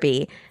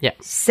non-Barbie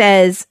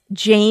says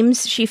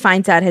James, she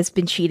finds out, has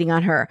been cheating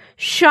on her.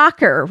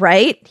 Shocker,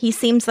 right? He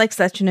seems like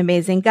such an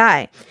amazing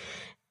guy.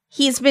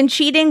 He's been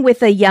cheating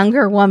with a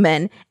younger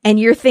woman, and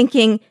you're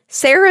thinking,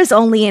 Sarah's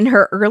only in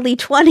her early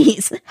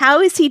 20s. How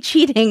is he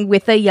cheating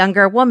with a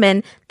younger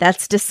woman?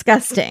 That's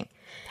disgusting.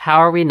 How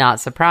are we not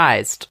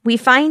surprised? We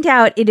find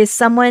out it is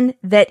someone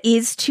that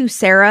is to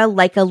Sarah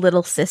like a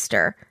little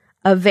sister,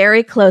 a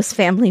very close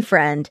family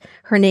friend.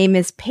 Her name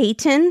is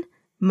Peyton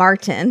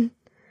Martin.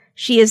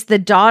 She is the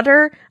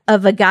daughter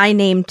of a guy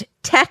named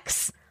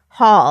Tex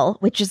Hall,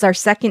 which is our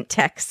second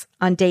Tex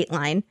on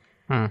Dateline.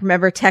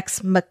 Remember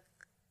Tex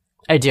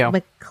I do.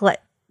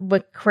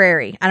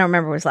 McCrary. I don't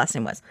remember what his last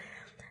name was.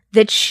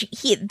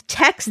 He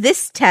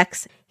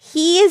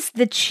is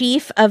the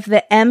chief of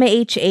the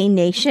MHA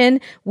Nation,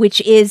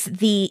 which is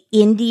the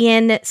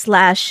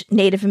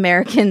Indian/Native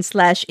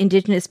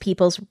American/Indigenous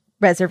Peoples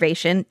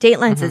Reservation.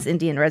 Dateline says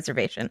Indian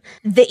Reservation.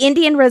 The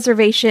Indian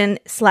Reservation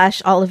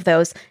 / all of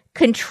those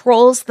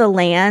controls the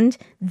land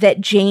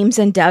that James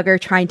and Doug are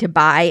trying to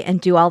buy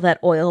and do all that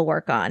oil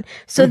work on.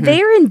 So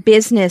they're in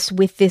business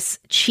with this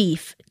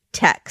chief,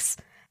 Tex.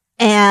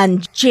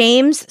 And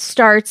James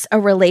starts a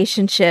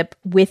relationship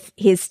with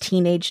his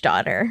teenage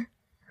daughter,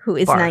 who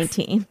is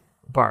 19.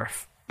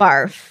 Barf.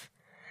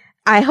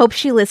 I hope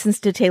she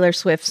listens to Taylor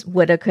Swift's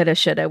Woulda, Coulda,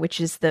 Shoulda,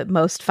 which is the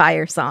most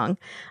fire song,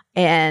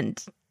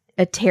 and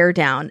a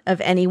teardown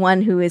of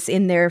anyone who is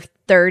in their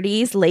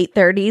 30s, late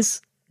 30s,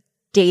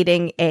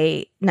 dating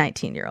a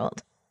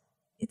 19-year-old.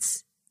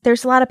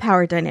 There's a lot of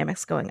power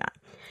dynamics going on.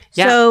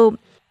 Yeah. So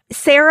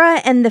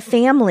Sarah and the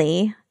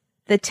family,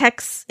 the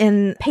Tex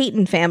and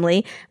Peyton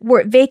family,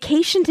 were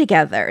vacation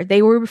together.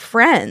 They were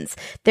friends.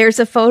 There's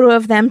a photo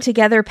of them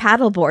together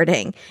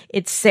paddleboarding.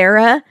 It's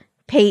Sarah,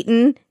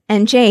 Peyton,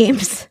 and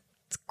James.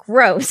 It's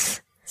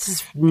gross. This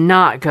is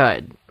not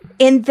good.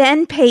 And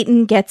then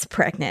Peyton gets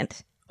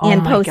pregnant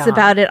and posts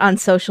about it on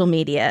social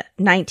media,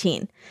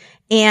 19.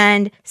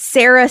 And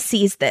Sarah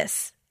sees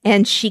this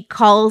and she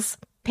calls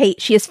Peyton.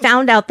 She has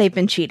found out they've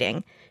been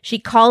cheating. She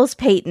calls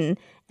Peyton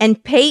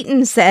and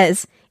Peyton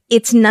says,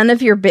 it's none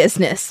of your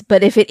business,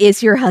 but if it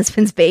is your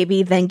husband's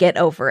baby, then get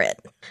over it.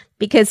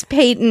 Because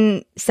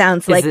Peyton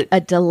sounds like a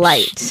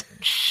delight.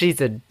 She's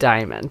a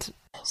diamond.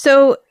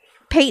 So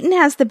Peyton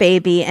has the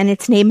baby, and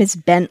its name is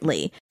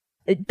Bentley.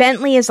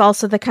 Bentley is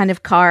also the kind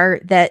of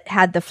car that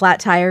had the flat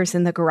tires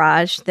in the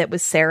garage that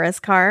was Sarah's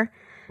car.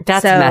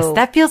 That's a mess.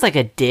 That feels like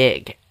a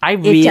dig. I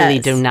really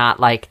do not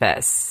like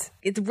this.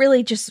 It's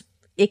really just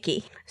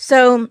icky.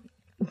 So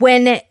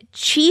when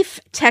Chief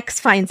Tex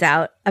finds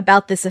out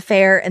about this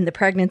affair and the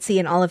pregnancy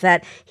and all of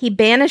that, he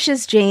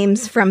banishes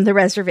James from the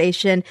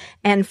reservation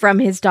and from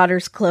his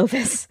daughter's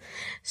Clovis.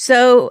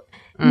 So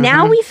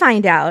now we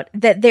find out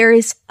that there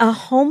is a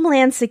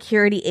Homeland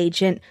Security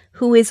agent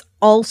who is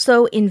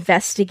also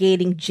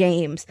investigating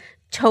James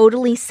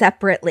totally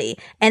separately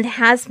and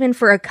has been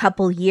for a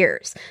couple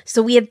years.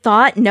 So we had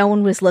thought no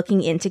one was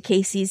looking into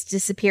Casey's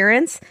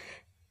disappearance.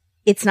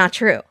 It's not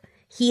true.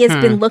 He has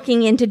been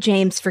looking into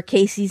James for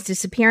Casey's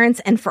disappearance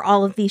and for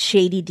all of these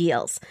shady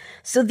deals.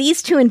 So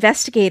these two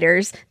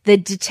investigators, the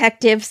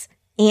detectives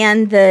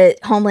and the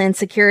Homeland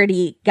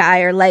Security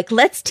guy, are like,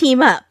 let's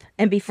team up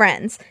and be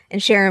friends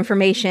and share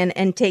information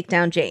and take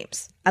down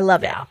James. I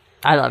love it. Yeah,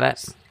 I love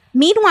it.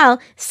 Meanwhile,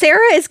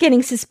 Sarah is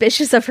getting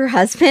suspicious of her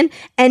husband,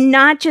 and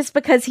not just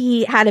because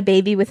he had a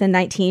baby with a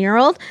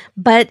 19-year-old,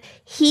 but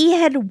he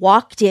had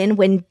walked in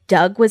when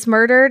Doug was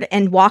murdered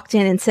and walked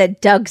in and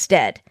said, Doug's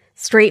dead.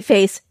 Straight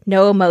face,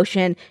 no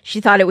emotion.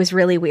 She thought it was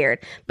really weird.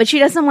 But she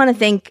doesn't want to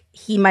think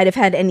he might have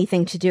had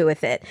anything to do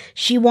with it.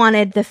 She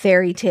wanted the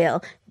fairy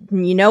tale.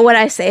 You know what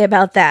I say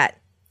about that.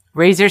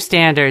 Raise your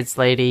standards,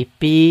 lady.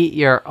 Be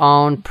your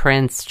own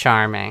Prince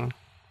Charming.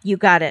 You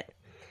got it.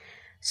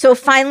 So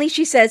finally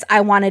she says,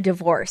 I want a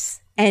divorce.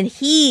 And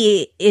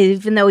he,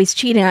 even though he's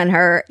cheating on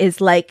her,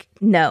 is like,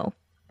 no,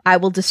 I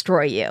will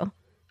destroy you.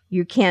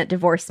 You can't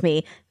divorce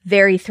me.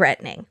 Very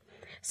threatening.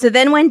 So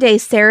then one day,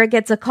 Sarah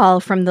gets a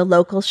call from the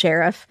local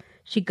sheriff.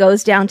 She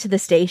goes down to the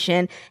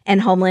station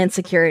and Homeland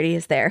Security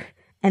is there.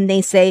 And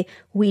they say,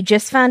 we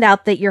just found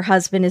out that your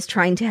husband is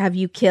trying to have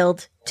you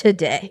killed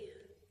today.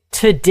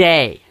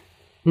 Today.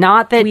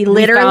 Not that we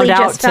literally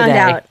found just found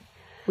out.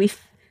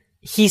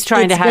 He's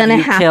trying to have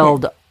you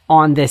killed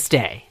on this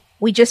day.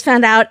 We just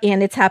found out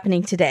and it's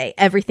happening today.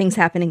 Everything's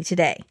happening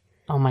today.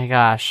 Oh my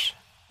gosh.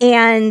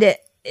 And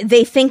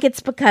they think it's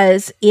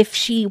because if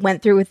she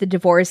went through with the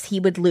divorce, he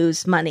would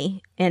lose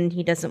money and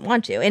he doesn't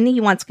want to. And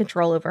he wants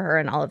control over her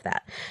and all of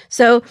that.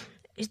 So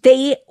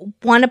they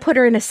want to put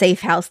her in a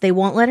safe house. They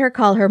won't let her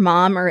call her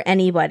mom or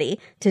anybody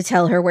to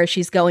tell her where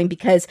she's going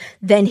because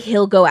then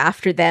he'll go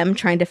after them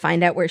trying to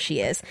find out where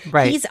she is.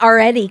 Right. He's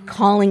already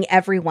calling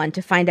everyone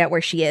to find out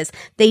where she is.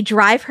 They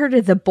drive her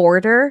to the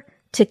border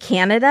to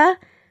Canada.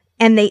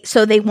 And they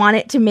want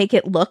it to make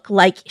it look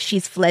like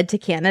she's fled to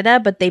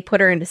Canada, but they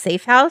put her in a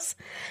safe house.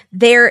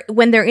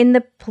 When they're in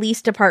the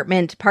police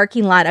department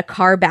parking lot, a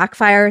car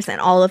backfires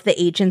and all of the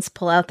agents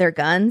pull out their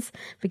guns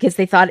because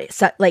they thought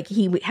like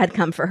he had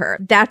come for her.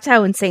 That's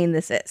how insane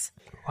this is.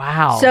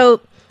 Wow. So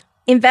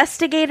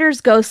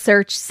investigators go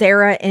search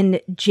Sarah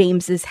and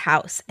James's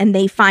house and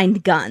they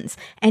find guns.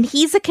 And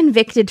he's a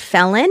convicted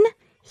felon.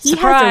 He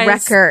has a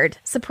record.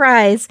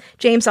 Surprise.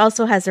 James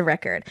also has a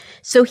record.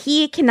 So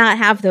he cannot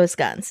have those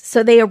guns.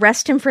 So they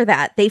arrest him for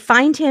that. They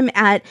find him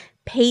at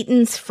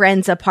Peyton's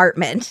friend's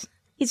apartment.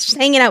 He's just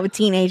hanging out with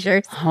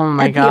teenagers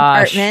at the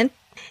apartment.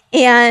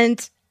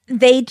 And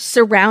they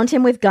surround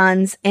him with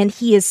guns and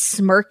he is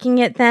smirking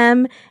at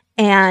them.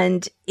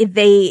 And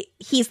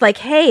he's like,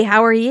 hey,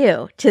 how are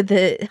you? To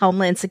the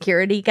Homeland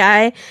Security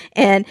guy.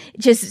 And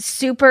just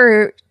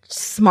super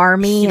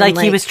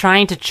smarmy. He was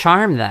trying to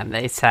charm them,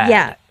 they said.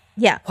 Yeah.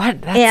 Yeah.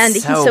 What?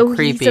 That's so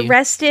creepy. He's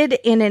arrested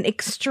in an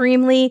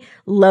extremely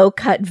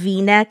low-cut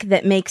V-neck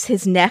that makes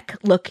his neck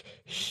look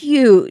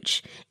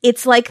huge.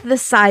 It's like the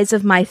size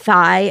of my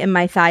thigh, and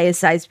my thigh is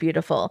size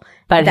beautiful.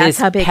 But that's his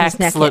how big pecs his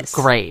neck look is.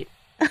 Great.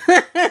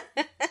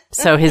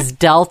 So his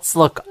delts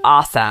look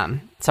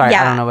awesome. Sorry,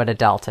 I don't know what a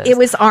delt is. It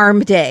was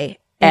arm day.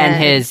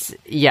 And his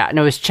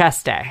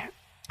chest day.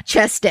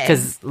 Chest day.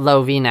 Because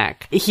low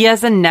V-neck. He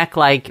has a neck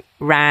like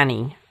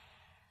Rani.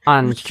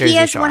 On Jersey he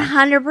has Shore.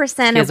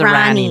 100% a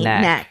Rani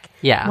neck.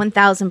 Yeah.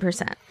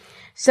 1,000%.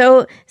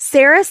 So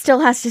Sarah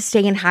still has to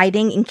stay in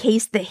hiding in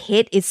case the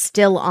hit is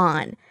still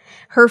on.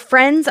 Her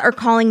friends are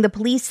calling the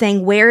police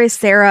saying, where is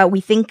Sarah?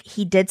 We think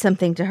he did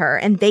something to her.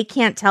 And they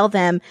can't tell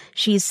them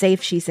she's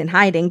safe, she's in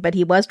hiding, but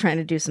he was trying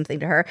to do something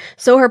to her.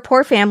 So her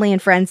poor family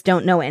and friends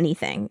don't know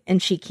anything,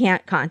 and she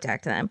can't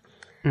contact them.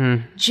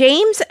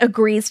 James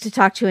agrees to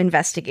talk to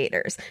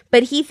investigators,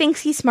 but he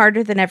thinks he's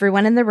smarter than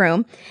everyone in the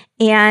room.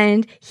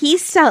 And he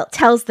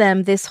tells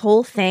them this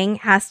whole thing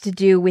has to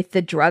do with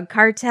the drug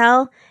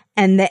cartel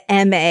and the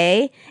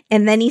MA.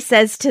 And then he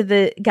says to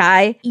the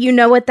guy, you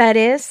know what that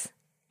is?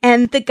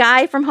 And the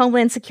guy from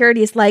Homeland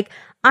Security is like,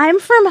 I'm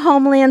from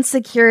Homeland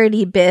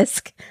Security,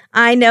 Bisque.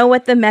 I know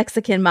what the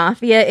Mexican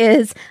mafia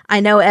is.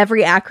 I know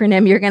every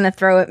acronym you're going to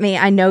throw at me.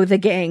 I know the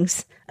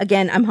gangs.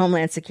 Again, I'm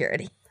Homeland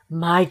Security.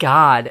 My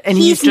God. And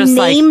he's just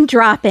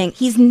dropping.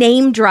 He's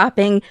name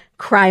dropping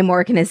crime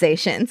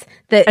organizations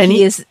that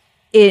he is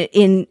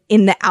in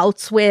the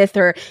outs with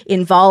or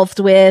involved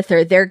with,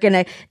 or they're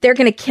gonna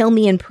kill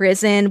me in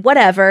prison.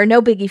 Whatever.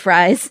 No biggie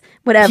fries.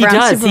 Whatever. He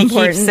does. I'm super he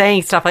important. Keeps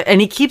saying stuff like, and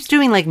he keeps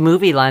doing like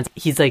movie lines.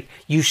 He's like,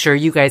 you sure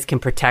you guys can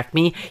protect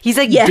me? He's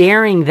like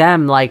daring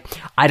them. Like,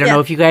 I don't know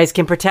if you guys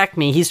can protect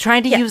me. He's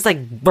trying to use like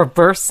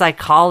reverse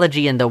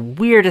psychology in the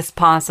weirdest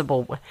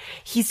possible way.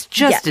 He's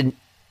just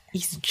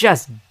He's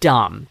just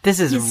dumb. This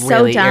is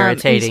really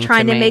irritating. He's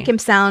trying to to make him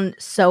sound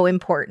so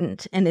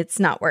important, and it's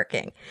not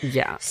working.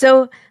 Yeah.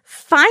 So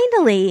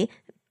finally,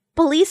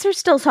 police are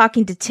still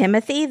talking to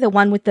Timothy, the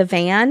one with the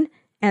van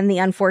and the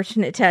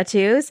unfortunate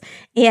tattoos,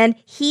 and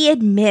he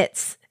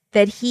admits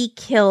that he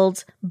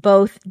killed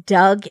both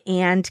Doug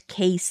and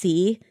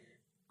Casey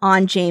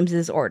on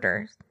James's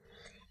orders.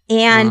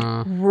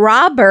 And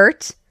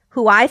Robert,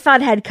 who I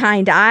thought had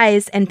kind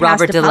eyes and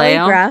passed a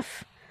polygraph.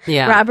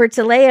 Yeah. Robert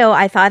DeLeo,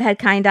 I thought had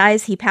kind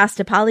eyes. He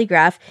passed a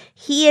polygraph.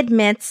 He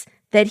admits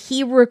that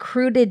he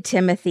recruited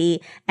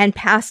Timothy and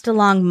passed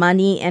along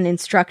money and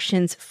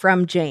instructions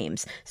from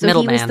James.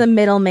 So he was the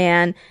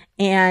middleman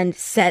and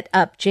set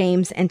up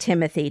James and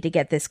Timothy to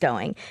get this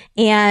going.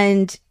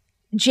 And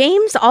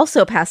James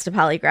also passed a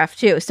polygraph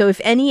too. So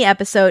if any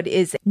episode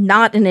is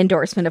not an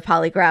endorsement of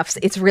polygraphs,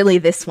 it's really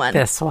this one.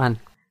 This one.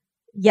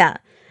 Yeah.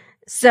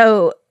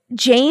 So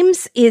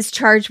James is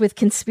charged with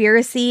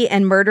conspiracy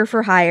and murder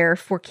for hire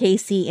for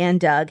Casey and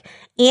Doug,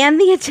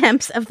 and the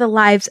attempts of the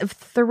lives of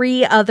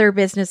 3 other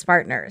business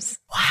partners.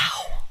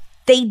 Wow.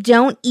 They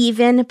don't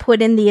even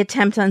put in the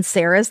attempt on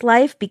Sarah's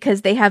life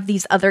because they have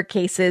these other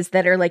cases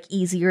that are like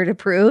easier to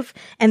prove.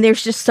 And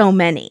there's just so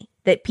many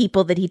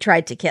people that he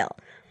tried to kill.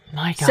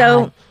 My God.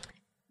 So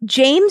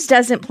James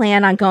doesn't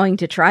plan on going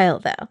to trial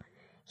though.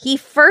 He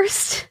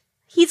first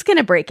He's going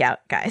to break out,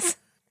 guys.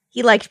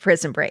 He liked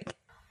Prison Break.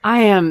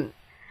 I am...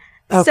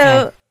 Okay.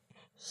 So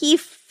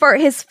for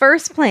his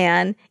first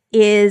plan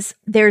is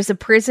there's a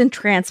prison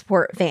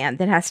transport van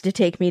that has to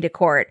take me to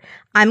court.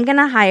 I'm going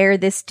to hire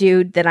this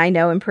dude that I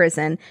know in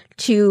prison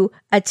to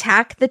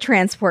attack the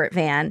transport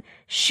van,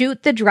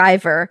 shoot the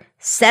driver,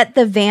 set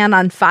the van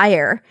on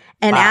fire.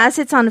 And as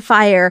it's on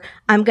fire,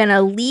 I'm going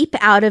to leap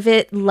out of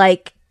it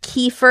like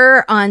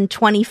Kiefer on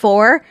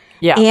 24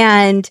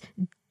 and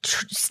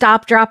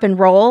stop, drop, and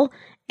roll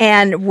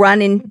and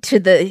run into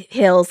the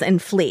hills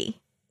and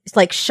flee. It's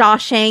like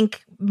Shawshank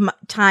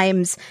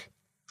times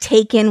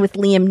Taken with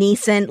Liam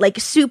Neeson, like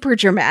super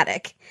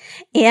dramatic.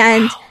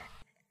 And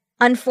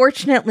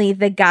unfortunately,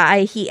 the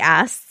guy he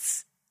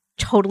asks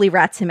totally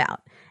rats him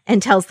out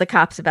and tells the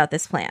cops about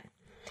this plan.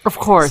 Of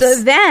course.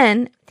 So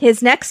then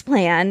his next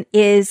plan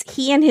is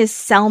he and his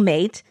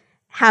cellmate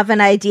have an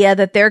idea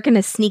that they're going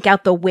to sneak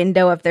out the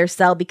window of their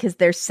cell because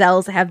their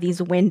cells have these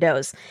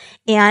windows.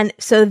 And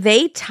so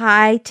they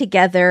tie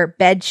together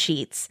bed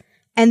sheets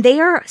and they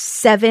are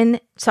 9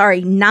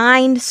 stories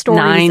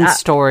 9 up.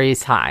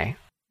 stories high.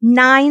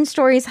 9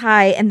 stories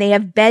high, and they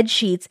have bed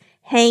sheets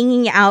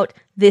hanging out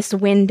this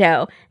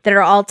window that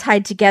are all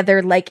tied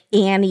together like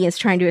Annie is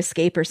trying to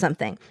escape or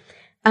something.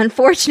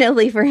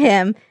 Unfortunately for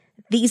him,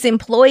 these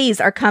employees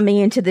are coming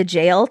into the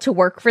jail to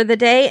work for the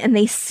day, and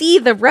they see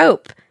the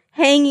rope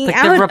hanging like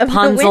out the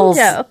Rapunzel's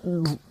of the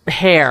window.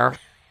 Hair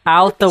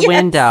out the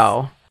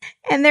window.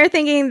 And they're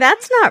thinking,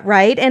 that's not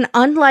right. And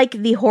unlike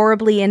the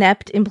horribly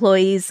inept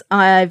employees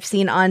I've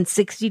seen on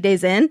 60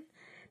 Days In,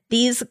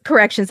 these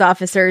corrections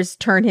officers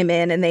turn him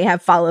in and they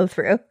have follow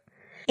through.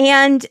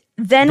 And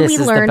then we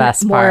learn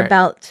more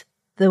about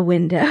the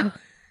window.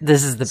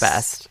 This is the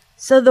best.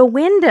 So the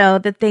window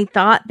that they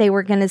thought they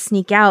were going to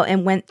sneak out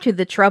and went to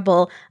the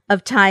trouble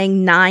of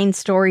tying 9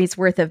 stories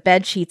worth of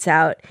bed sheets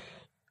out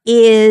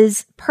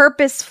is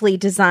purposefully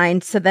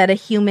designed so that a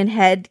human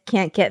head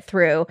can't get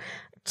through.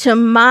 To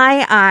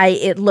my eye,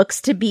 it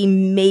looks to be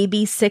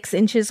maybe 6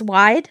 inches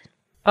wide.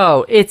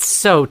 Oh, it's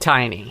so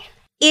tiny.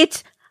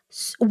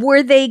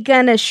 Were they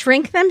gonna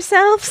shrink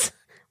themselves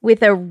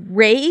with a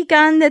ray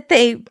gun that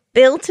they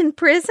built in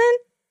prison?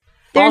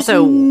 There's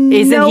isn't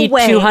he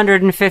way.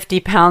 250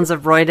 pounds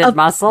of roided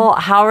muscle?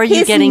 How are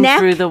you getting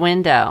through the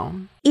window?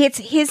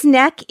 His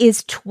neck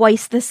is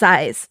twice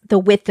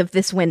the width of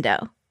this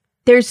window.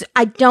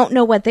 I don't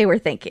know what they were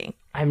thinking.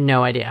 I have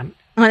no idea.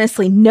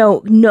 Honestly,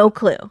 no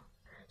clue.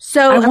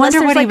 So I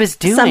wonder what he was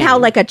doing. Somehow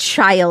like a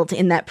child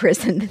in that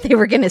prison that they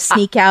were going to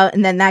sneak out,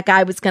 and then that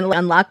guy was going to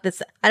unlock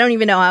this. I don't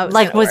even know how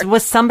it was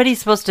was somebody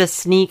supposed to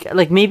sneak?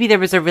 Like maybe there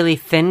was a really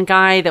thin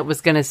guy that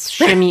was going to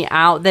shimmy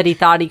out that he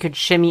thought he could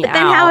shimmy out.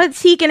 Then how is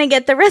he going to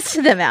get the rest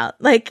of them out?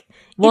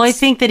 I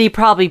think that he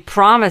probably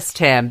promised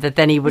him that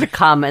then he would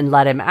come and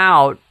let him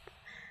out.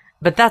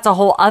 But that's a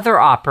whole other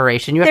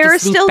operation. There are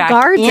still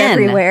guards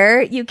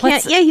everywhere. You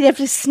can't. You'd have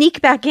to sneak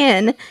back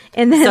in,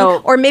 and then,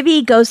 or maybe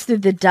he goes through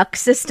the duct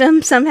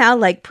system somehow,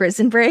 like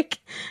Prison Break.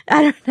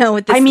 I don't know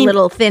what this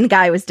little thin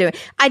guy was doing.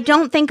 I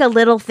don't think a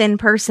little thin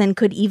person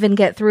could even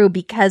get through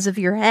because of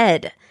your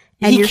head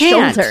and your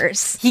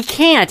shoulders. He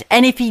can't.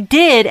 And if he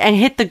did and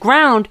hit the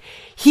ground,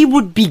 he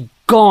would be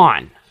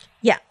gone.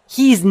 Yeah,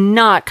 he's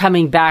not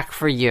coming back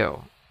for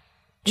you,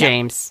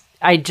 James. No.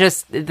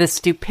 The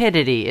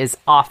stupidity is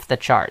off the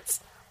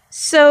charts.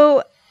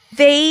 So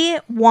they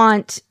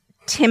want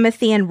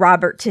Timothy and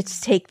Robert to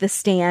take the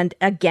stand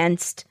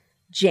against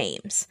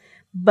James,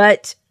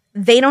 but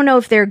they don't know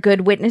if they're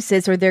good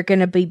witnesses or they're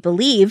going to be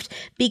believed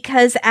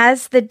because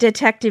as the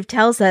detective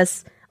tells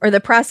us, or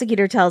the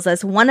prosecutor tells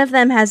us, one of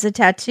them has a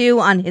tattoo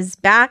on his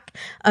back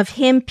of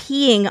him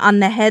peeing on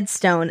the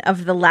headstone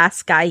of the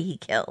last guy he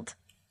killed.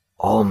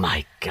 Oh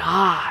my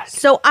God.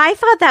 So I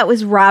thought that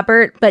was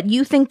Robert, but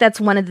you think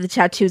that's one of the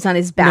tattoos on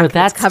his back. No,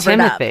 that's covered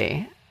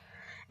Timothy. Up.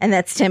 And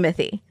that's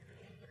Timothy.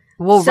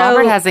 Well,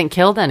 Robert hasn't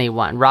killed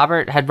anyone.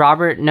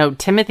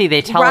 Timothy,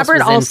 they tell us,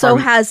 Robert also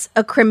has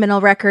a criminal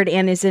record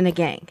and is in a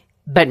gang.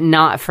 But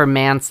not for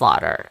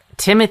manslaughter.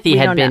 Timothy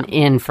had been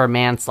in for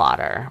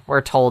manslaughter. We're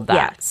told that.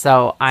 Yeah.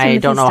 So I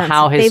don't know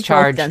how his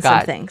charge got.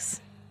 Some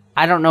things.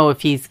 I don't know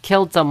if he's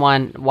killed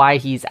someone, why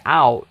he's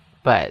out,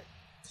 but...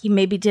 He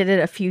maybe did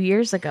it a few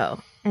years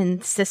ago,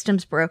 and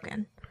system's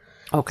broken.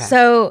 Okay.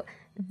 So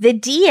the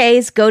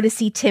DAs go to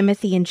see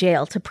Timothy in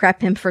jail to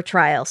prep him for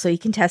trial so he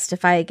can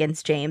testify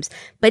against James.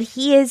 But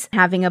he is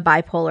having a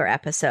bipolar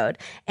episode.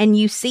 And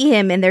you see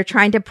him, and they're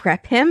trying to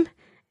prep him,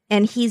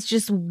 and he's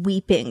just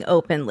weeping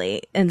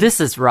openly. And this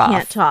is rough.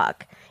 Can't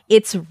talk.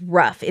 It's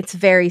rough. It's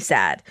very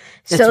sad.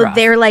 So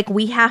they're like,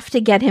 we have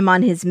to get him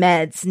on his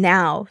meds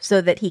now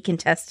so that he can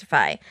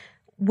testify.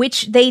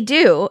 Which they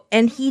do,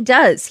 and he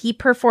does. He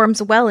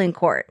performs well in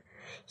court.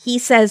 He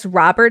says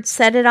Robert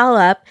set it all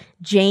up.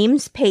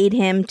 James paid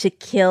him to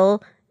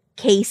kill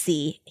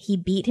Casey. He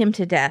beat him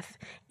to death.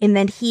 And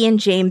then he and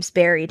James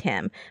buried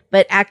him.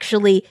 But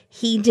actually,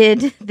 he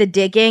did the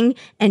digging,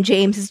 and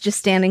James is just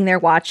standing there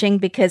watching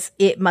because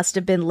it must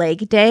have been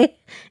leg day,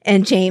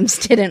 and James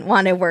didn't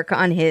want to work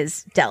on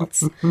his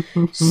delts.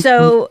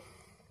 So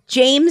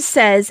James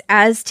says,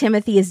 as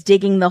Timothy is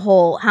digging the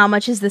hole, how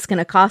much is this going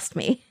to cost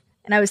me?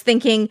 And I was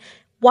thinking,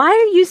 why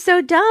are you so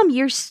dumb?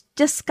 You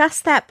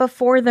discussed that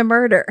before the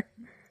murder.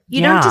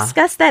 You don't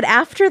discuss that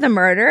after the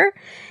murder.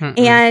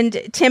 And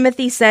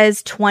Timothy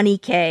says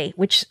 $20K,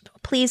 which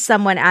please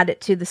someone add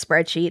it to the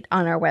spreadsheet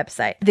on our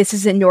website. This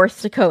is in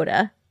North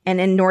Dakota. And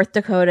in North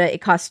Dakota,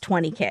 it costs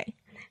 $20K.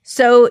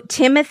 So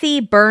Timothy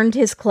burned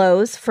his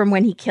clothes from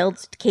when he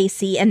killed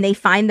Casey, and they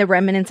find the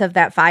remnants of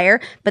that fire,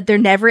 but they're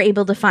never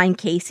able to find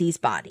Casey's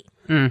body.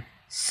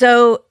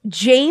 So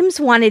James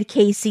wanted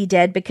Casey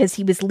dead because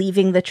he was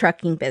leaving the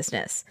trucking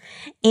business.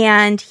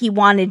 And he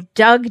wanted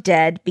Doug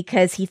dead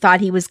because he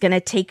thought he was going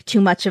to take too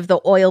much of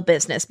the oil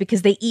business,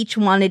 because they each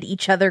wanted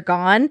each other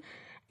gone.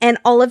 And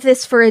all of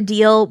this for a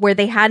deal where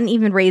they hadn't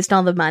even raised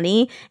all the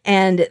money,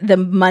 and the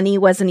money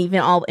wasn't even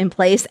all in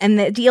place, and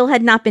the deal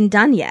had not been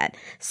done yet.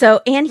 So,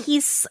 and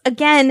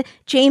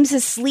James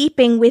is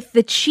sleeping with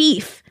the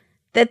chief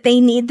that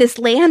they need this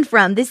land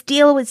from. This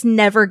deal was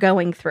never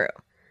going through.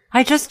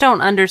 I just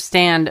don't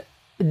understand.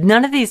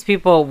 None of these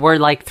people were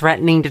like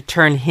threatening to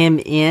turn him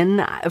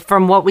in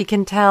from what we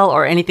can tell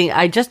or anything.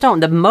 I just don't.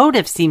 The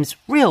motive seems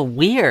real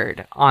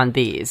weird on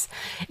these.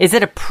 Is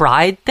it a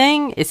pride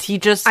thing? Is he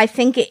just... I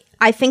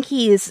think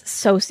he is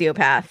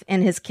sociopath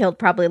and has killed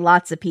probably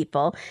lots of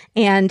people.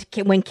 And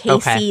when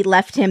Casey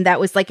left him, that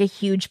was like a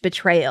huge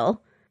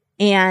betrayal.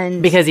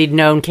 And because he'd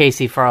known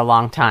Casey for a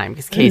long time,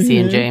 because Casey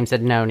and James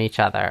had known each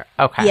other.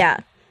 Okay.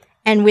 Yeah.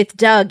 And with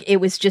Doug, it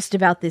was just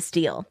about this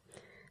deal.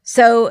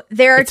 So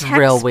there are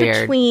texts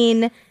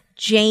between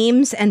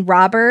James and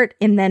Robert,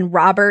 and then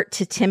Robert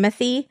to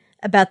Timothy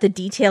about the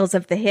details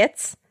of the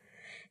hits.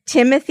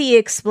 Timothy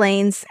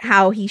explains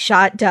how he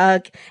shot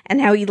Doug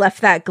and how he left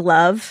that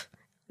glove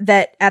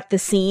that at the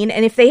scene.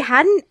 And if they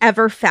hadn't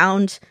ever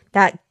found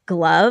that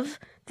glove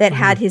that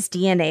had his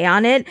DNA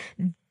on it,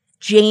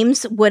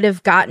 James would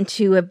have gone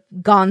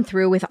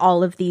through with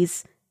all of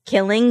these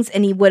killings,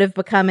 and he would have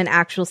become an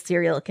actual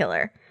serial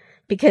killer.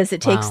 Because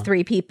it takes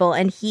 3 people,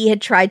 and he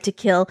had tried to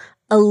kill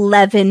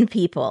 11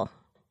 people.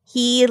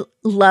 He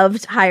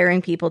loved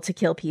hiring people to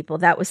kill people.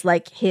 That was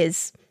like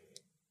his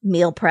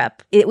meal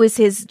prep. It was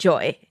his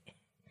joy.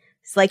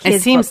 It's like his.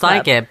 It seems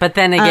like it, but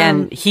then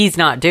again, he's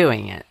not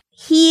doing it.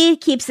 He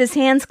keeps his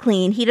hands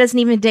clean. He doesn't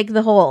even dig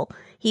the hole.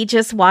 He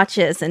just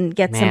watches and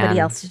gets somebody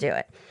else to do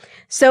it.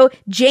 So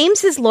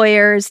James's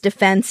lawyer's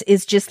defense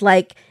is just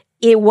like,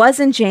 it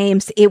wasn't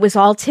James. It was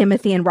all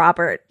Timothy and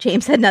Robert.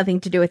 James had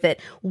nothing to do with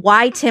it.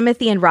 Why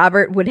Timothy and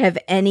Robert would have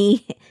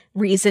any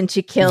reason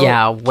to kill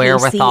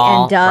Casey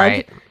and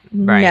Doug?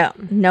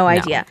 Right. No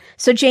idea.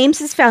 So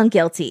James is found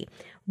guilty.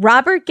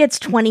 Robert gets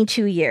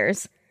 22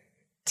 years.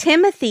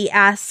 Timothy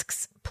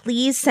asks,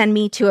 please send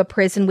me to a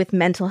prison with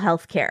mental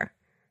health care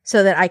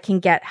so that I can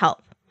get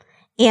help.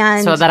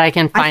 And so that I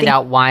can find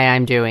out why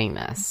I'm doing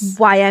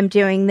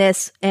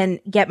this.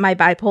 And get my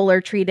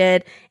bipolar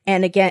treated.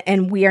 And again,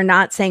 and we are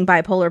not saying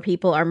bipolar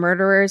people are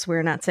murderers.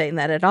 We're not saying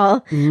that at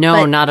all. No,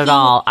 but not at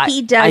all.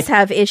 He does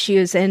have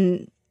issues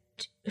and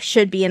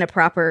should be in a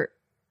proper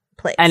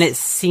place. And it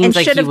seems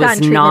like he was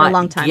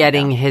not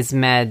getting his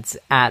meds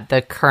at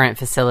the current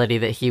facility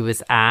that he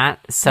was at.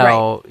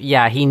 So,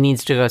 he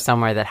needs to go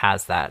somewhere that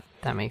has that.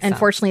 That makes sense.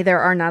 Unfortunately,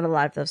 there are not a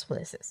lot of those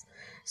places.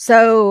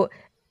 So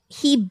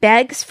he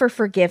begs for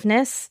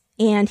forgiveness,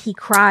 and he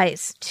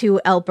cries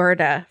to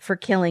Alberta for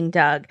killing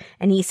Doug.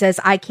 And he says,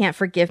 I can't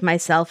forgive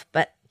myself,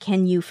 but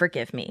can you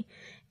forgive me?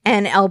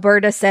 And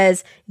Alberta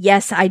says,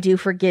 yes, I do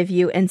forgive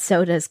you, and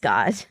so does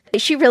God.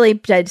 She really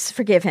does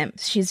forgive him.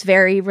 She's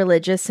very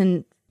religious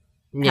and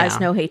has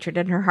no hatred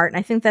in her heart, and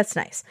I think that's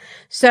nice.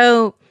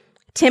 So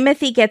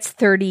Timothy gets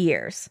 30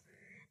 years.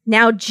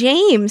 Now,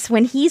 James,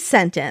 when he's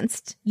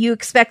sentenced, you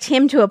expect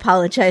him to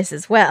apologize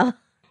as well.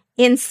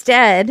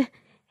 Instead,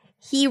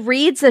 he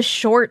reads a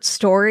short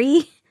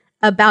story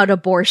about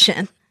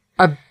abortion.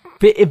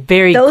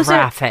 Very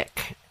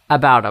graphic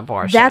about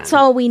abortion. That's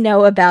all we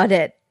know about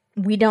it.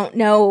 We don't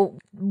know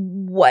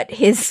what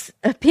his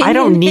opinion is. I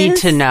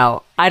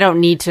don't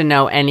need to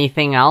know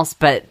anything else,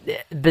 but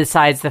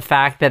besides the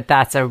fact that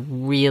that's a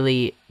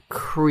really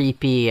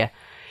creepy...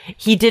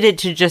 He did it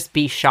to just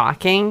be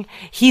shocking.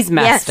 He's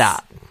messed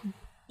up.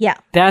 Yeah.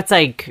 That's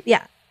like...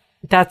 Yeah.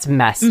 That's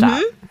messed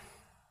up.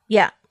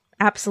 Yeah,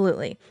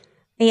 absolutely.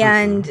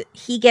 And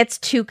he gets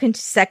 2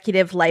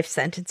 consecutive life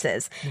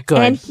sentences. Good.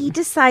 And he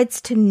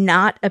decides to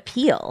not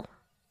appeal.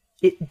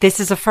 This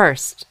is a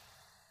first.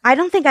 I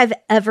don't think I've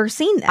ever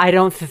seen that. I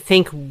don't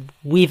think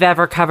we've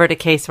ever covered a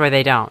case where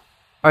they don't.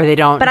 Or they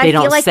don't, but they I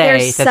feel don't like say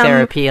there's that some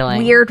they're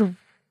appealing. Weird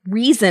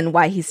reason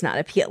why he's not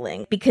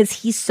appealing. Because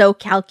he's so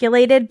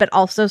calculated, but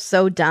also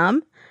so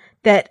dumb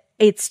that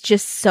it's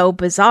just so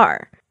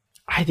bizarre.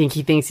 I think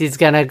he thinks he's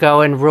going to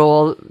go and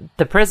rule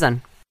the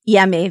prison.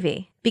 Yeah,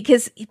 maybe.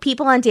 Because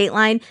people on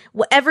Dateline,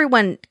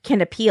 everyone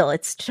can appeal.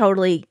 It's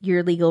totally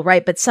your legal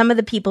right. But some of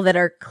the people that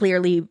are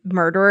clearly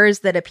murderers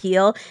that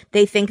appeal,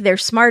 they think they're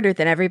smarter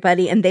than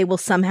everybody, and they will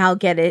somehow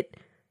get it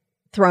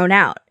thrown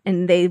out.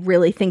 And they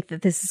really think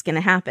that this is going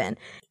to happen.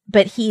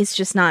 But he's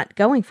just not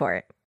going for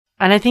it.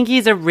 And I think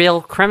he's a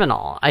real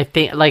criminal. I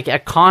think like a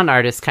con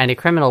artist kind of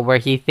criminal where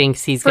he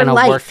thinks he's going to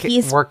work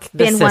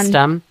the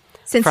system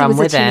since from he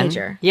was within. a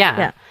teenager.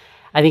 Yeah.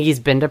 I think he's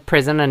been to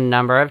prison a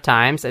number of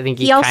times. I think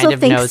he also kind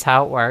of knows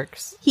how it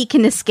works. He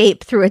can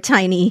escape through a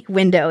tiny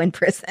window in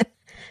prison.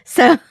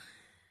 So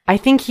I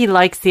think he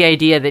likes the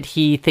idea that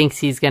he thinks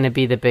he's going to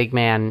be the big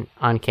man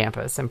on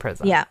campus in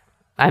prison. Yeah.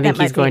 I think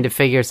he's going to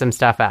figure some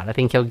stuff out. I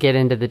think he'll get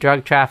into the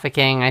drug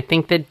trafficking. I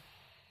think that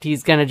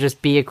he's going to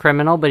just be a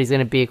criminal, but he's going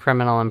to be a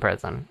criminal in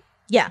prison.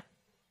 Yeah.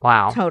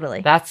 Wow. Totally.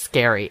 That's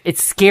scary.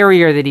 It's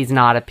scarier that he's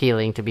not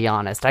appealing, to be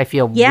honest. I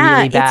feel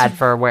really bad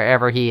for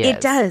wherever he is.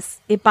 It does.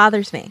 It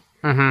bothers me.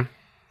 Mm-hmm.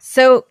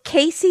 So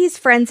Casey's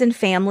friends and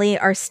family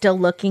are still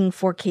looking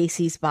for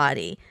Casey's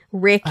body.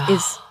 Rick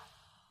is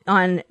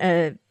on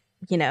a,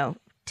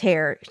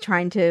 tear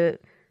trying to...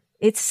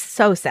 It's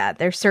so sad.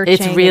 They're searching.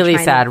 It's really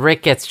sad.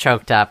 Rick gets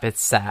choked up.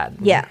 It's sad.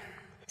 Yeah.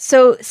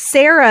 So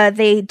Sarah,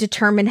 they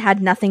determined,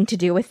 had nothing to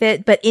do with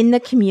it, but in the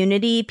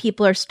community,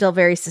 people are still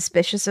very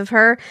suspicious of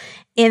her.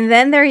 And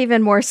then they're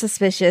even more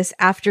suspicious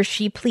after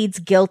she pleads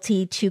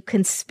guilty to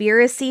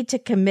conspiracy to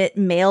commit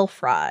mail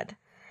fraud.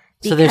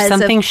 So there's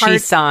something she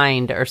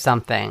signed or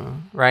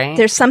something, right?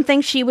 There's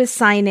something she was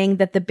signing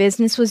that the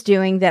business was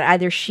doing that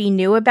either she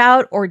knew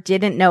about or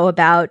didn't know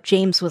about.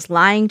 James was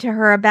lying to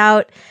her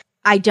about.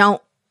 I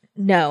don't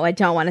know. I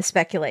don't want to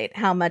speculate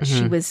how much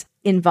she was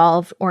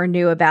involved or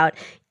knew about.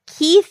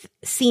 Keith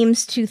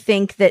seems to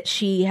think that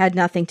she had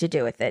nothing to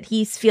do with it.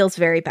 He feels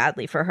very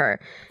badly for her.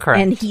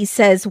 Correct. And he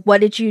says, "What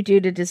did you do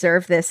to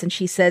deserve this?" And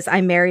she says, "I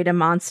married a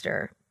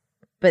monster,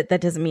 but that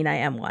doesn't mean I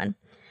am one."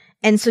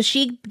 And so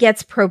she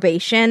gets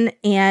probation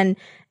and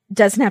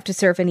doesn't have to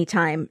serve any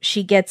time.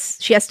 She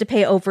has to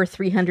pay over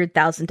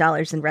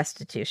 $300,000 in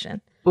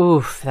restitution.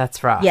 Oof,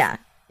 that's rough. Yeah.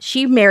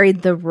 She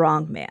married the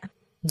wrong man.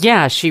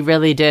 Yeah, she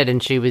really did.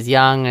 And she was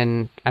young,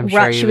 and I'm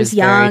sure he was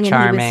very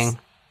charming.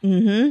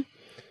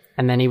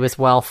 And then he was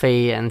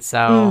wealthy, and so,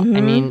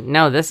 I mean,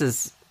 no, this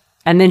is...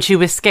 And then she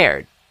was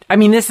scared. I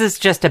mean, this is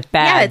just a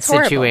bad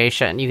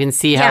situation. Horrible. You can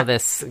see how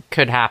this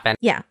could happen.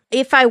 Yeah.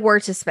 If I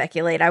were to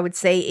speculate, I would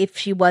say if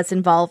she was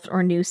involved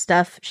or knew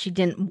stuff, she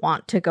didn't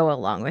want to go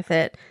along with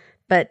it,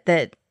 but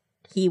that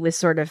he was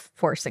sort of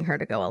forcing her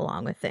to go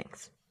along with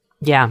things.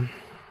 Yeah.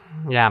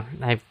 Yeah,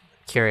 I'm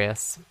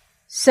curious.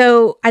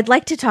 So I'd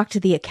like to talk to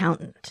the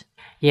accountant.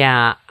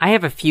 Yeah, I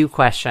have a few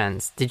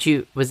questions.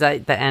 Was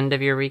that the end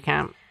of your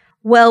recap?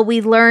 Well,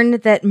 we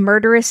learned that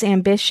murderous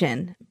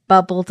ambition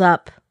bubbled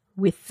up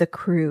with the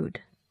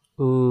crude.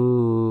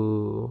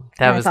 Ooh,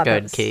 that was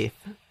good, Keith.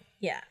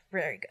 Yeah,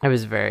 very good. It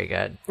was very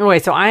good. Anyway,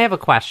 so I have a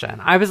question.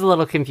 I was a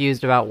little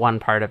confused about one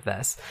part of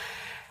this.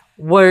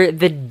 Were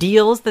the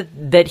deals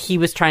that he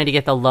was trying to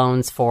get the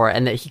loans for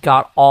and that he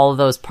got all of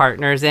those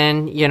partners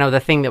in, the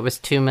thing that was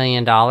 $2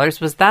 million,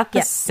 was that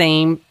the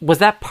same? Was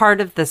that part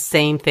of the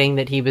same thing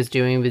that he was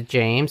doing with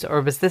James, or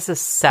was this a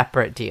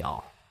separate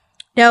deal?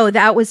 No,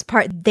 that was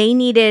they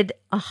needed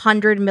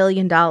 $100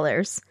 million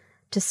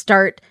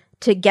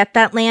to get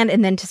that land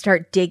and then to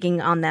start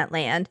digging on that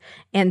land.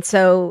 And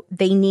so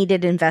they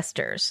needed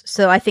investors.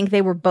 So I think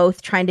they were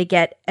both trying to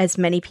get as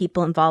many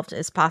people involved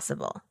as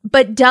possible.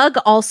 But Doug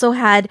also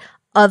had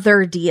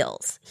other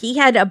deals. He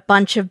had a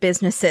bunch of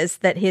businesses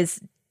that his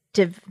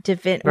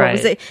what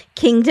was it?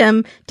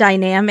 Kingdom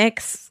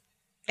Dynamics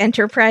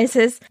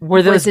Enterprises.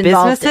 Were those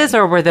businesses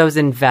or were those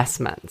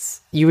investments?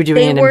 You were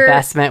doing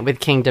investment with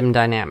Kingdom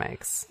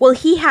Dynamics. Well,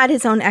 he had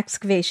his own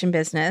excavation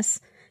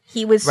business.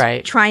 He was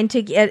trying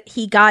to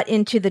he got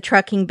into the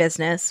trucking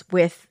business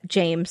with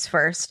James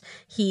first.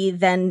 He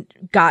then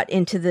got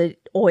into the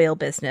oil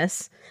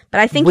business. But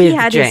I think he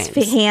had his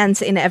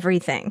hands in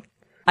everything.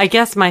 I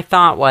guess my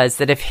thought was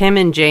that if him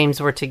and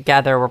James were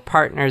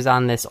partners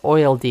on this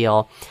oil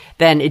deal,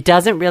 then it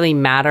doesn't really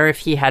matter if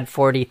he had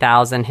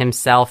 40,000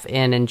 himself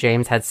in and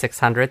James had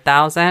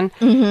 600,000.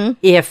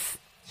 If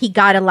he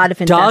got a lot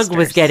of investors. Doug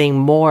was getting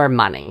more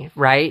money,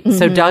 right?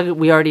 So Doug,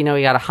 we already know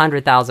he got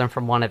 100,000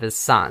 from one of his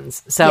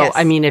sons. So,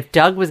 I mean, if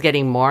Doug was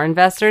getting more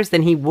investors,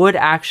 then he would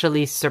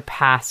actually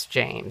surpass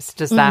James.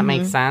 Does that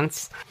make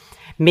sense?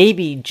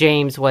 Maybe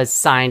James was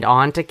signed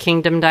on to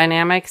Kingdom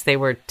Dynamics. They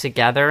were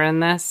together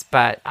in this,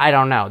 but I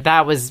don't know.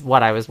 That was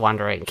what I was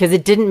wondering. Because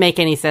it didn't make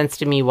any sense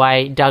to me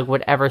why Doug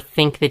would ever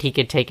think that he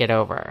could take it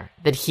over.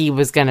 That he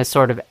was going to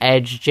sort of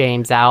edge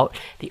James out.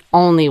 The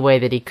only way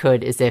that he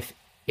could is if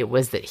it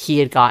was that he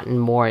had gotten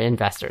more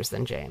investors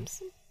than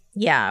James.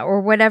 Yeah,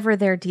 or whatever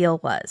their deal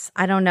was.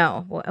 I don't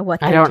know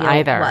what their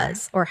deal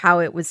was or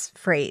how it was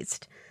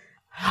phrased.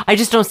 I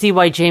just don't see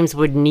why James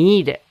would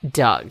need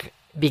Doug.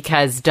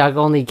 Because Doug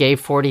only gave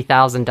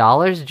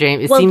 $40,000.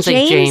 It seems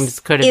like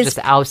James could have just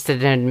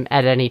ousted him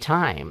at any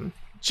time.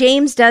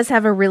 James does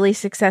have a really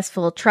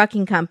successful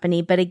trucking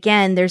company, but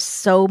again, there's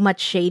so much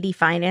shady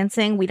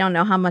financing. We don't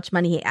know how much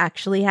money he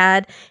actually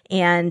had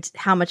and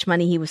how much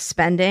money he was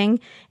spending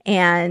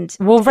and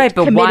but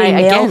why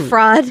mail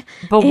fraud.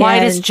 But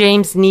why does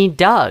James need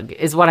Doug?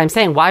 Is what I'm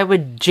saying. Why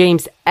would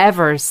James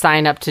ever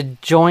sign up to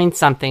join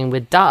something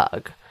with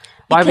Doug?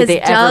 Why would they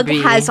Doug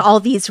ever has all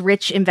these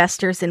rich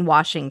investors in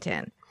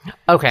Washington.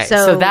 Okay,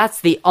 so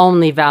that's the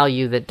only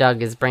value that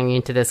Doug is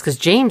bringing to this, because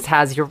James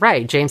has, you're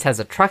right, James has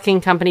a trucking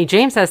company.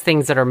 James has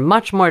things that are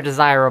much more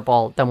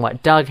desirable than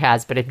what Doug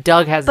has, but if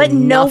Doug has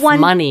enough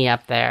money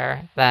up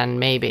there, then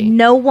maybe.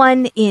 No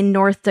one in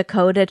North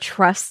Dakota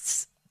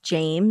trusts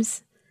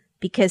James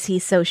because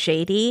he's so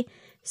shady,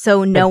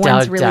 so no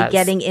one's really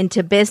getting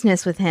into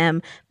business with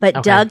him,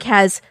 but Doug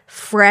has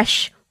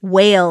fresh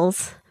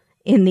whales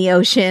in the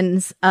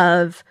oceans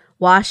of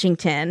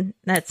Washington.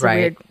 That's a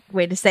weird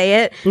way to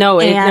say it. No,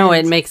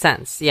 it makes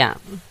sense. Yeah.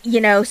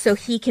 So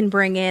he can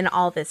bring in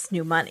all this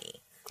new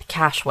money.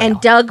 Cash whale. And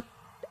Doug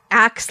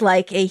acts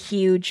like a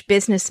huge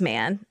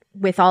businessman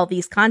with all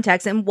these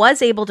contacts and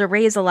was able to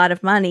raise a lot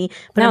of money,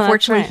 but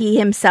unfortunately he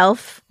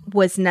himself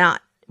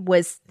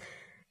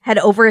had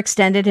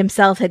overextended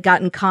himself, had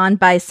gotten conned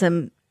by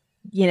some,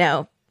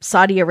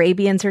 Saudi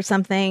Arabians or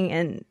something,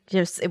 and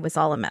just it was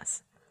all a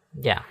mess.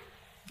 Yeah.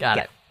 Got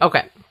it.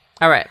 Okay.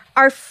 All right.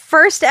 Our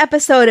first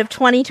episode of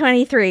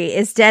 2023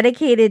 is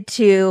dedicated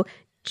to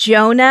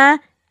Jonna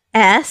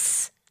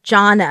S.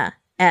 Jonna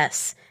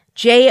S.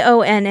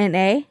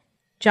 Jonna.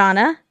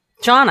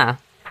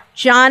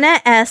 Jonna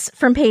S.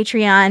 from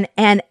Patreon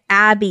and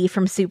Abby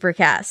from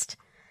Supercast.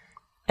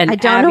 And I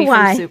don't know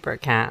why. From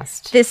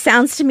Supercast. This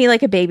sounds to me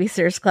like a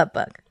Babysitter's Club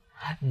book.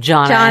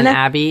 Jonna and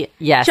Abby.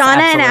 Yes, Jonna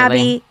absolutely. and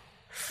Abby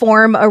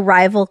form a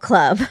rival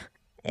club,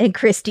 and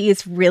Christy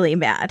is really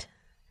mad.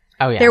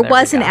 Oh, yeah. There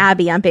was an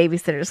Abby on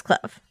Babysitter's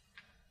Club.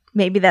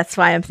 Maybe that's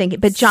why I'm thinking.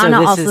 But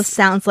Jonna also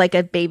sounds like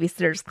a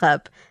Babysitter's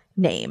Club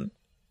name.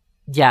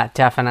 Yeah,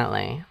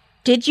 definitely.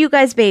 Did you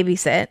guys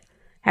babysit?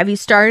 Have you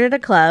started a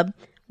club?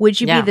 Would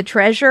you be the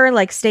treasurer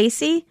like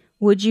Stacy?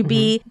 Would you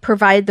be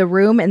provide the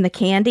room and the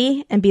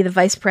candy and be the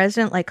vice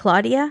president like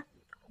Claudia?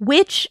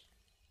 Which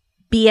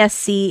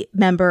BSC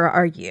member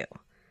are you?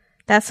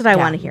 That's what I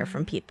want to hear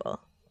from people.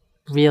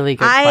 Really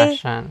good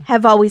question. I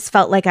have always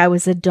felt like I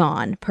was a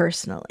Dawn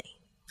personally.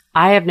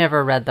 I have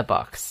never read the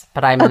books,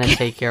 but I'm going to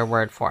take your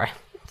word for it.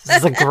 This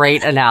is a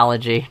great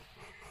analogy.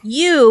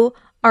 You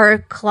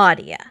are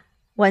Claudia,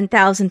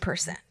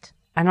 1,000%.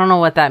 I don't know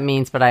what that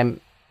means, but I'm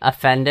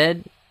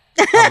offended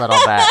a little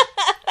bit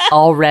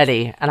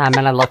already, and I'm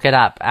going to look it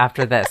up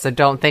after this. So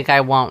don't think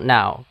I won't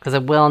know, because I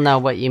will know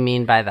what you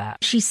mean by that.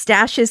 She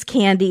stashes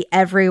candy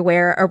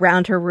everywhere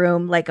around her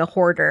room like a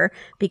hoarder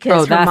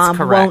because her mom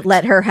won't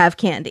let her have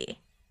candy.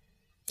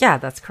 Yeah,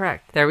 that's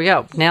correct. There we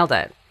go. Nailed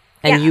it.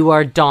 And you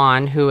are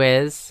Dawn, who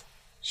is?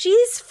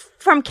 She's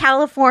from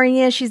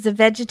California. She's a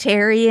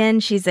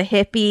vegetarian. She's a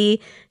hippie.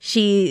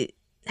 She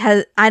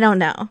has, I don't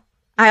know.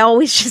 I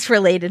always just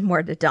related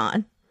more to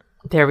Dawn.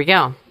 There we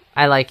go.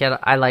 I like it.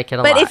 I like it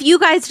a lot. But if you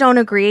guys don't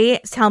agree,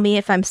 tell me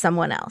if I'm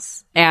someone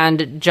else. And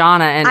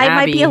Jonna and Abby. I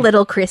might be a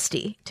little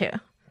Christy, too.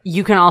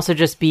 You can also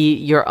just be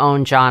your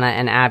own Jonna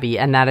and Abby,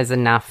 and that is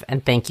enough.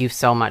 And thank you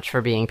so much for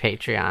being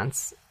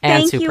Patreons.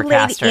 And Thank you,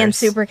 lady, and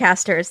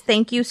Supercasters.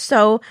 Thank you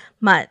so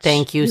much.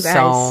 Thank you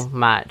so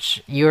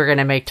much. You are going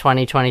to make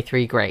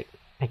 2023 great.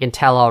 I can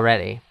tell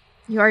already.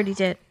 You already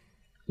did.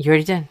 You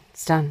already did.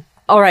 It's done.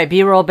 All right,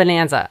 B-roll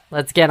bonanza.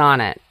 Let's get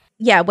on it.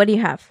 Yeah, what do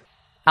you have?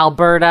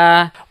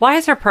 Alberta. Why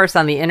is her purse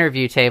on the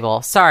interview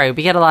table? Sorry,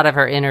 we get a lot of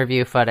her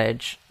interview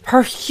footage.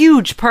 Her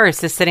huge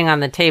purse is sitting on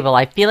the table.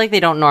 I feel like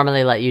they don't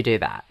normally let you do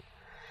that.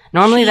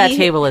 Normally that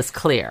table is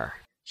clear.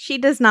 She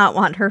does not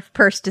want her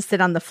purse to sit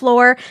on the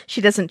floor.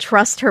 She doesn't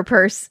trust her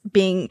purse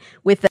being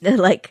with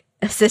the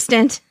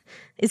assistant.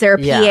 Is there a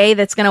PA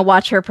that's going to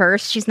watch her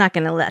purse? She's not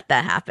going to let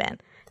that happen.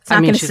 It's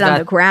not going to sit on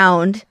the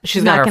ground.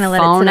 She's not going to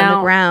let it sit on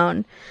the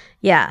ground.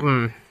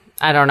 Yeah.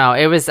 I don't know.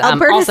 It was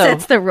Alberta also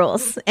sets the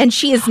rules, and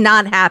she is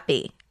not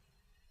happy.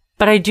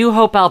 But I do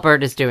hope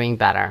Alberta is doing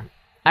better.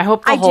 I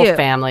hope the whole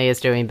family is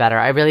doing better.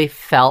 I really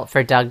felt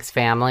for Doug's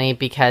family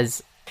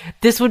because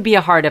this would be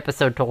a hard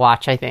episode to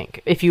watch, I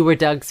think, if you were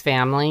Doug's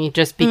family,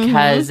 just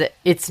because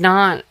it's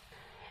not...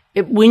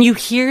 when you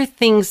hear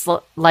things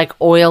like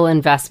oil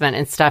investment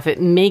and stuff, it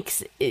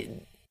makes...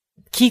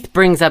 Keith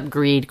brings up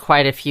greed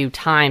quite a few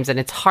times, and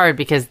it's hard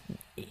because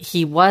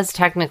he was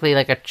technically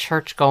like a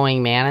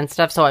church-going man and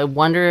stuff, so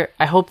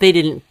I hope they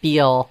didn't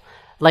feel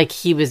like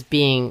he was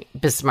being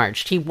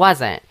besmirched. He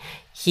wasn't.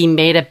 He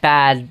made a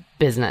bad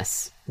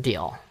business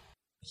deal.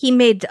 He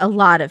made a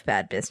lot of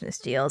bad business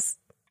deals.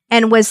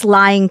 And was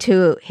lying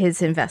to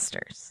his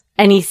investors.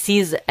 And he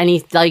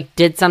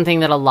did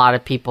something that a lot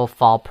of people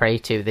fall prey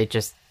to. They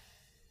just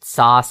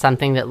saw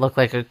something that looked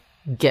like a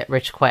get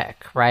rich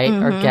quick, right?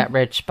 Or get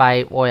rich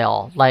by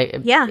oil.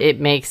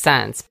 It makes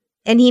sense.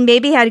 And he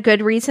maybe had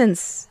good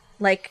reasons.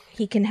 Like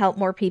he can help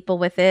more people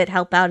with it,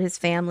 help out his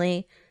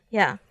family.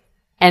 Yeah.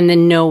 And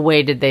then no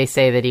way did they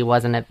say that he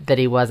was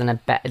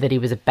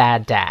a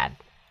bad dad.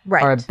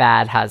 Right. Or a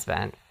bad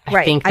husband.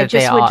 Right. I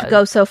just would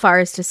go so far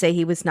as to say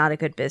he was not a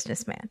good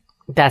businessman.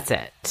 That's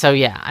it. So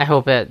yeah, I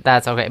hope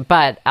that's okay.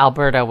 But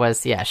Alberta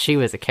was, she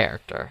was a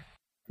character.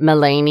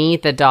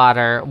 Mulaney, the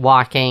daughter,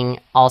 walking.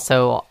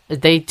 Also,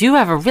 they do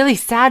have a really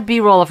sad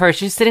B-roll of her.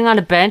 She's sitting on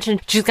a bench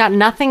and she's got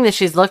nothing that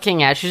she's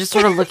looking at. She's just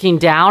sort of looking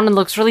down and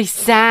looks really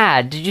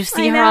sad. Did you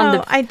see her on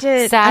the I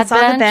did. sad I saw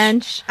bench? the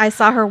bench. I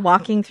saw her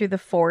walking through the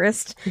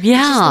forest.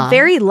 Yeah. It's just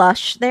very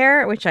lush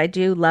there, which I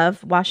do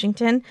love,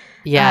 Washington.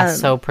 Yeah,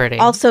 so pretty.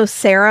 Also,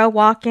 Sarah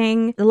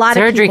walking. A lot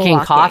Sarah of people drinking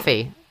walking.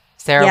 coffee.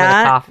 Sarah with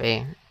a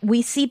coffee.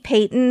 We see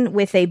Peyton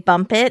with a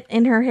bumpet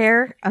in her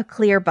hair, a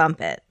clear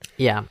bumpet.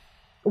 Yeah.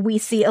 We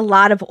see a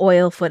lot of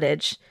oil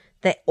footage,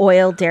 the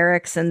oil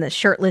derricks and the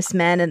shirtless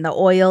men and the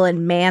oil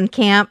and man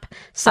camp.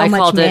 I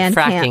called it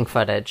fracking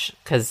footage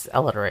because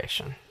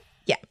alliteration.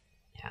 Yeah.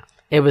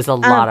 It was a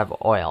lot of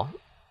oil.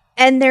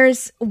 And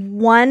there's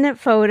one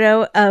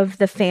photo of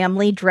the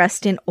family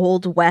dressed in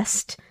Old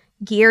West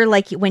gear,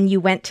 like when you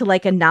went to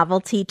like a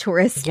novelty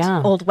tourist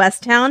Old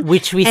West town.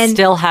 Which we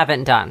still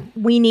haven't done.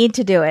 We need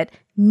to do it.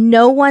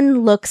 No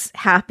one looks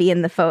happy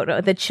in the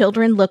photo. The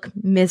children look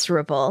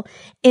miserable.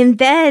 And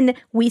then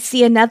we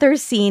see another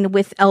scene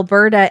with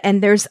Alberta,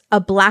 and there's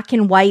a black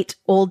and white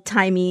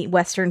old-timey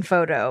Western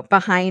photo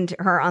behind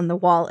her on the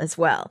wall as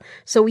well.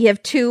 So we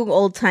have 2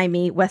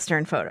 old-timey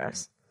Western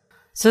photos.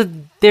 So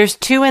there's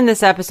 2 in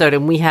this episode,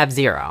 and we have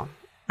 0.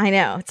 I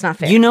know. It's not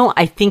fair. You know,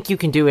 I think you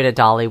can do it at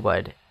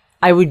Dollywood.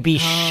 I would be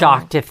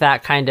shocked if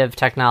that kind of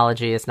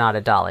technology is not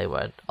a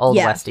Dollywood. Old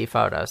Westy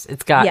photos.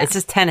 It's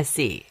just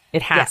Tennessee.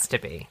 It has to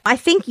be. I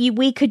think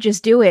we could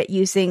just do it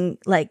using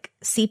like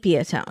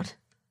sepia tone.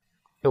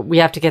 We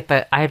have to get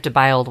I have to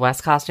buy Old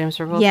West costumes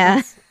for both.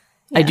 Yeah.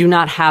 I do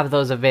not have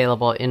those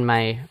available in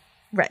my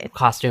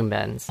costume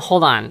bins.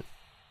 Hold on.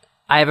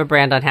 I have a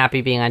brand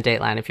unhappy being on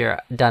Dateline if you're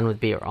done with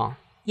B-roll.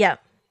 Yeah.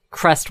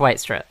 Crest white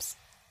strips.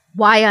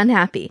 Why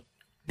unhappy?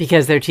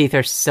 Because their teeth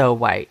are so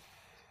white.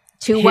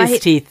 White? His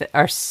teeth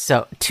are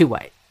too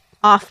white.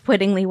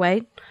 Off-puttingly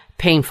white?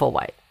 Painful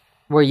white.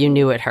 Where you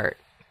knew it hurt.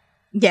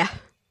 Yeah.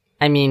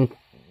 I mean,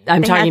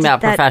 I'm talking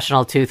about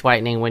professional tooth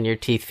whitening when your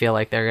teeth feel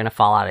like they're going to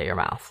fall out of your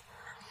mouth.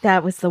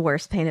 That was the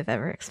worst pain I've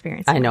ever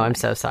experienced. I know, I'm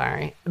so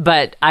sorry.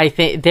 But I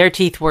think their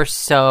teeth were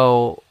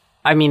so...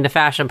 I mean, the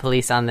fashion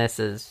police on this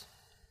is...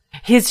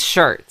 His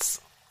shirts.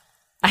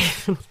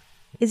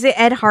 Is it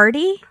Ed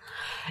Hardy?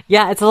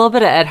 Yeah, it's a little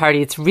bit of Ed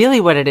Hardy. It's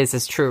really what it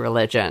is True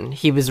Religion.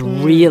 He was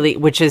really...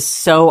 Which is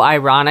so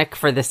ironic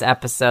for this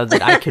episode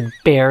that I could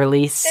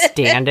barely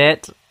stand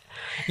it.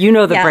 You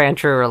know the brand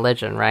True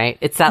Religion, right?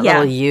 It's that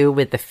little U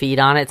with the feet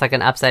on it. It's like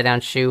an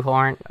upside-down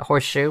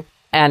horseshoe.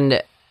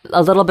 And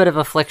a little bit of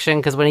affliction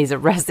because when he's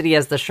arrested, he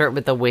has the shirt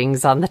with the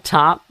wings on the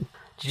top.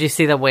 Did you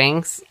see the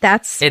wings?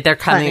 They're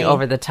coming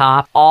over the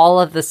top. All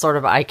of the sort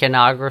of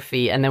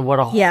iconography and then what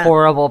a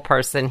horrible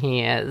person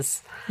he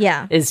is.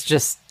 Yeah. Is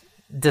just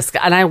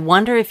disgusting. And I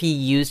wonder if he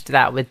used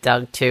that with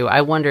Doug, too.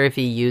 I wonder if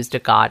he used a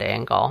God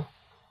angle.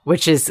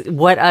 Which is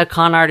what a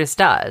con artist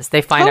does.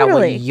 They find out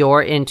what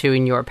you're into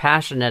and you're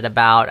passionate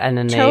about, and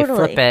then they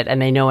flip it, and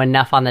they know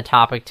enough on the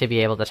topic to be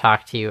able to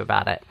talk to you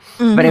about it.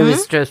 Mm-hmm. But it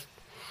was just,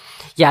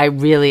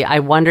 I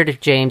wondered if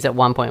James at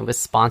one point was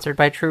sponsored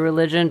by True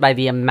Religion by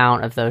the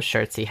amount of those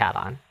shirts he had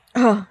on.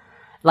 Oh.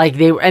 Like,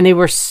 they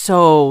were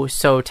so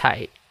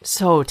tight.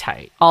 So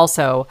tight.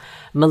 Also,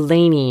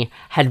 Mulaney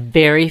had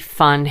very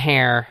fun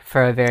hair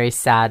for a very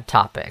sad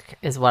topic,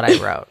 is what I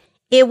wrote.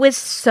 It was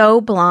so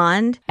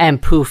blonde.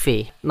 And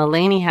poofy.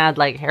 Mulaney had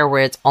like hair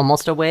where it's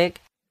almost a wig.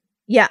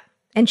 Yeah.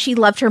 And she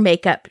loved her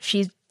makeup.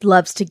 She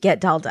loves to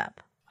get dolled up.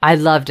 I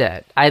loved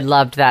it. I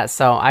loved that.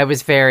 So I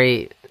was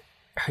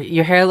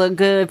your hair looked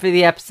good for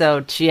the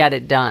episode. She had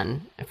it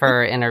done for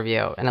her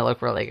interview and it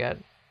looked really good.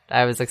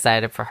 I was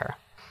excited for her.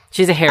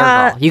 She's a hair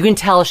girl. You can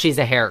tell she's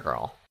a hair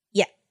girl.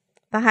 Yeah.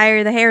 The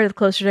higher the hair, the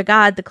closer to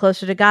God. The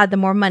closer to God, the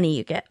more money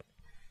you get.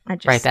 I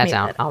just write that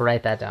down. I'll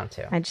write that down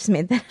too. I just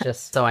made that up.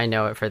 Just so I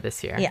know it for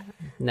this year. Yeah.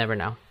 Never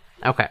know.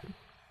 Okay.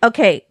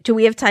 Okay. Do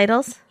we have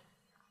titles?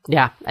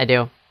 Yeah, I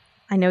do.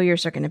 I know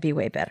yours are going to be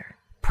way better.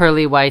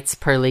 Pearly Whites,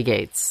 Pearly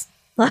Gates.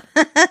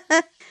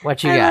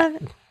 What you got?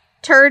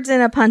 Turds in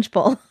a punch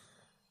bowl.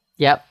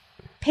 Yep.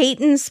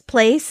 Peyton's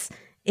place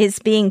is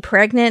being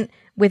pregnant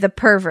with a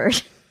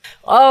pervert.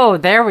 Oh,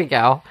 there we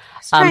go.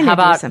 How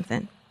about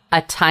something?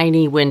 A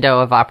tiny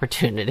window of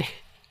opportunity?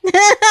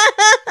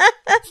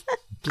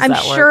 I'm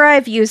sure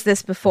I've used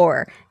this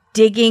before.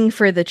 Digging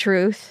for the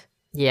truth.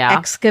 Yeah.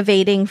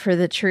 Excavating for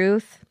the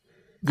truth.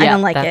 Yeah, I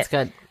don't like that's it.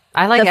 Good.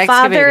 I like the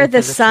Father,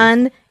 the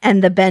Son,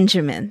 and the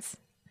Benjamins.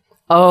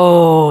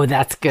 Oh,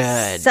 that's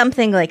good.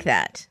 Something like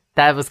that.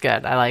 That was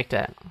good. I liked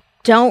it.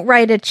 Don't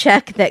write a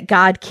check that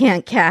God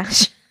can't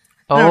cash.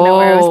 I don't know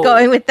where I was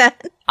going with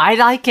that. I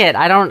like it.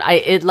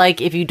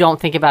 If you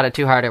don't think about it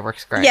too hard, it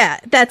works great.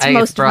 Yeah, that's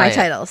most of my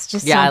titles.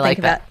 Just don't think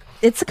about it.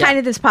 It's kind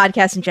of this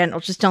podcast in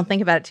general. Just don't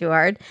think about it too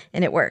hard,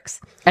 and it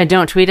works. And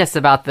don't tweet us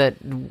about the...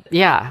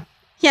 Yeah.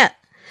 Yeah.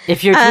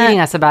 If you're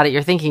tweeting us about it,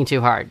 you're thinking too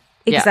hard.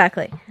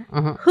 Exactly. Yeah.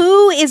 Mm-hmm.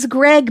 Who is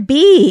Greg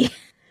B?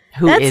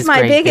 That's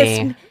my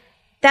biggest... B?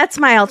 That's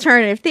my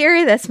alternative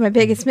theory. That's my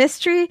biggest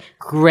mystery.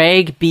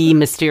 Greg B.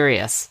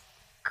 Mysterious.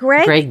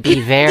 Greg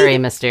B. Very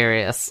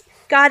mysterious.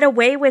 got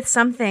away with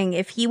something.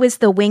 If he was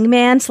the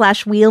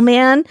wingman /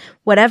 wheelman,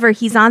 whatever,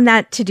 he's on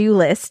that to-do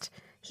list.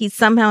 He's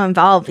somehow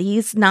involved.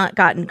 He's not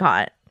gotten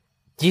caught.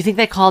 Do you think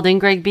they called in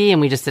Greg B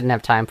and we just didn't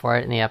have time for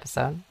it in the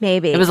episode?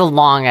 Maybe. It was a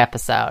long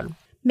episode.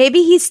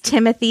 Maybe he's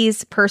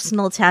Timothy's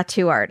personal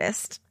tattoo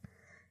artist.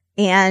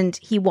 And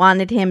he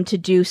wanted him to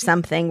do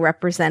something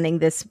representing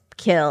this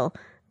kill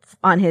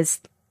on his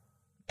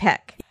pec.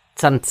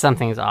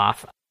 Something's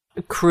off.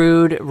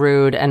 Crude,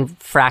 rude, and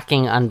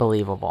fracking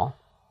unbelievable.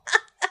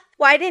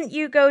 Why didn't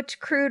you go to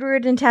crude,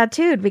 rude, and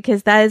tattooed?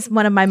 Because that is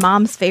one of my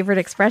mom's favorite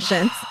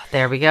expressions.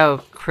 There we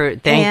go.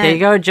 Crude. There you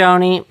go,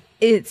 Joni.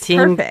 It's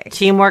perfect.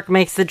 Teamwork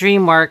makes the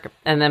dream work.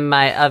 And then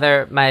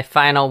my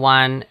final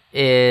one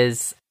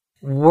is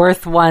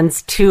worth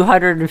one's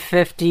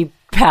 250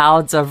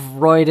 pounds of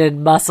roided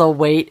muscle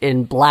weight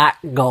in black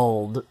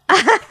gold.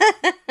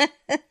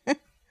 I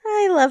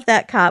love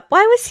that cop.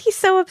 Why was he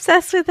so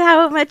obsessed with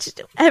how much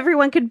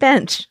everyone could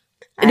bench?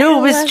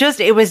 No,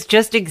 it was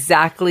just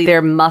exactly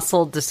their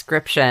muscle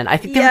description. I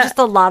think there were just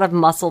a lot of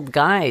muscled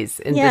guys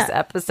in this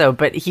episode,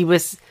 but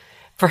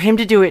for him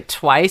to do it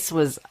twice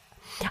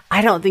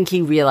I don't think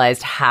he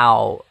realized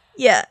how.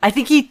 Yeah. I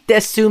think he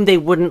assumed they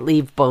wouldn't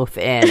leave both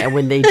in. And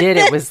when they did,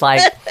 it was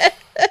like,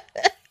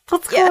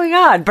 what's going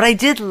on? But I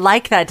did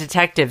like that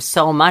detective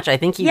so much. I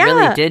think he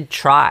really did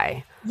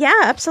try. Yeah,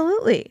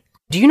 absolutely.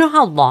 Do you know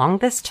how long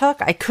this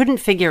took? I couldn't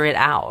figure it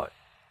out.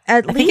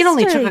 I think it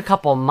only took a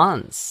couple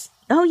months.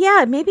 Oh,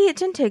 yeah. Maybe it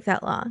didn't take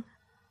that long.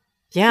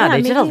 Yeah,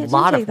 they did a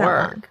lot of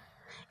work.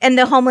 And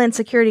the Homeland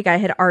Security guy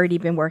had already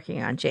been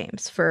working on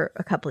James for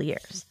a couple of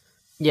years.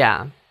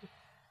 Yeah,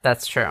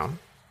 that's true.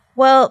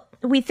 Well,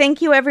 we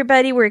thank you,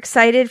 everybody. We're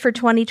excited for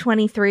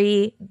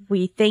 2023.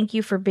 We thank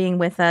you for being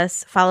with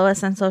us. Follow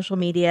us on social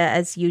media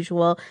as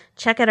usual.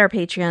 Check out our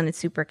Patreon at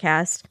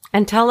Supercast.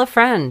 And tell a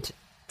friend.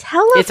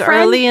 It's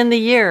early in the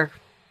year.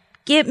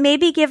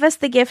 Maybe give us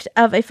the gift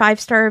of a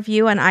 5-star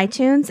review on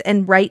iTunes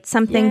and write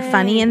something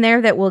funny in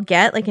there that we'll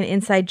get, like an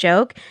inside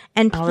joke.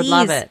 And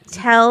please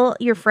tell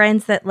your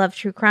friends that love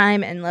true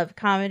crime and love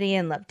comedy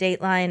and love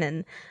Dateline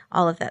and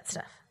all of that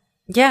stuff.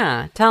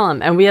 Yeah, tell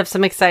them. And we have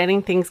some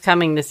exciting things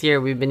coming this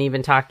year. We've been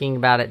even talking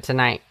about it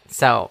tonight.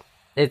 So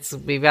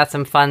we've got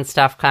some fun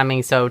stuff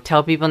coming. So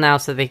tell people now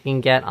so they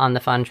can get on the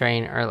fun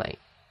train early.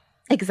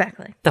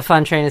 Exactly. The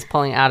fun train is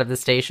pulling out of the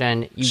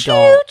station.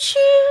 Choo.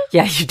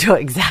 Yeah, you don't.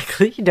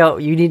 Exactly.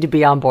 You need to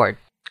be on board.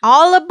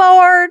 All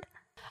aboard.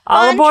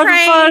 All aboard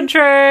the fun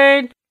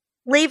train.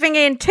 Leaving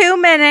in 2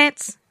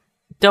 minutes.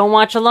 Don't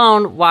watch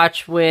alone.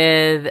 Watch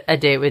with A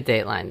Date with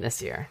Dateline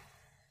this year.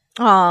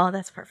 Oh,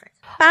 that's perfect.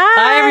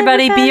 Bye,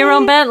 everybody. Be your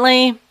own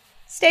Bentley.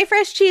 Stay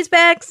fresh, cheese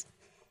bags.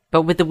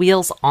 But with the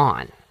wheels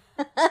on.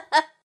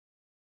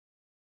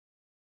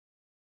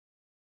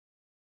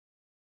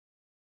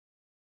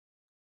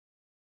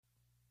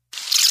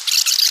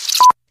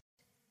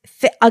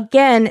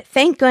 Again,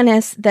 thank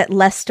goodness that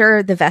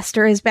Lester the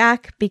Vester is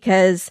back,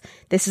 because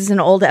this is an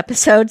old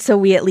episode, so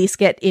we at least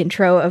get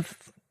intro of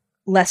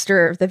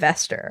Lester the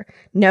Vester.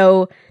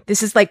 No,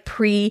 this is like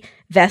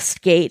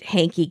pre-Vestgate,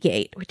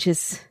 Hanky-gate, which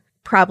is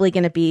probably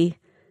going to be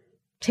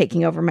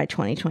taking over my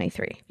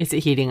 2023. Is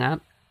it heating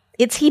up?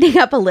 It's heating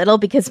up a little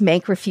because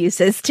Mank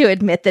refuses to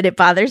admit that it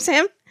bothers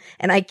him,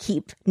 and I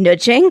keep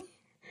nudging.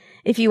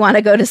 If you want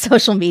to go to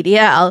social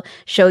media, I'll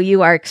show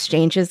you our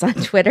exchanges on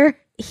Twitter.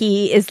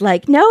 He is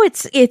like, no,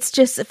 it's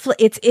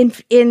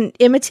in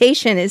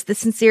imitation is the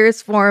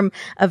sincerest form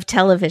of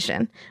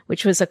television,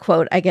 which was a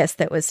quote, I guess,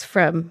 that was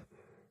from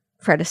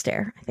Fred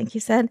Astaire, I think he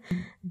said.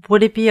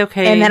 Would it be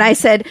okay? And then I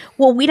said,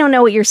 well, we don't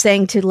know what you're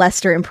saying to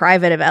Lester in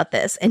private about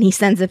this. And he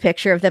sends a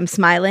picture of them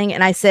smiling.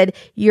 And I said,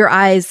 your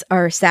eyes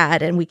are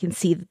sad and we can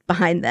see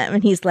behind them.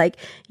 And he's like,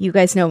 you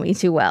guys know me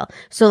too well.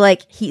 So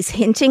like, he's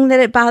hinting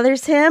that it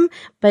bothers him,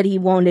 but he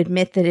won't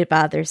admit that it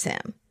bothers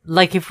him.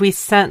 Like if we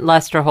sent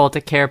Lester Holt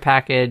a care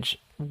package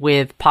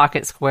with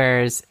pocket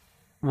squares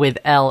with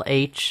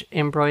LH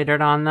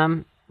embroidered on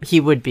them, he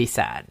would be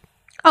sad.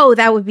 Oh,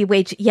 that would be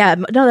way too... Yeah,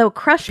 no, that would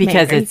crush me.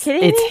 Because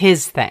it's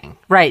his thing.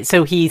 Right,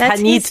 so he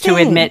needs to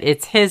admit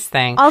it's his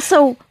thing.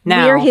 Also,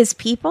 we're his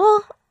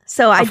people,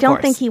 so I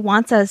don't think he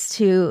wants us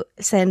to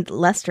send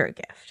Lester a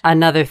gift.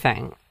 Another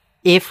thing,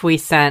 if we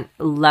sent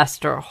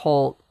Lester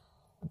Holt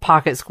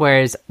pocket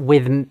squares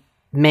with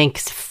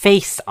Mank's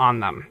face on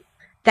them...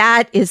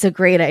 That is a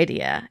great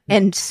idea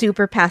and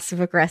super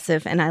passive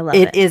aggressive, and I love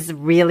it. It is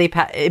really,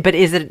 but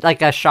is it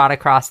like a shot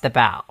across the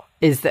bow?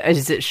 Is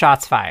it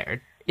shots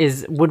fired?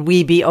 Would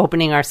we be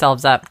opening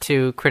ourselves up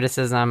to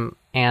criticism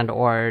and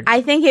or?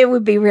 I think it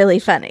would be really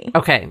funny.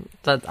 Okay,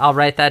 so I'll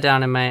write that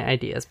down in my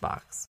ideas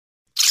box.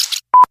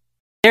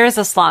 There is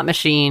a slot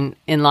machine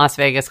in Las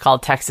Vegas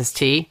called Texas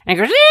Tea, and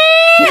it goes.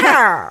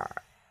 Yeah!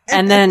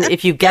 And then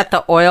if you get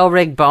the oil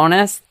rig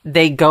bonus,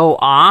 they go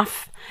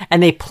off.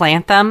 And they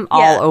plant them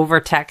all over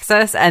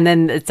Texas. And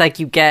then it's like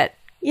you get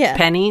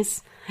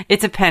pennies.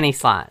 It's a penny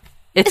slot.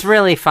 It's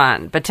really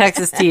fun. But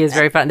Texas Tea is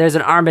very fun. There's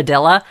an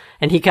armadillo.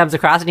 And he comes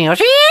across and he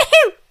goes,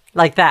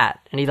 like that.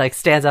 And he like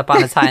stands up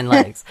on his hind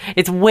legs.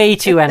 It's way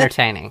too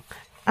entertaining.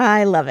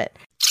 I love it.